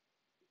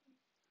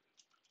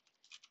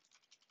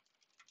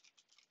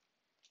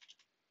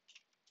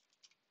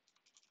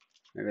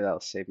 maybe that'll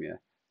save me a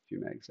few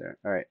megs there.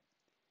 All right.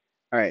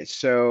 All right.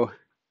 So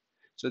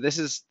this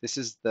is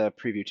the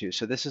preview too.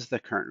 So this is the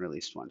current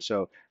released one.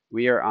 So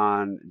we are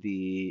on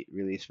the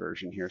release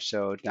version here.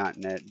 So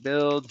 .NET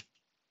build.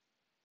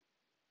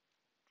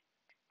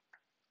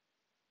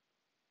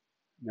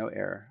 No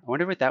error. I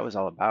wonder what that was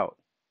all about.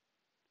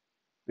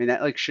 I mean,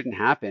 that like shouldn't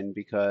happen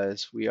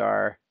because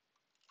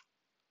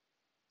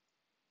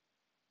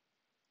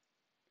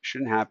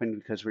shouldn't happen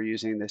because we're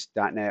using this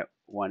 .NET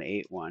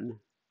 1.8.1.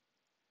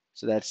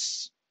 So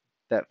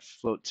that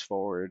floats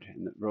forward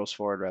and rolls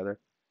forward rather.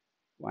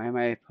 Why am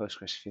I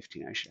Postgres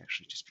 15? I should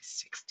actually just be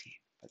 16,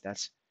 but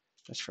that's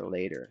for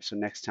later. So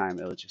next time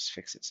it'll just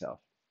fix itself.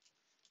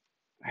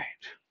 All right.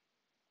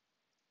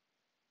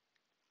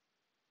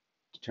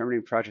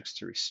 Determining projects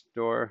to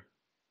restore.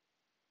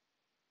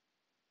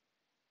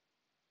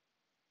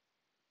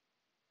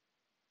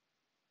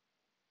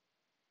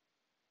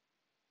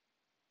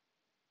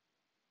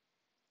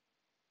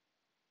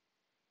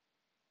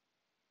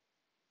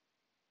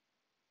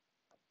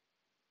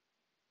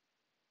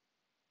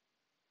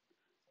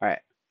 All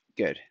right,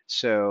 good.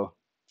 So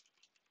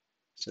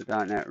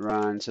 .NET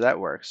run, so that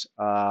works.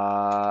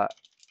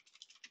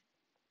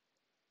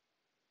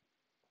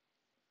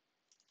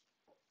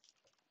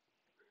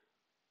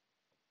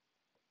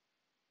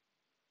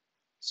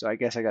 So I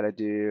guess I got to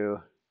do,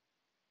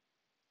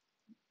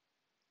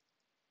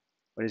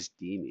 what does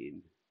D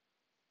mean?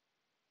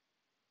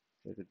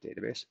 Is it a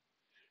database?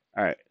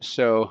 All right,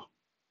 so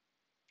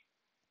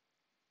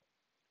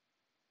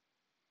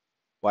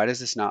why does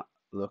this not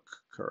look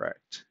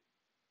correct?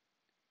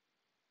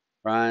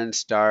 Run,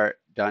 start,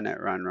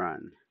 .NET run,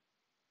 run.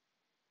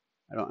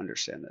 I don't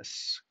understand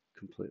this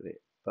completely,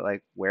 but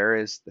like, where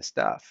is the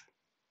stuff?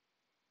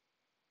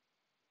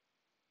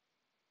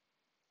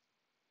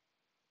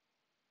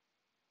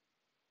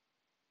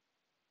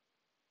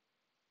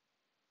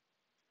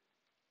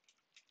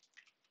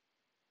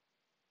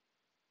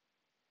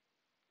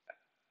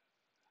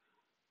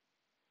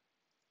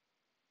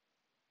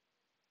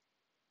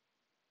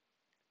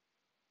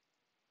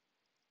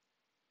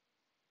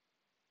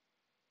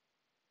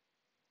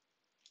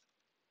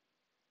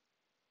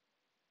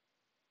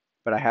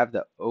 But I have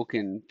the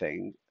Oken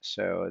thing,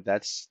 so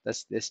that's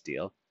this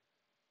deal.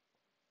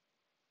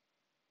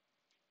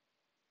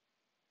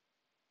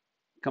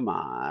 Come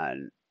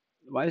on,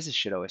 why does this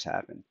shit always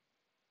happen?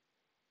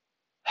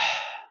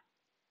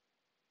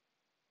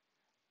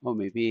 Oh,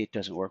 maybe it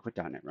doesn't work with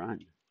 .NET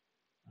Run.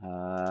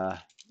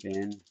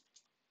 Bin.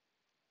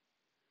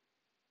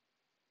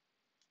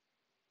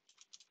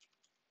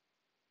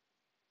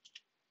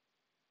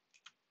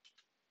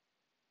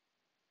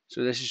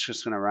 So this is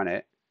just gonna run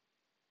it.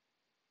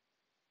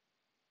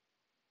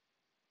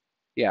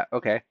 Yeah,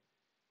 okay.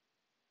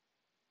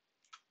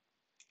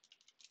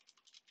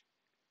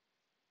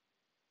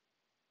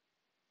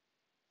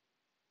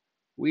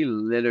 We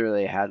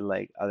literally had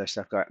like other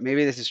stuff going.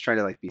 Maybe this is trying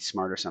to like be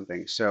smart or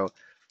something. So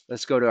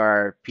let's go to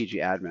our PG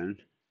admin.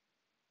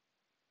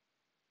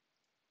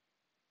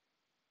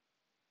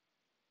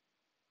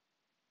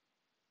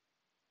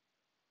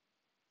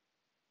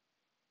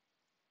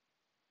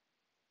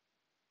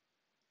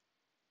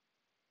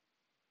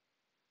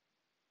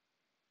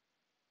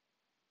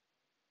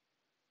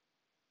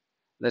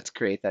 Let's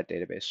create that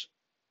database.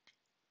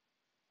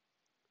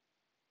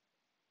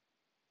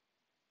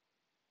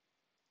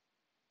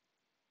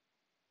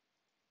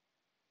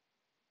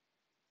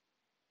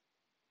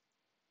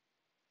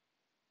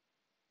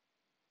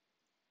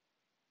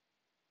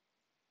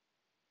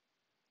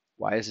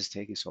 Why is this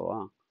taking so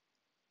long?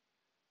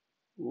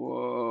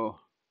 Whoa.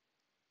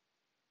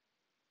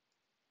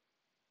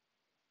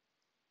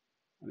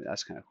 mean,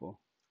 that's kind of cool.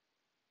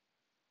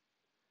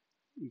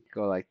 You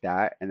go like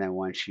that, and then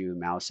once you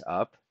mouse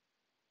up,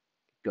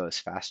 it goes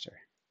faster.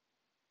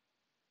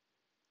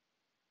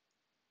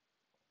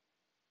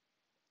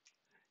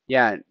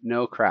 Yeah,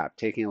 no crap,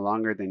 taking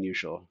longer than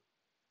usual.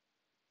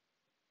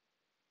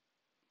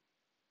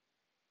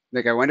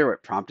 Like, I wonder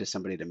what prompted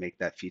somebody to make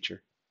that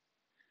feature.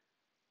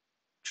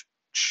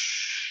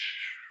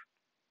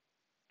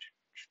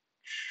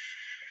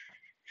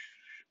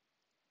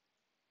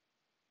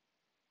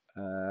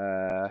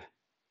 Uh,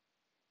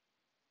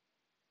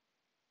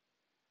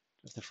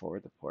 Just to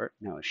forward the port?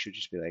 No, it should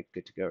just be like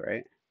good to go,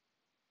 right?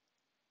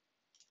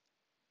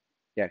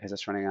 Yeah, because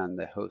it's running on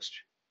the host.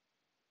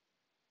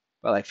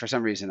 But like for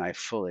some reason, I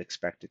fully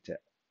expect it to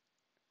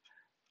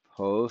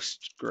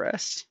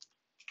Postgres.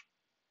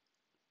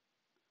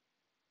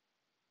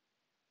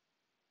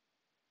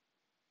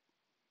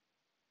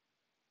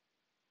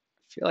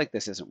 I feel like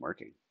this isn't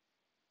working.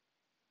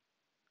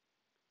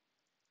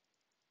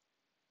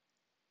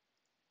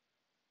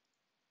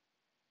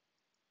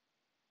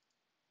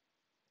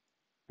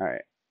 All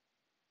right.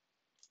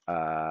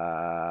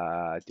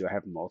 Do I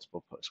have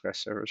multiple Postgres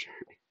servers?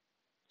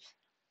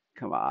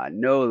 Come on,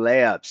 no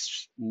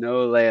layups.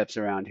 No layups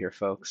around here,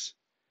 folks.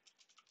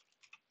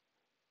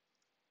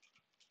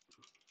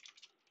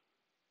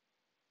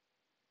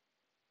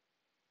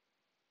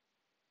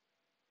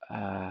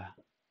 Okay,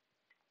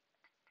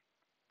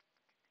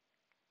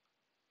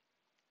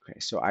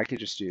 so I could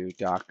just do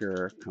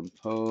Docker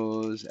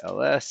compose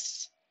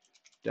ls,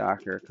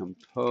 Docker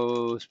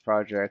compose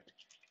project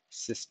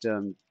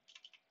system.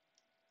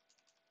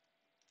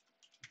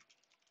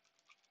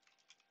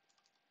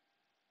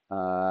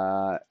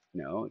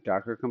 No,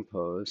 Docker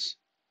compose.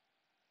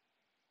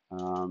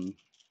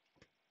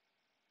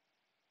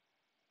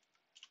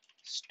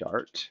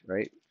 Start,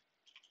 right?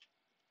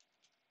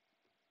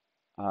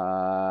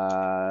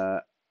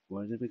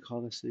 What did we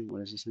call this thing?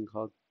 What is this thing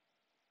called?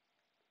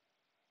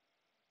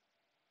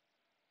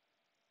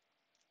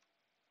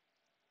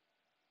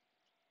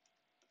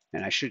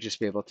 And I should just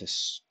be able to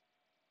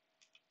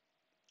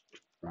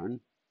run.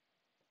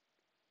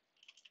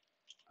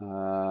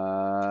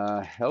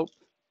 Help.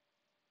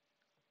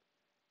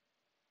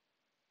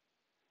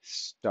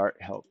 Start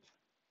help.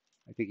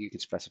 I think you can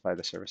specify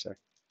the service there.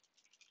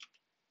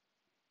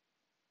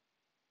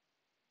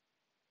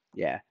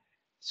 Yeah.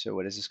 So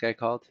what is this guy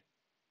called?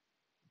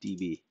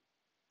 DB.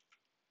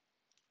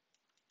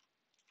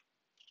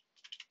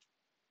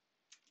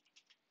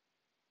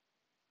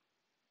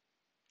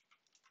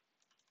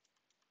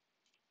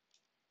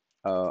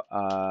 Oh,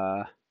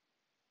 I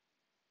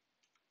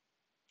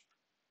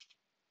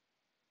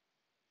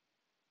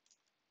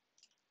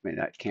mean,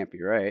 that can't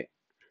be right.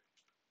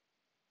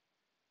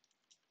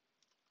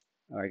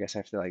 Oh, I guess I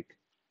have to like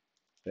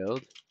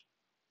build.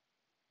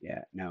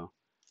 Yeah, no.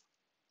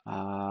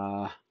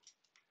 Come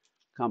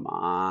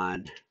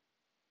on.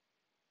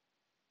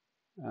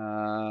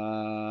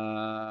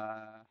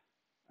 I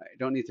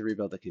don't need to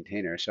rebuild the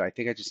container, so I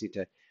think I just need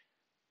to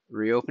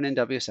reopen in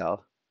WSL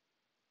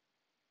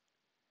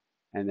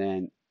and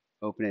then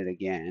open it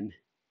again.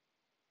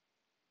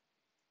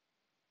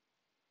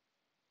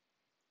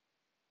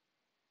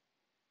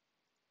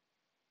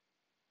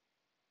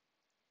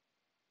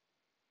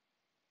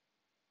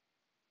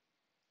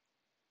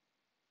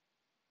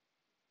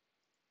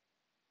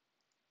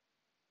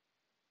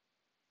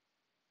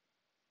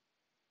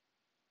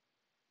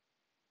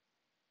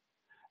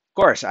 Of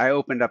course, I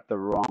opened up the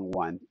wrong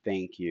one.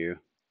 Thank you.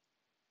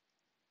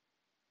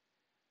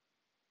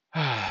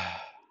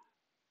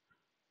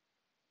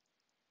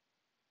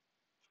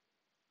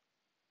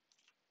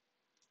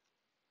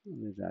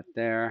 Leave that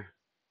there.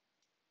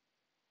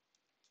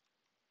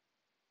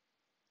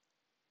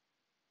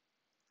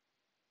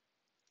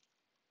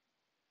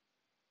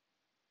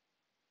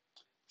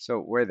 So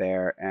we're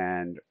there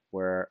and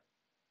we're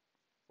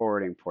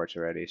forwarding ports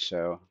already.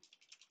 So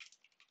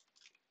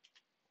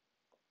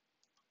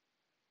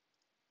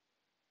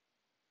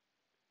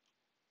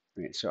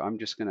I'm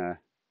just gonna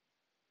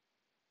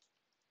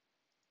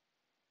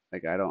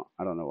like I don't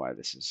know why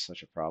this is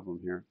such a problem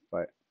here,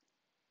 but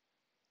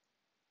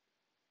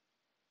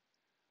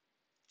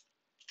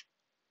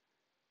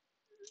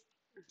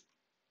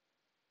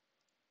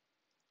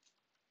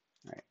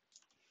all right.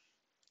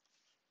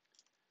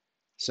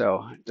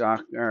 So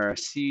docker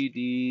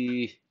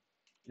cd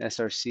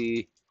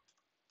src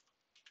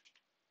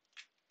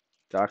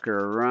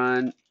docker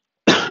run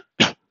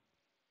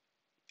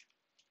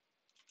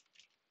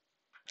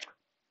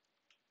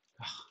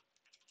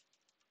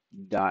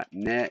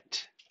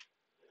 .net.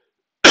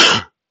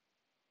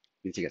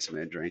 Need to get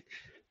something to drink.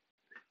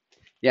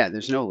 Yeah,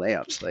 there's no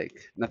layups.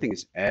 Like nothing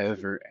is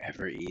ever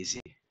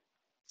easy.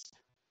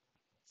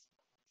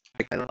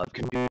 Like, I love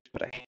computers,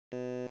 but I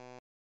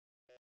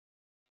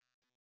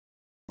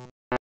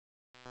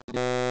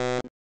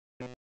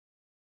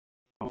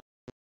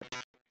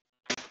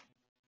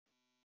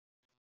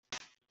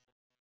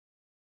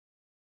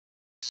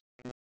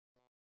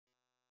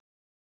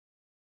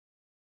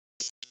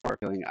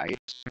sparkling ice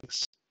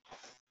drinks.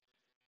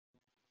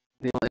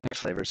 The only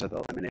flavors are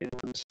the lemonade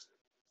ones.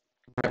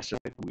 The rest are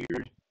like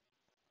weird.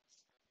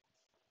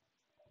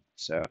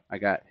 So I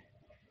got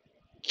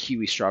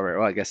kiwi strawberry.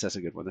 Well, I guess that's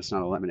a good one. That's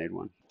not a lemonade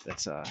one.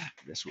 That's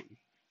this one.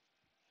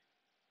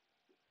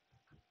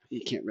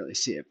 You can't really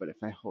see it, but if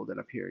I hold it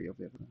up here, you'll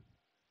be able to.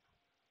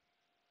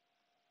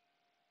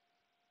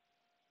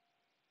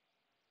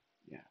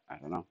 Yeah, I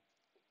don't know.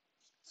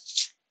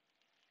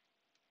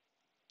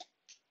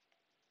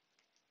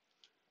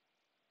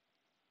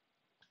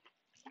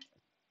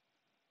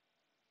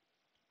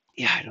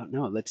 Yeah, I don't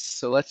know. Let's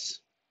go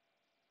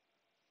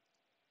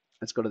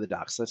to the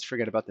docs. Let's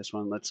forget about this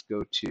one. Let's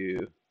go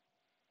to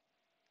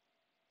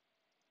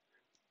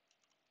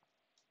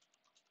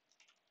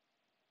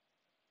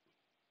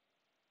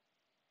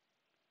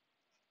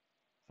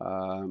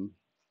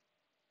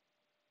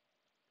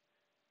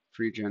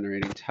free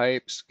generating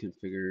types,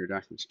 configure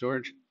document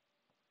storage.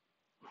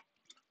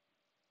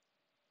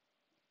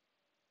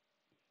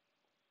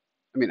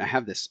 I mean, I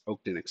have this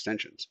Oakton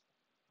extensions.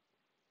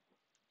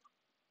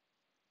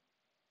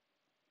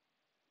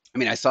 I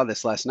mean, I saw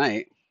this last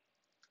night.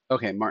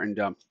 Okay, Martin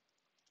dump.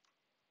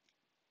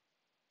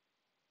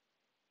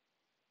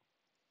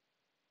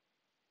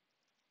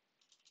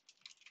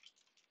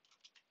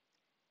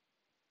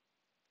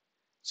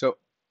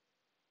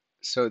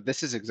 So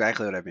this is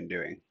exactly what I've been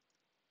doing.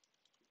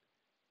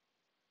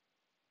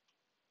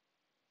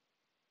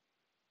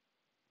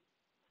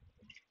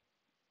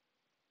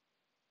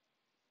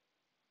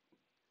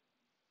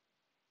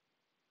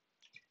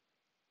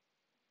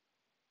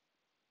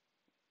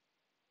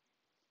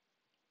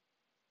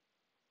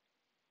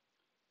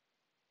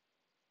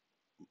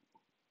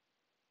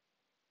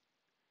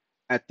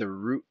 At the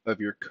root of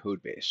your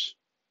code base.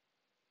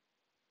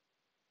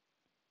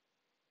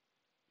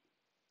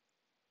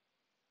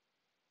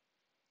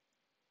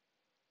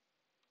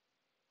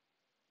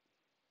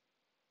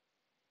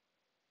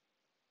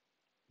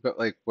 But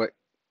like what?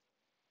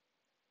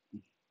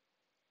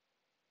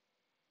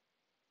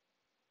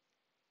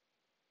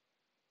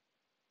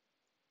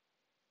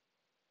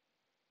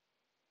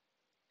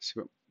 See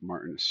what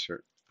Martin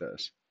assert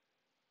does.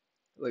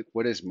 Like,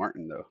 what is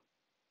Martin though?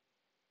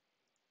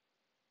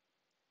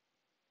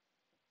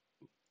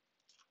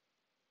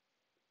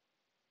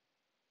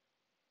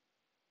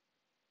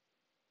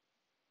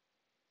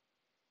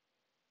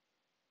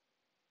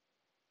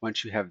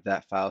 Once you have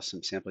that file,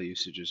 some sample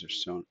usages are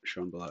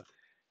shown below. All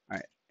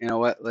right, you know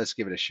what? Let's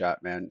give it a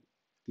shot, man.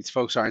 These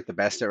folks aren't the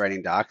best at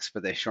writing docs,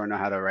 but they sure know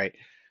how to write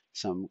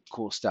some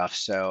cool stuff.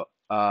 So,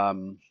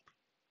 what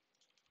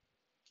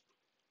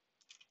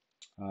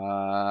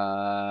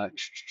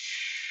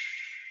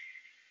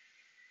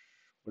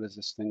is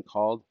this thing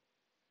called?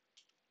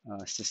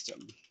 System.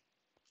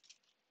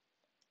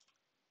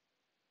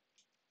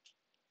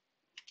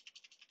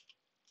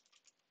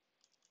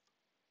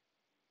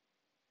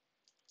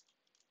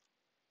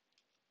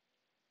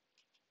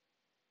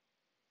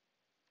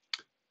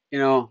 You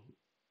know,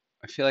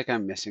 I feel like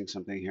I'm missing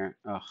something here.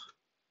 Ugh.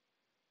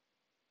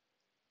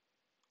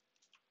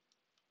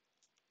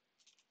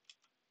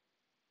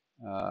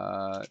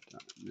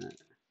 .NET.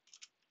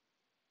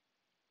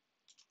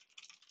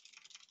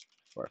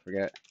 Before I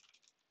forget.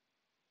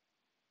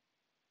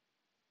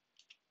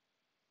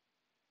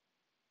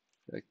 I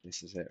feel like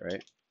this is it,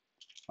 right?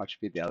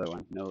 Watch be the other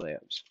one. No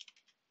layups.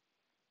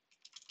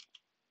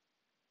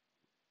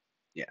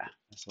 Yeah,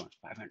 that's the one.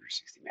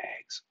 560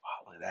 megs.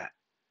 Wow, look at that.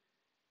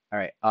 All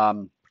right.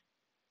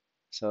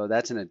 So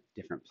that's in a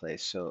different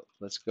place. So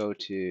let's go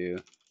to.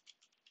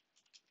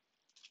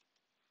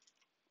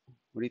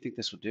 What do you think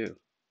this will do?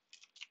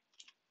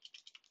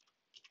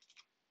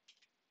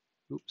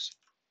 Oops.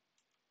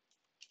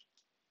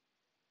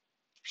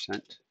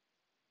 Percent.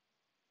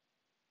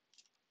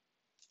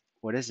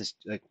 What is this?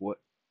 Like what?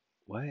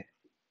 What?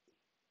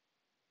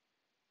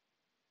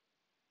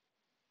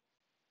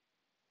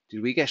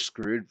 Did we get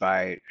screwed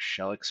by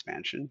shell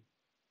expansion?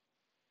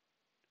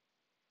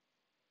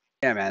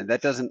 Yeah, man,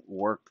 that doesn't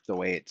work the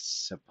way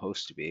it's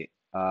supposed to be.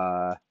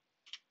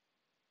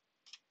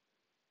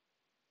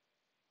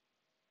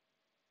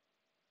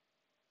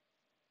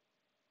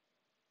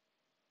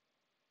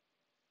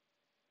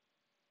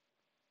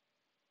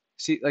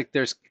 See, like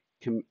there's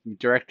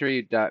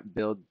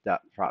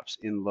directory.build.props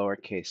in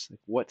lowercase. Like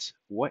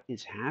what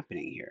is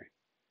happening here?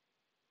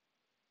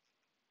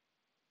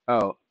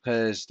 Oh,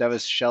 because that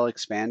was shell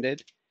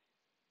expanded.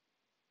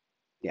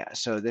 Yeah,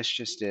 so this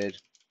just did.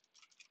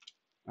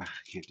 I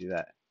can't do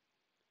that.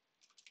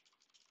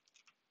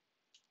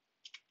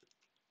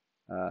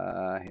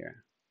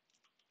 Here.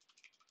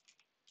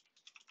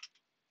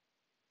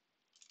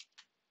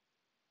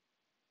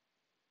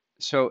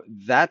 So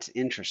that's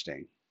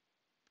interesting.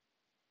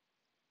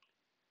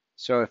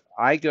 So if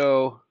I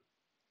go,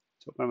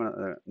 let's open up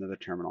another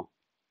terminal.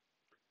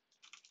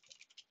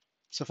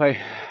 So if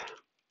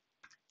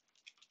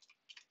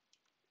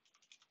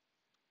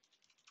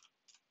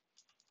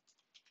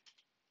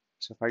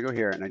I go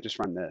here and I just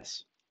run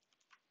this,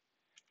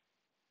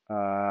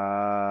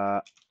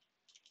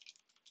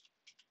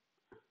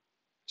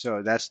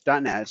 so that's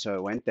 .NET, so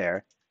it went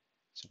there.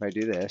 So if I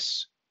do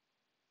this,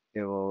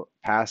 it will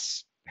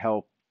pass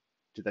help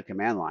to the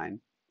command line.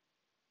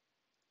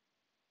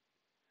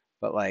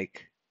 But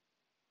like,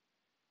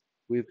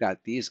 we've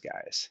got these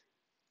guys.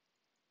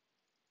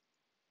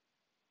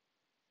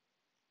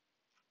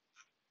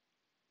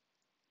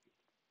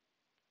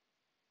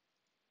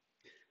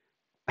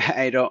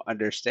 I don't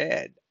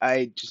understand.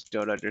 I just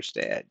don't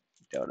understand.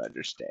 Don't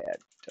understand.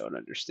 Don't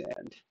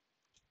understand.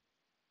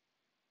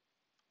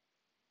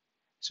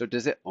 So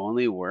does it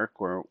only work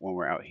when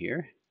we're out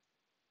here?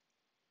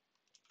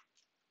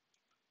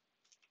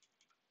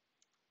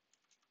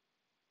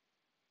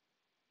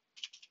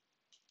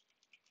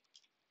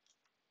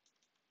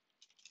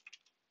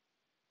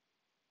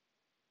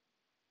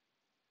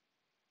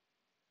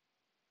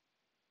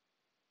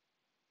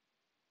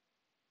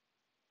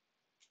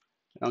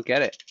 I don't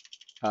get it.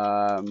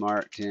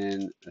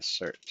 Martin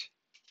assert.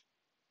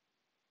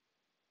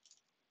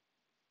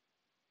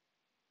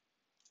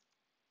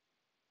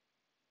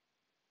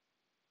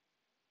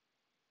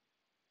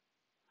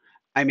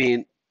 I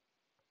mean,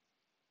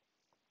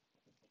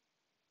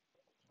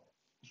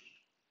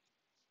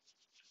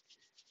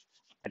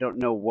 I don't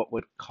know what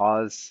would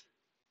cause.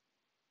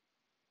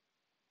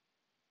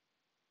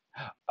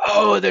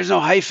 Oh, there's no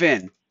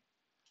hyphen.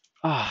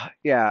 Ah,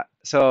 yeah.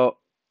 So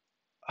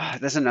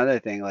that's another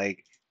thing.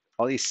 Like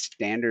all these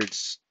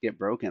standards get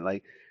broken.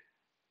 Like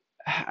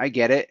I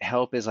get it.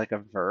 Help is like a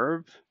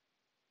verb,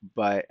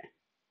 but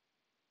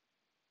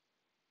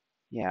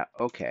yeah,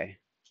 okay.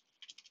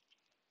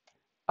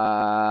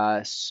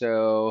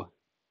 So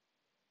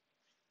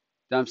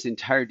dumps the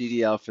entire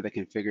DDL for the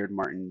configured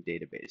Martin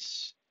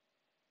database.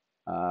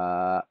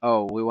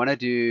 Oh, we want to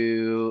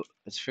do,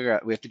 let's figure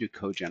out, we have to do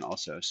code gen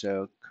also.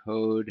 So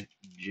code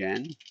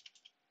gen.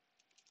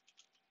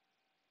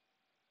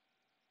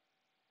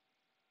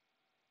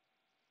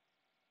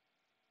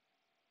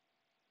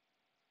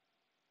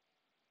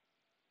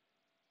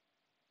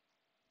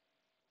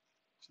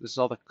 So this is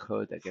all the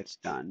code that gets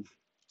done.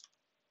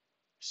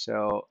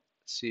 So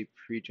let's see,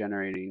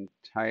 pre-generating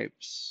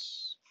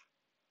types,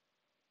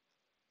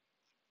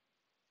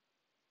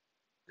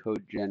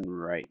 code gen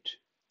write.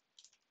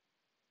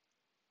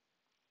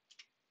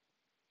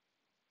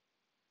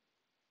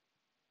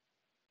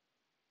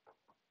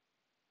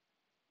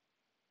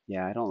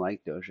 Yeah, I don't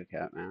like Doja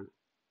Cat, man.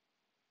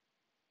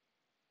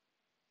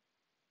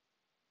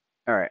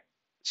 All right,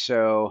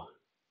 so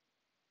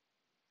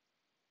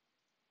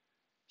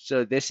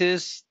this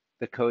is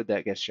the code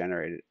that gets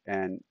generated,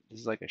 and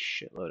this is like a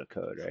shitload of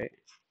code, right?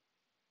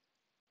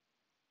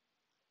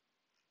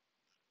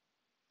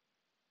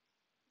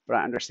 But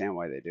I understand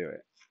why they do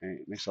it. Right?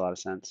 It makes a lot of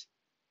sense.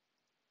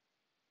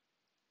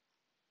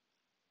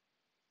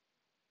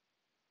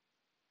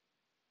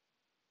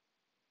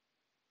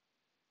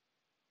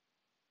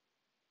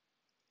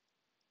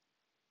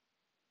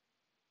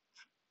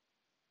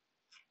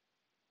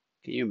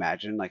 Can you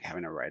imagine like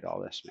having to write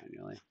all this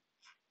manually?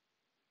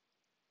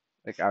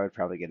 Like I would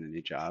probably get a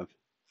new job.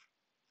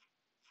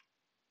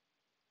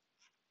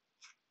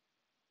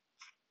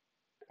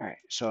 All right,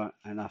 so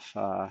enough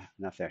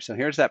there. So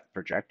here's that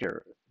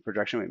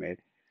projection we made.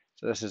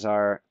 So this is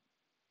our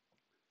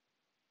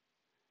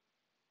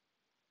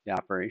the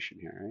operation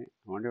here, right?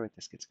 I wonder what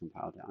this gets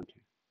compiled down to.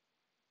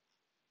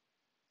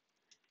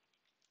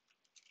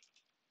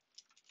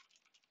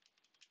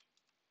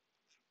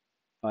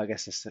 Well, I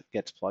guess this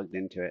gets plugged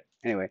into it.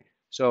 Anyway,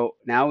 so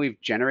now we've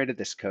generated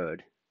this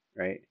code,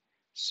 right?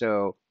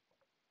 So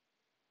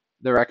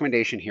the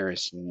recommendation here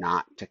is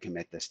not to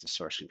commit this to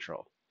source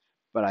control,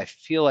 but I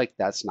feel like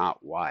that's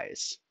not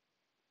wise.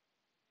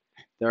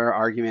 Their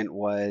argument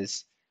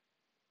was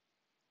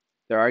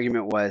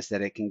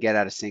that it can get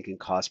out of sync and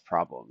cause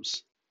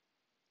problems.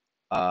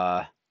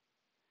 I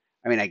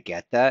mean, I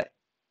get that,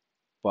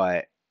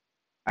 but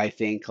I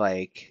think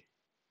like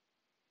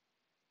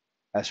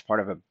as part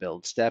of a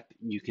build step,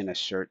 you can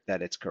assert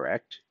that it's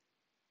correct.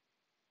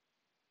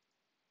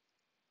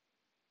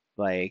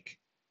 Like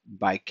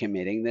by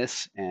committing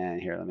this,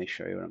 and here, let me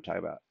show you what I'm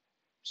talking about.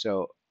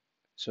 So,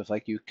 if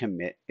like you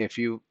commit, if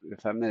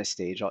I'm gonna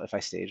stage if I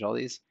stage all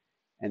these,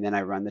 and then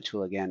I run the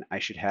tool again, I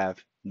should have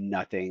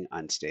nothing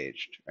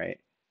unstaged, right?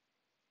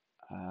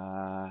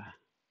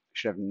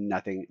 Should have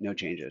nothing, no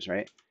changes,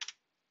 right?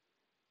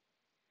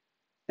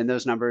 And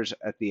those numbers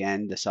at the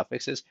end, the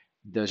suffixes,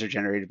 those are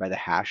generated by the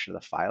hash of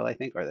the file, I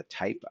think, or the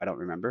type, I don't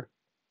remember,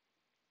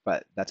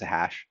 but that's a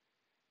hash.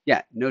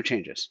 Yeah, no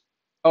changes.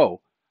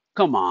 Oh,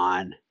 come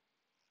on.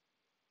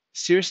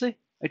 Seriously?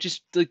 I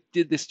just like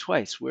did this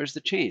twice. Where's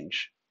the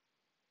change?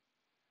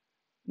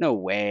 No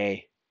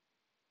way.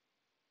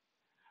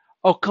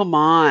 Oh, come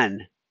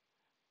on.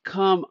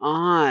 Come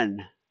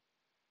on.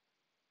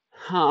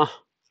 Huh.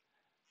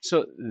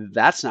 So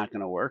that's not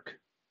going to work.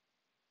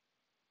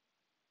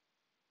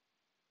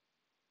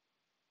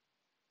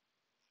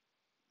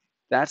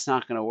 That's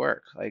not going to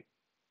work. Like,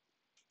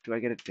 do I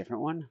get a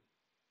different one?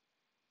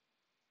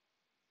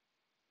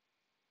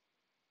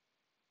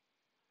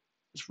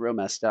 It's real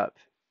messed up.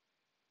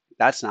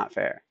 That's not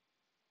fair.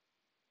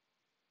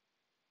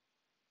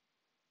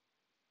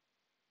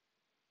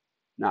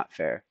 Not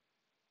fair.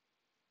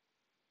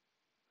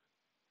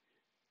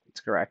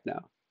 It's correct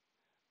now.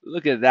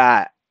 Look at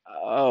that.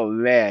 Oh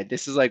man,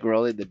 this is like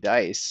rolling the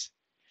dice.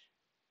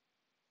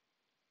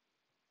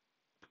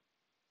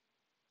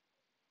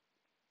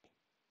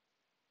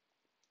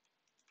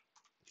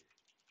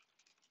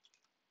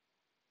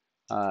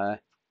 Uh,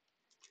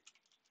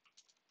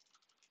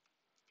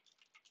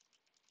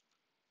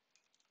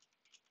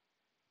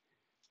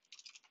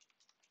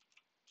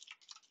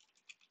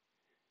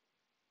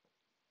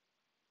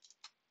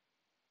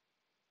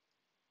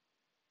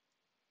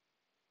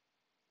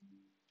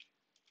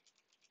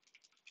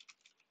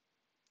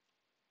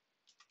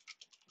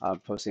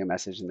 Posting a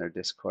message in their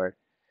Discord.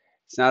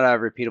 It's not a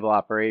repeatable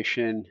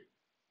operation,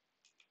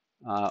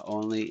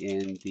 only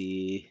in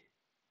the,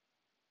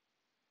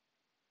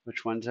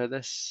 which ones are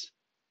this?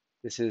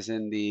 This is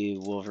in the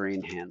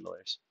Wolverine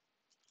handlers.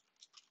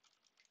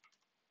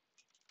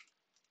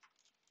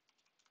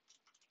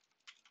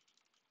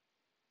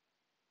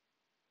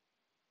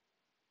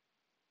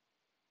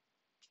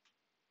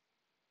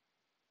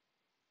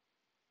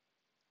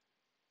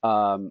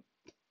 All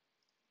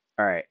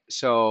right,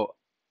 so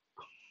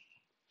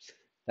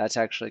that's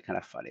actually kind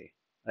of funny.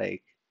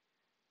 Like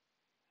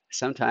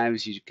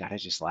sometimes you gotta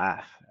just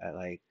laugh at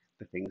like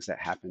the things that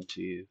happen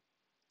to you.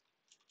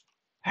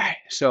 All right,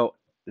 so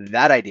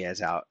that idea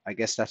is out. I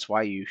guess that's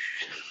why you.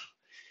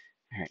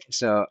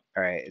 All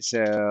right,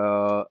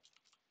 so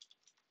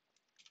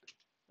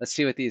let's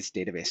see what these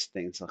database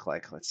things look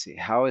like. Let's see.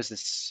 How is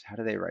this? How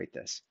do they write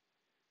this?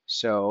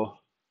 So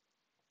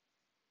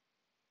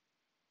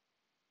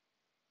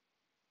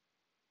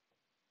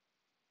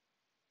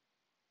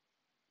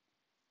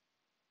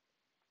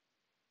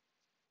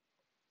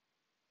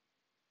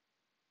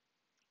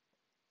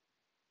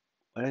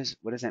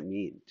what does that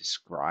mean?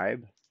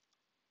 Describe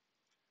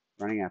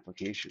running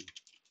application.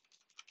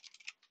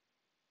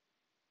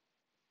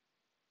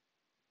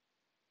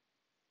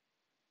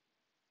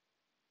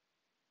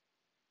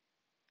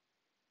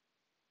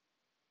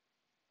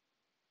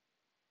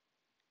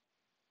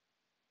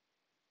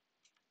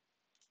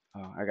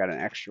 Oh, I got an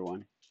extra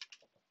one.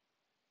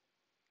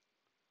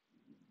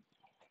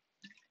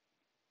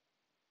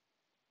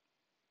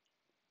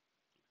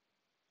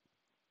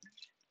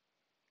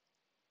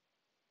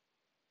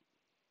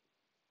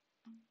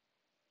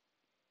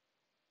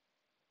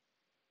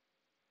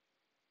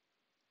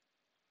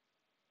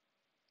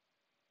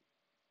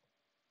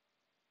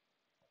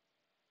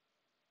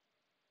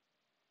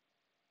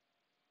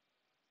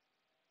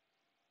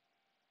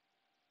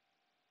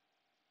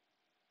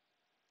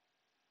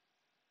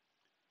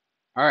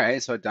 All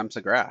right, so it dumps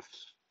a graph.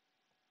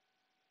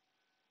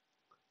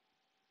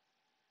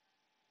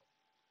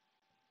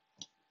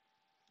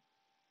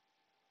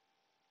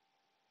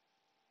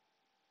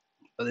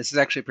 Oh, this is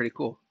actually pretty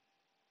cool.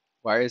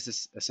 Why is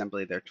this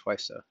assembly there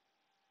twice though?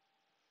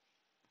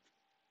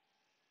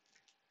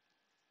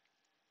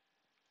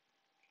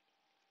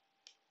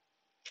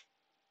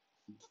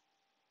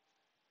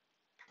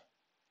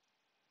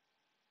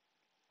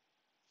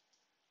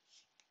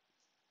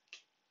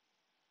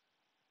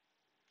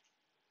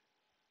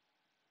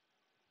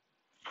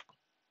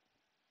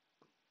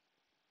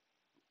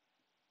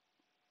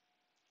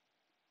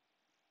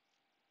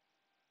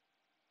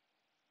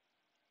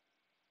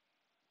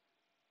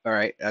 All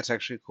right, that's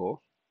actually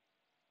cool.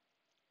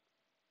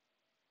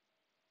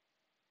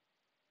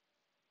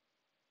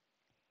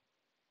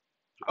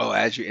 Oh,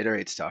 as you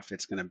iterate stuff,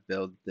 it's gonna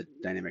build the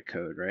dynamic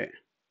code, right?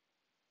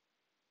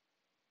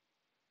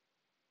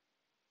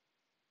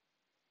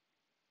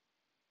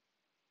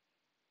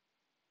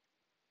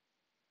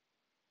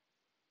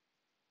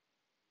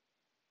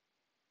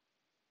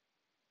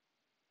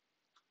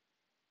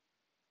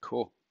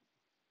 Cool.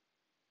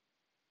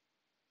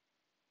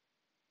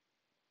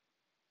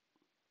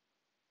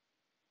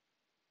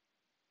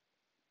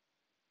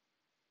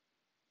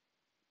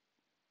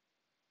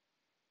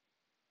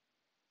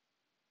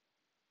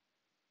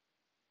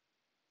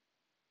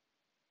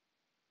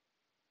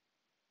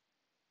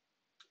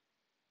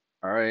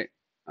 All right.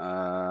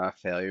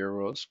 Failure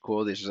rules.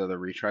 Cool. These are the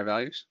retry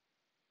values.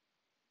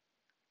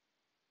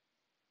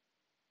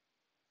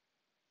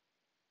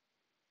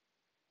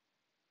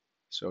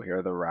 So here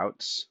are the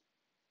routes.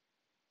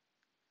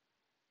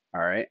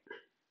 All right.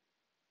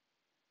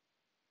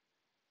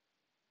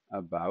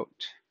 About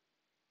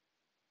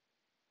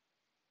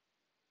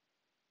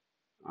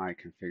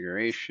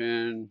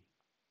configuration,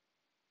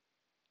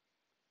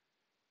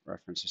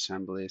 reference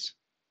assemblies.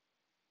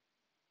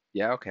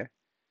 Yeah, okay.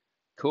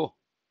 Cool.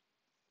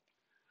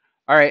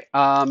 All right.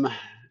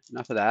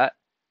 Enough of that.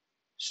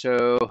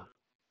 So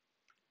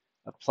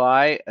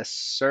apply,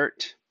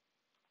 assert,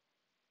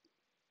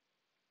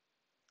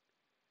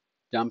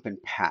 dump,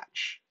 and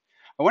patch.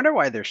 I wonder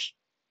why there's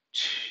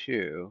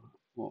two.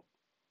 Well,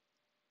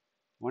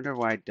 I wonder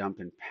why dump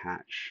and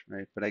patch,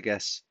 right? But I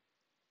guess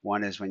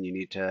one is when you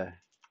need to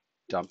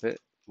dump it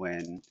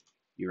when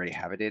you already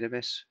have a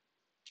database.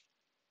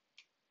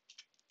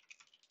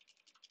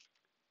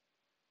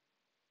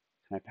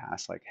 Can I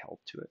pass like help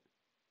to it?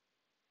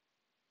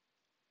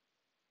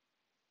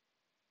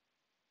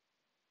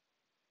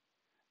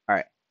 All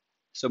right.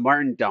 So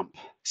Martin dump.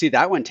 See,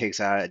 that one takes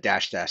a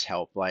dash dash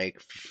help, like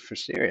for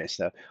serious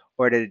though.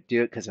 Or did it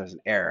do it because there was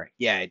an error?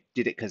 Yeah, it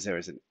did it because there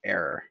was an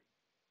error.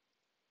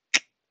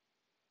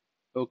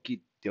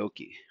 Okie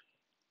dokie.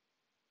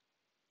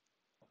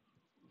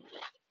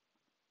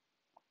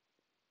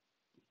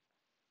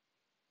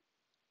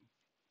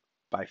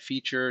 By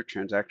feature,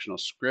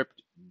 transactional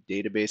script,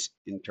 database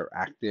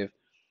interactive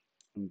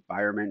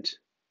environment.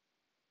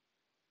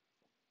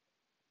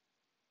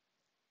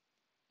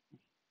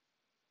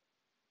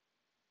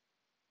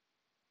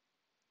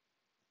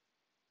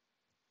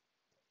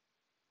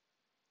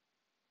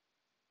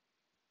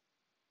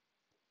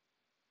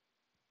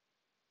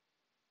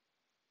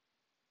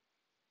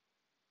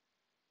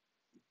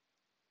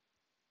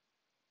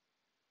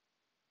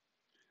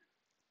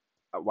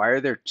 Why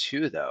are there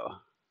two though?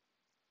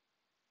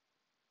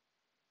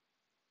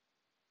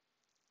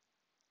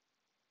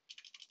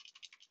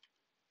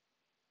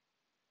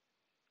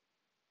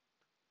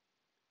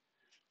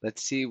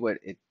 Let's see what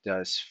it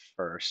does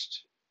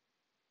first.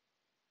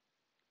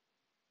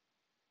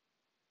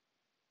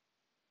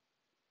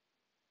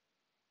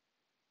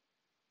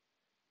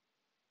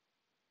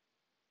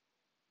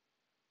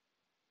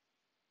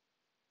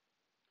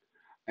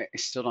 I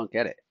still don't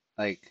get it.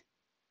 Like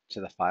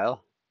to the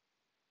file.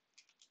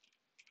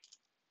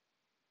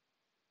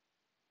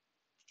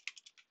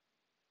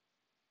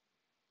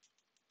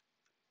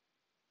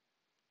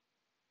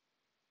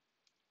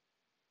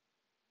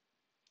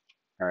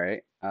 All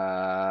right.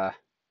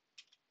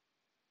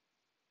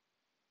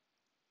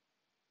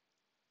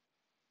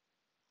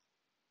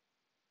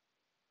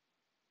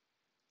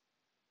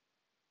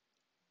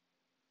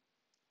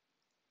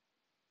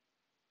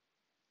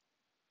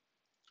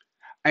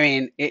 I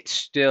mean, it's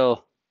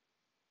still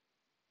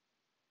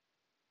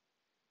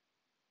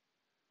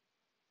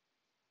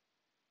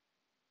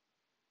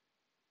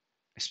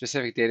a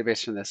specific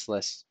database from this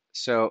list.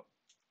 So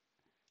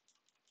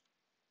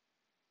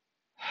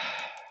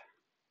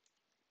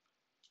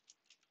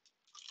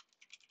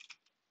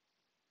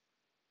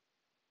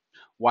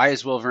why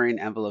is Wolverine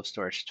envelope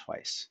storage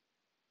twice?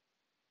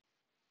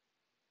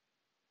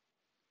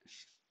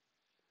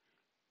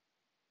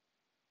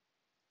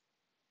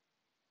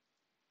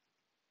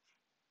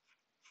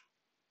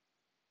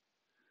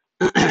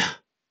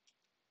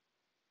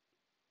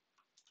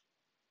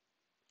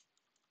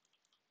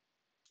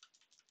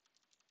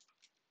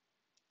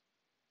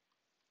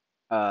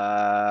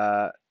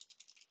 uh,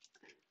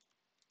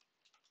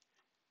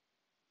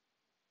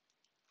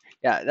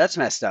 yeah, that's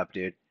messed up,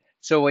 dude.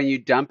 So when you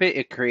dump it,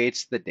 it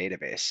creates the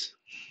database.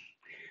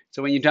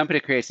 So when you dump it,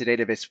 it creates the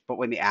database, but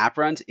when the app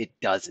runs, it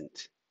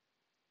doesn't.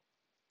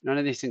 None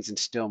of these things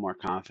instill more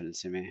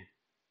confidence in me,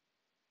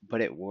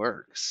 but it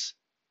works.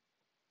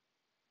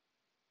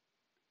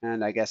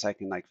 And I guess I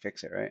can like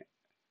fix it, right?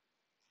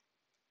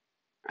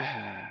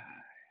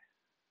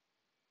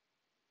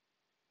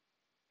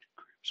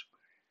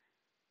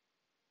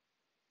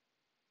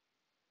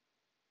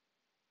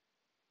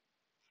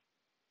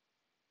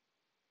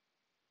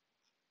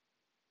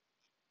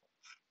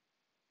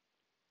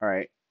 All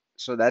right,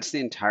 so that's the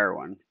entire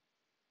one.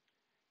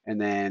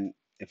 And then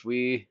if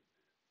we,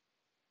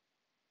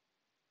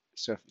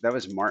 so if that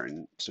was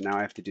Martin, so now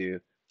I have to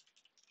do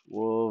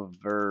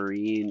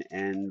Wolverine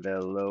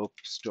envelope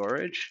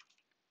storage.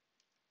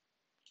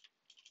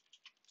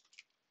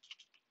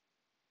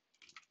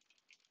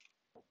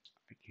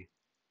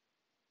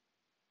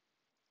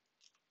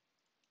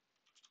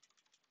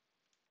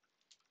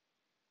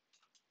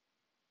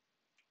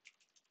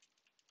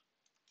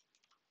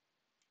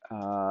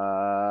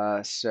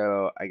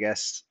 So I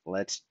guess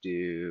let's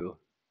do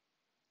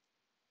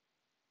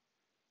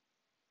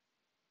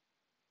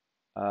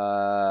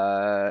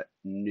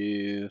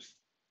new,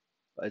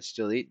 let's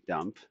delete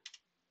dump,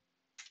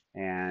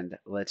 and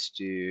let's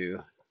do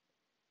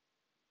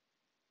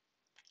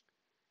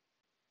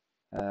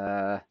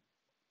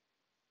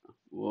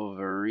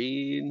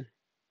Wolverine,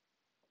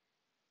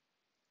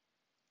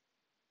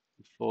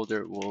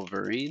 folder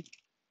Wolverine,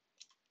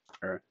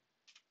 or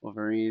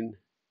Wolverine,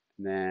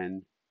 and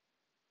then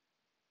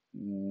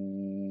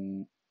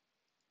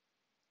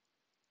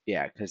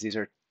yeah, because these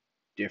are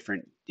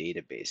different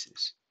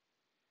databases.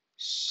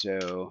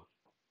 So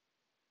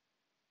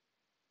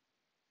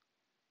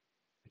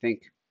I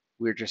think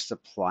we're just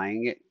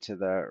applying it to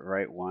the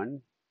right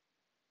one.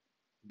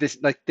 This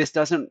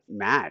doesn't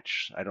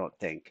match, I don't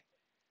think.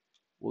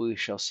 We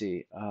shall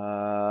see.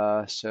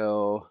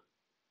 So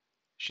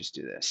let's just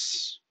do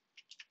this.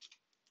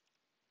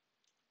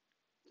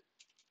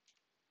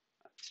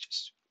 Let's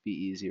just be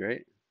easy,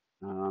 right?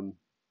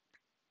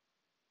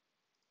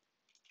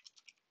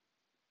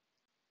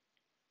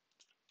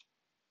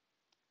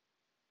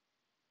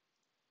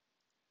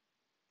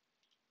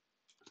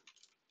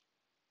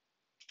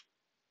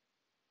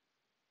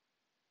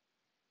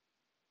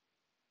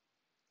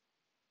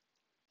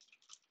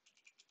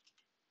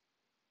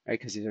 Right,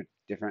 because these are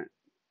different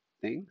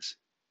things.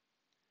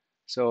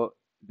 So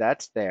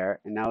that's there,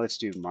 and now let's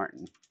do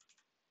Martin.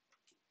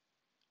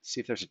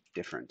 See if there's a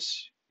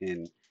difference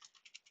in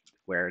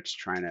where it's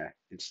trying to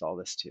install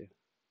this to.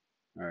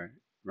 or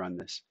run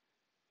this,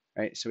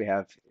 right? So we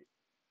have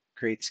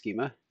create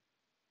schema.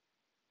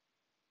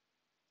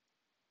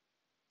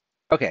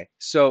 Okay,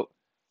 so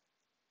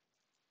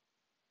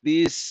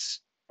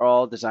these are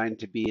all designed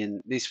to be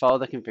in, these follow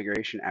the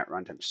configuration at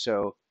runtime.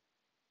 So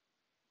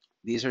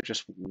these are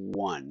just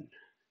one.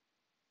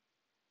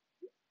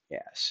 Yeah,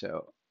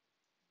 so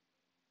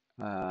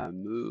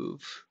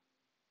move.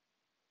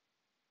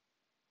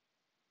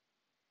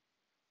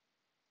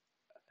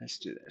 Let's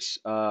do this.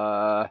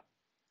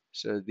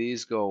 So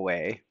these go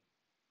away.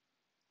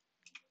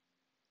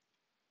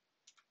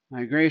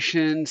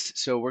 Migrations.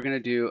 So we're gonna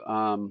do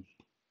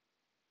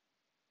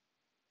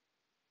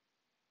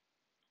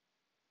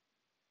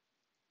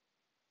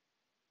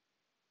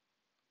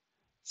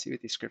see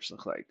what these scripts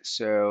look like.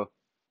 So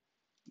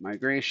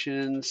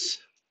migrations.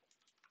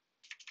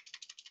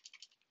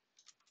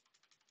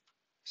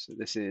 So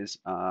this is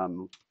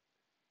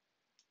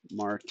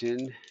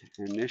Martin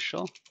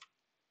initial.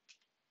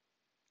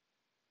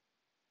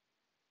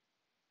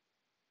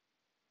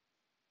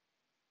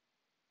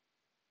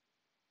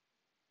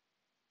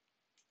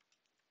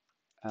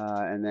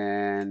 And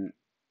then,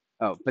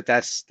 oh, but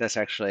that's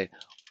actually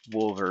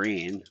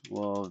Wolverine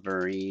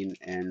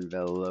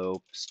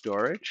envelope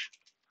storage.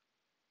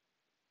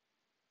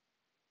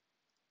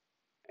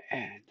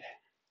 And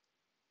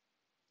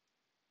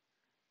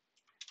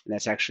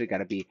that's actually got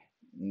to be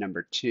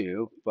number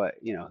 2, but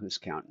you know, who's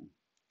counting?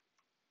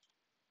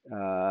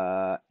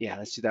 Yeah,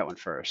 let's do that one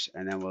first,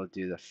 and then we'll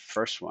do the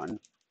first one.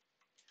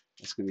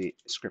 It's going to be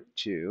script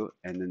 2,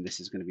 and then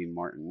this is going to be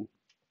Martin,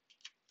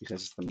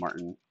 because it's the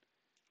Martin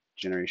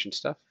generation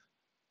stuff.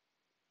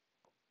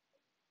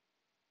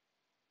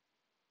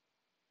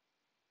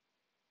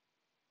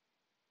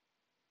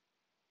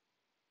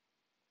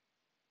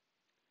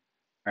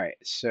 All right,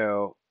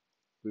 so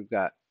we've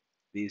got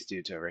these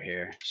dudes over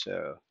here.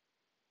 So,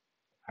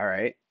 all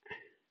right.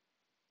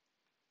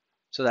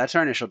 So that's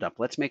our initial dump.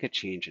 Let's make a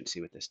change and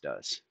see what this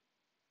does.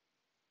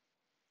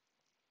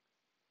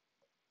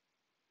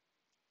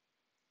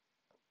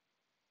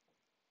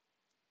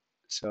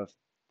 So if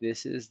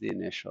this is the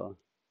initial,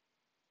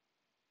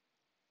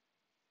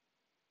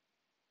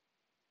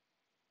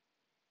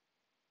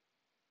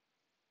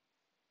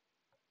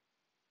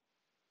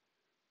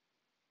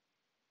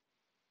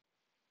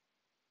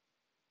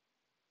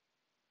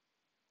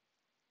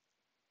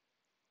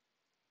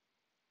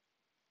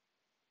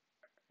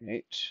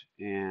 right?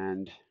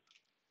 And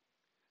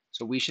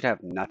so we should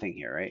have nothing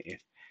here, right?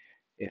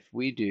 If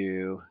we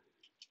do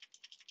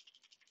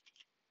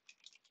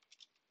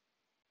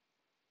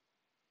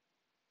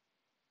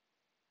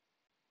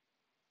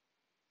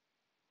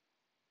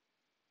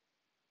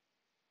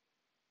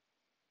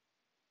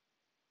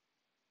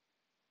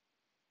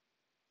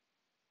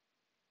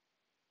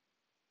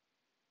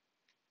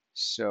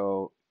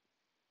so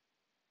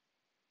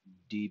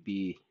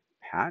db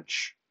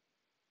patch,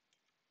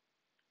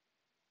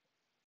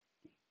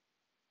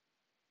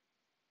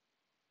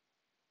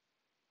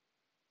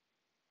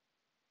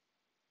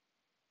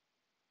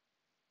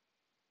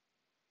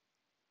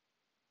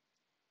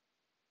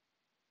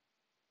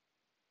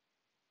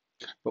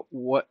 but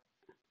what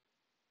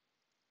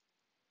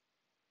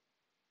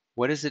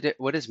is it?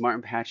 What is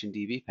Martin patch and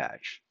db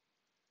patch?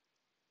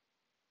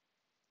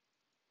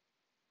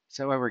 Is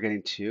that why we're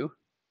getting 2?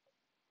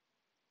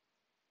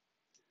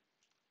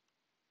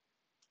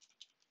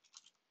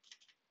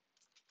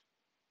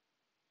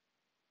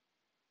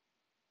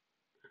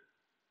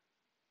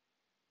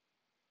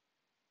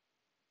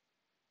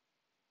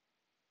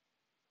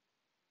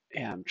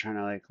 Yeah, I'm trying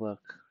to like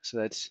look. So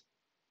let's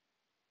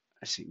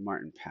see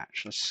Martin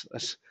patch.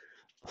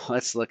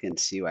 Let's look and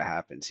see what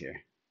happens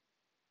here.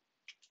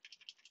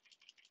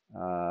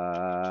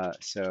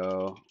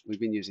 So we've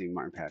been using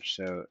Martin patch.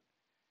 So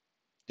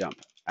dump.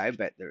 I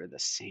bet they're the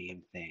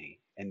same thing,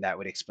 and that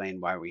would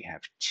explain why we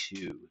have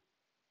 2.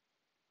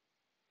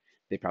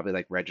 They probably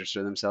like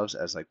register themselves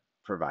as like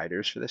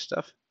providers for this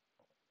stuff.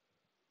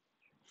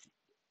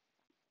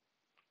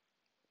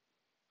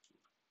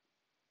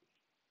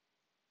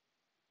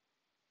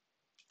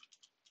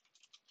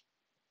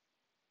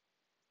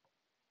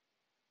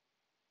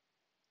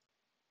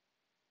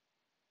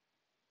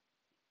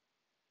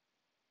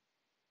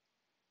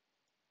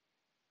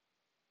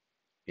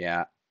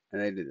 Yeah,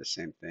 and they did the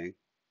same thing.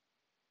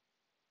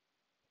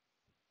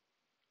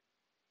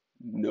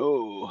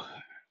 No.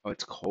 Oh,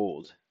 it's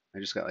cold. I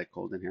just got like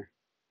cold in here.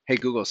 Hey,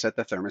 Google, set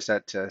the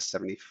thermostat to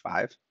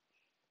 75.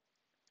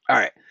 All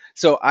right.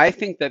 So I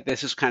think that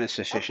this is kind of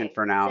sufficient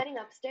for now. Setting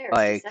upstairs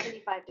Like, to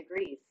 75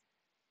 degrees.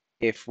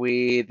 if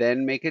we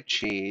then make a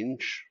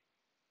change,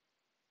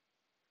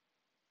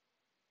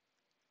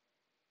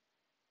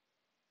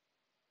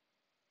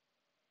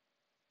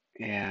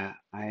 yeah,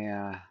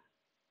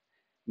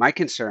 my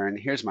concern,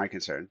 here's my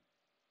concern.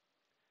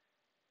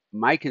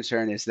 My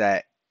concern is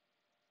that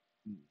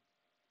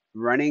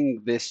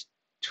running this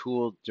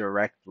tool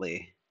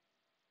directly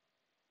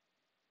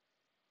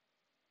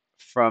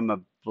from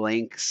a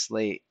blank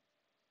slate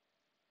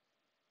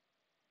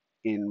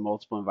in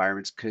multiple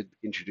environments could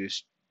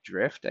introduce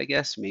drift, I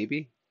guess,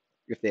 maybe.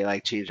 if they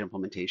like change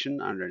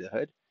implementation under the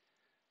hood.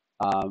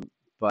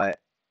 But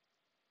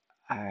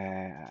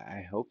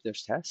I hope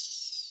there's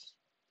tests.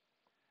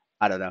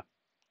 I don't know.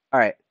 All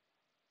right,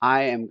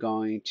 I am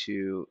going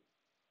to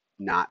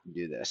not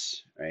do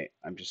this, right?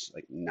 I'm just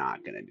like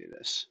not gonna do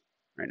this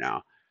right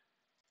now.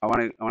 I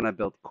wanna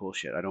build cool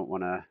shit. I don't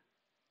wanna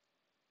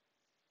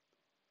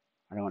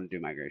do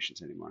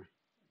migrations anymore.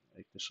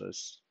 Like this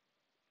was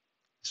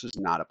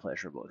not a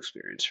pleasurable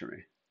experience for me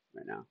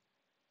right now.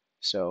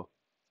 So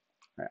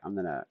right, I'm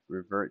gonna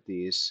revert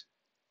these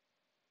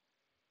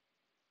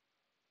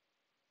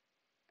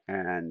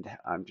and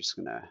I'm just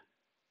gonna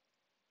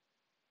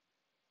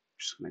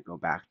go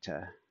back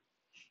to,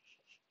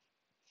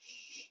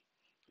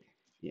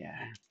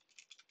 yeah,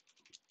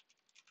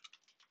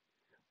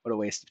 what a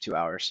waste of 2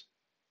 hours.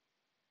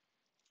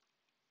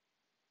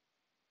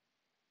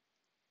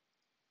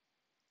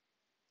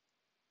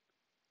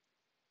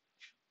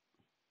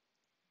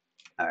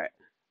 All right,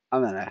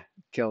 I'm gonna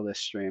kill this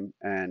stream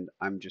and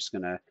I'm just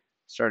gonna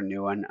start a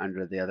new one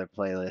under the other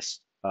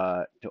playlist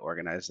to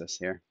organize this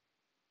here.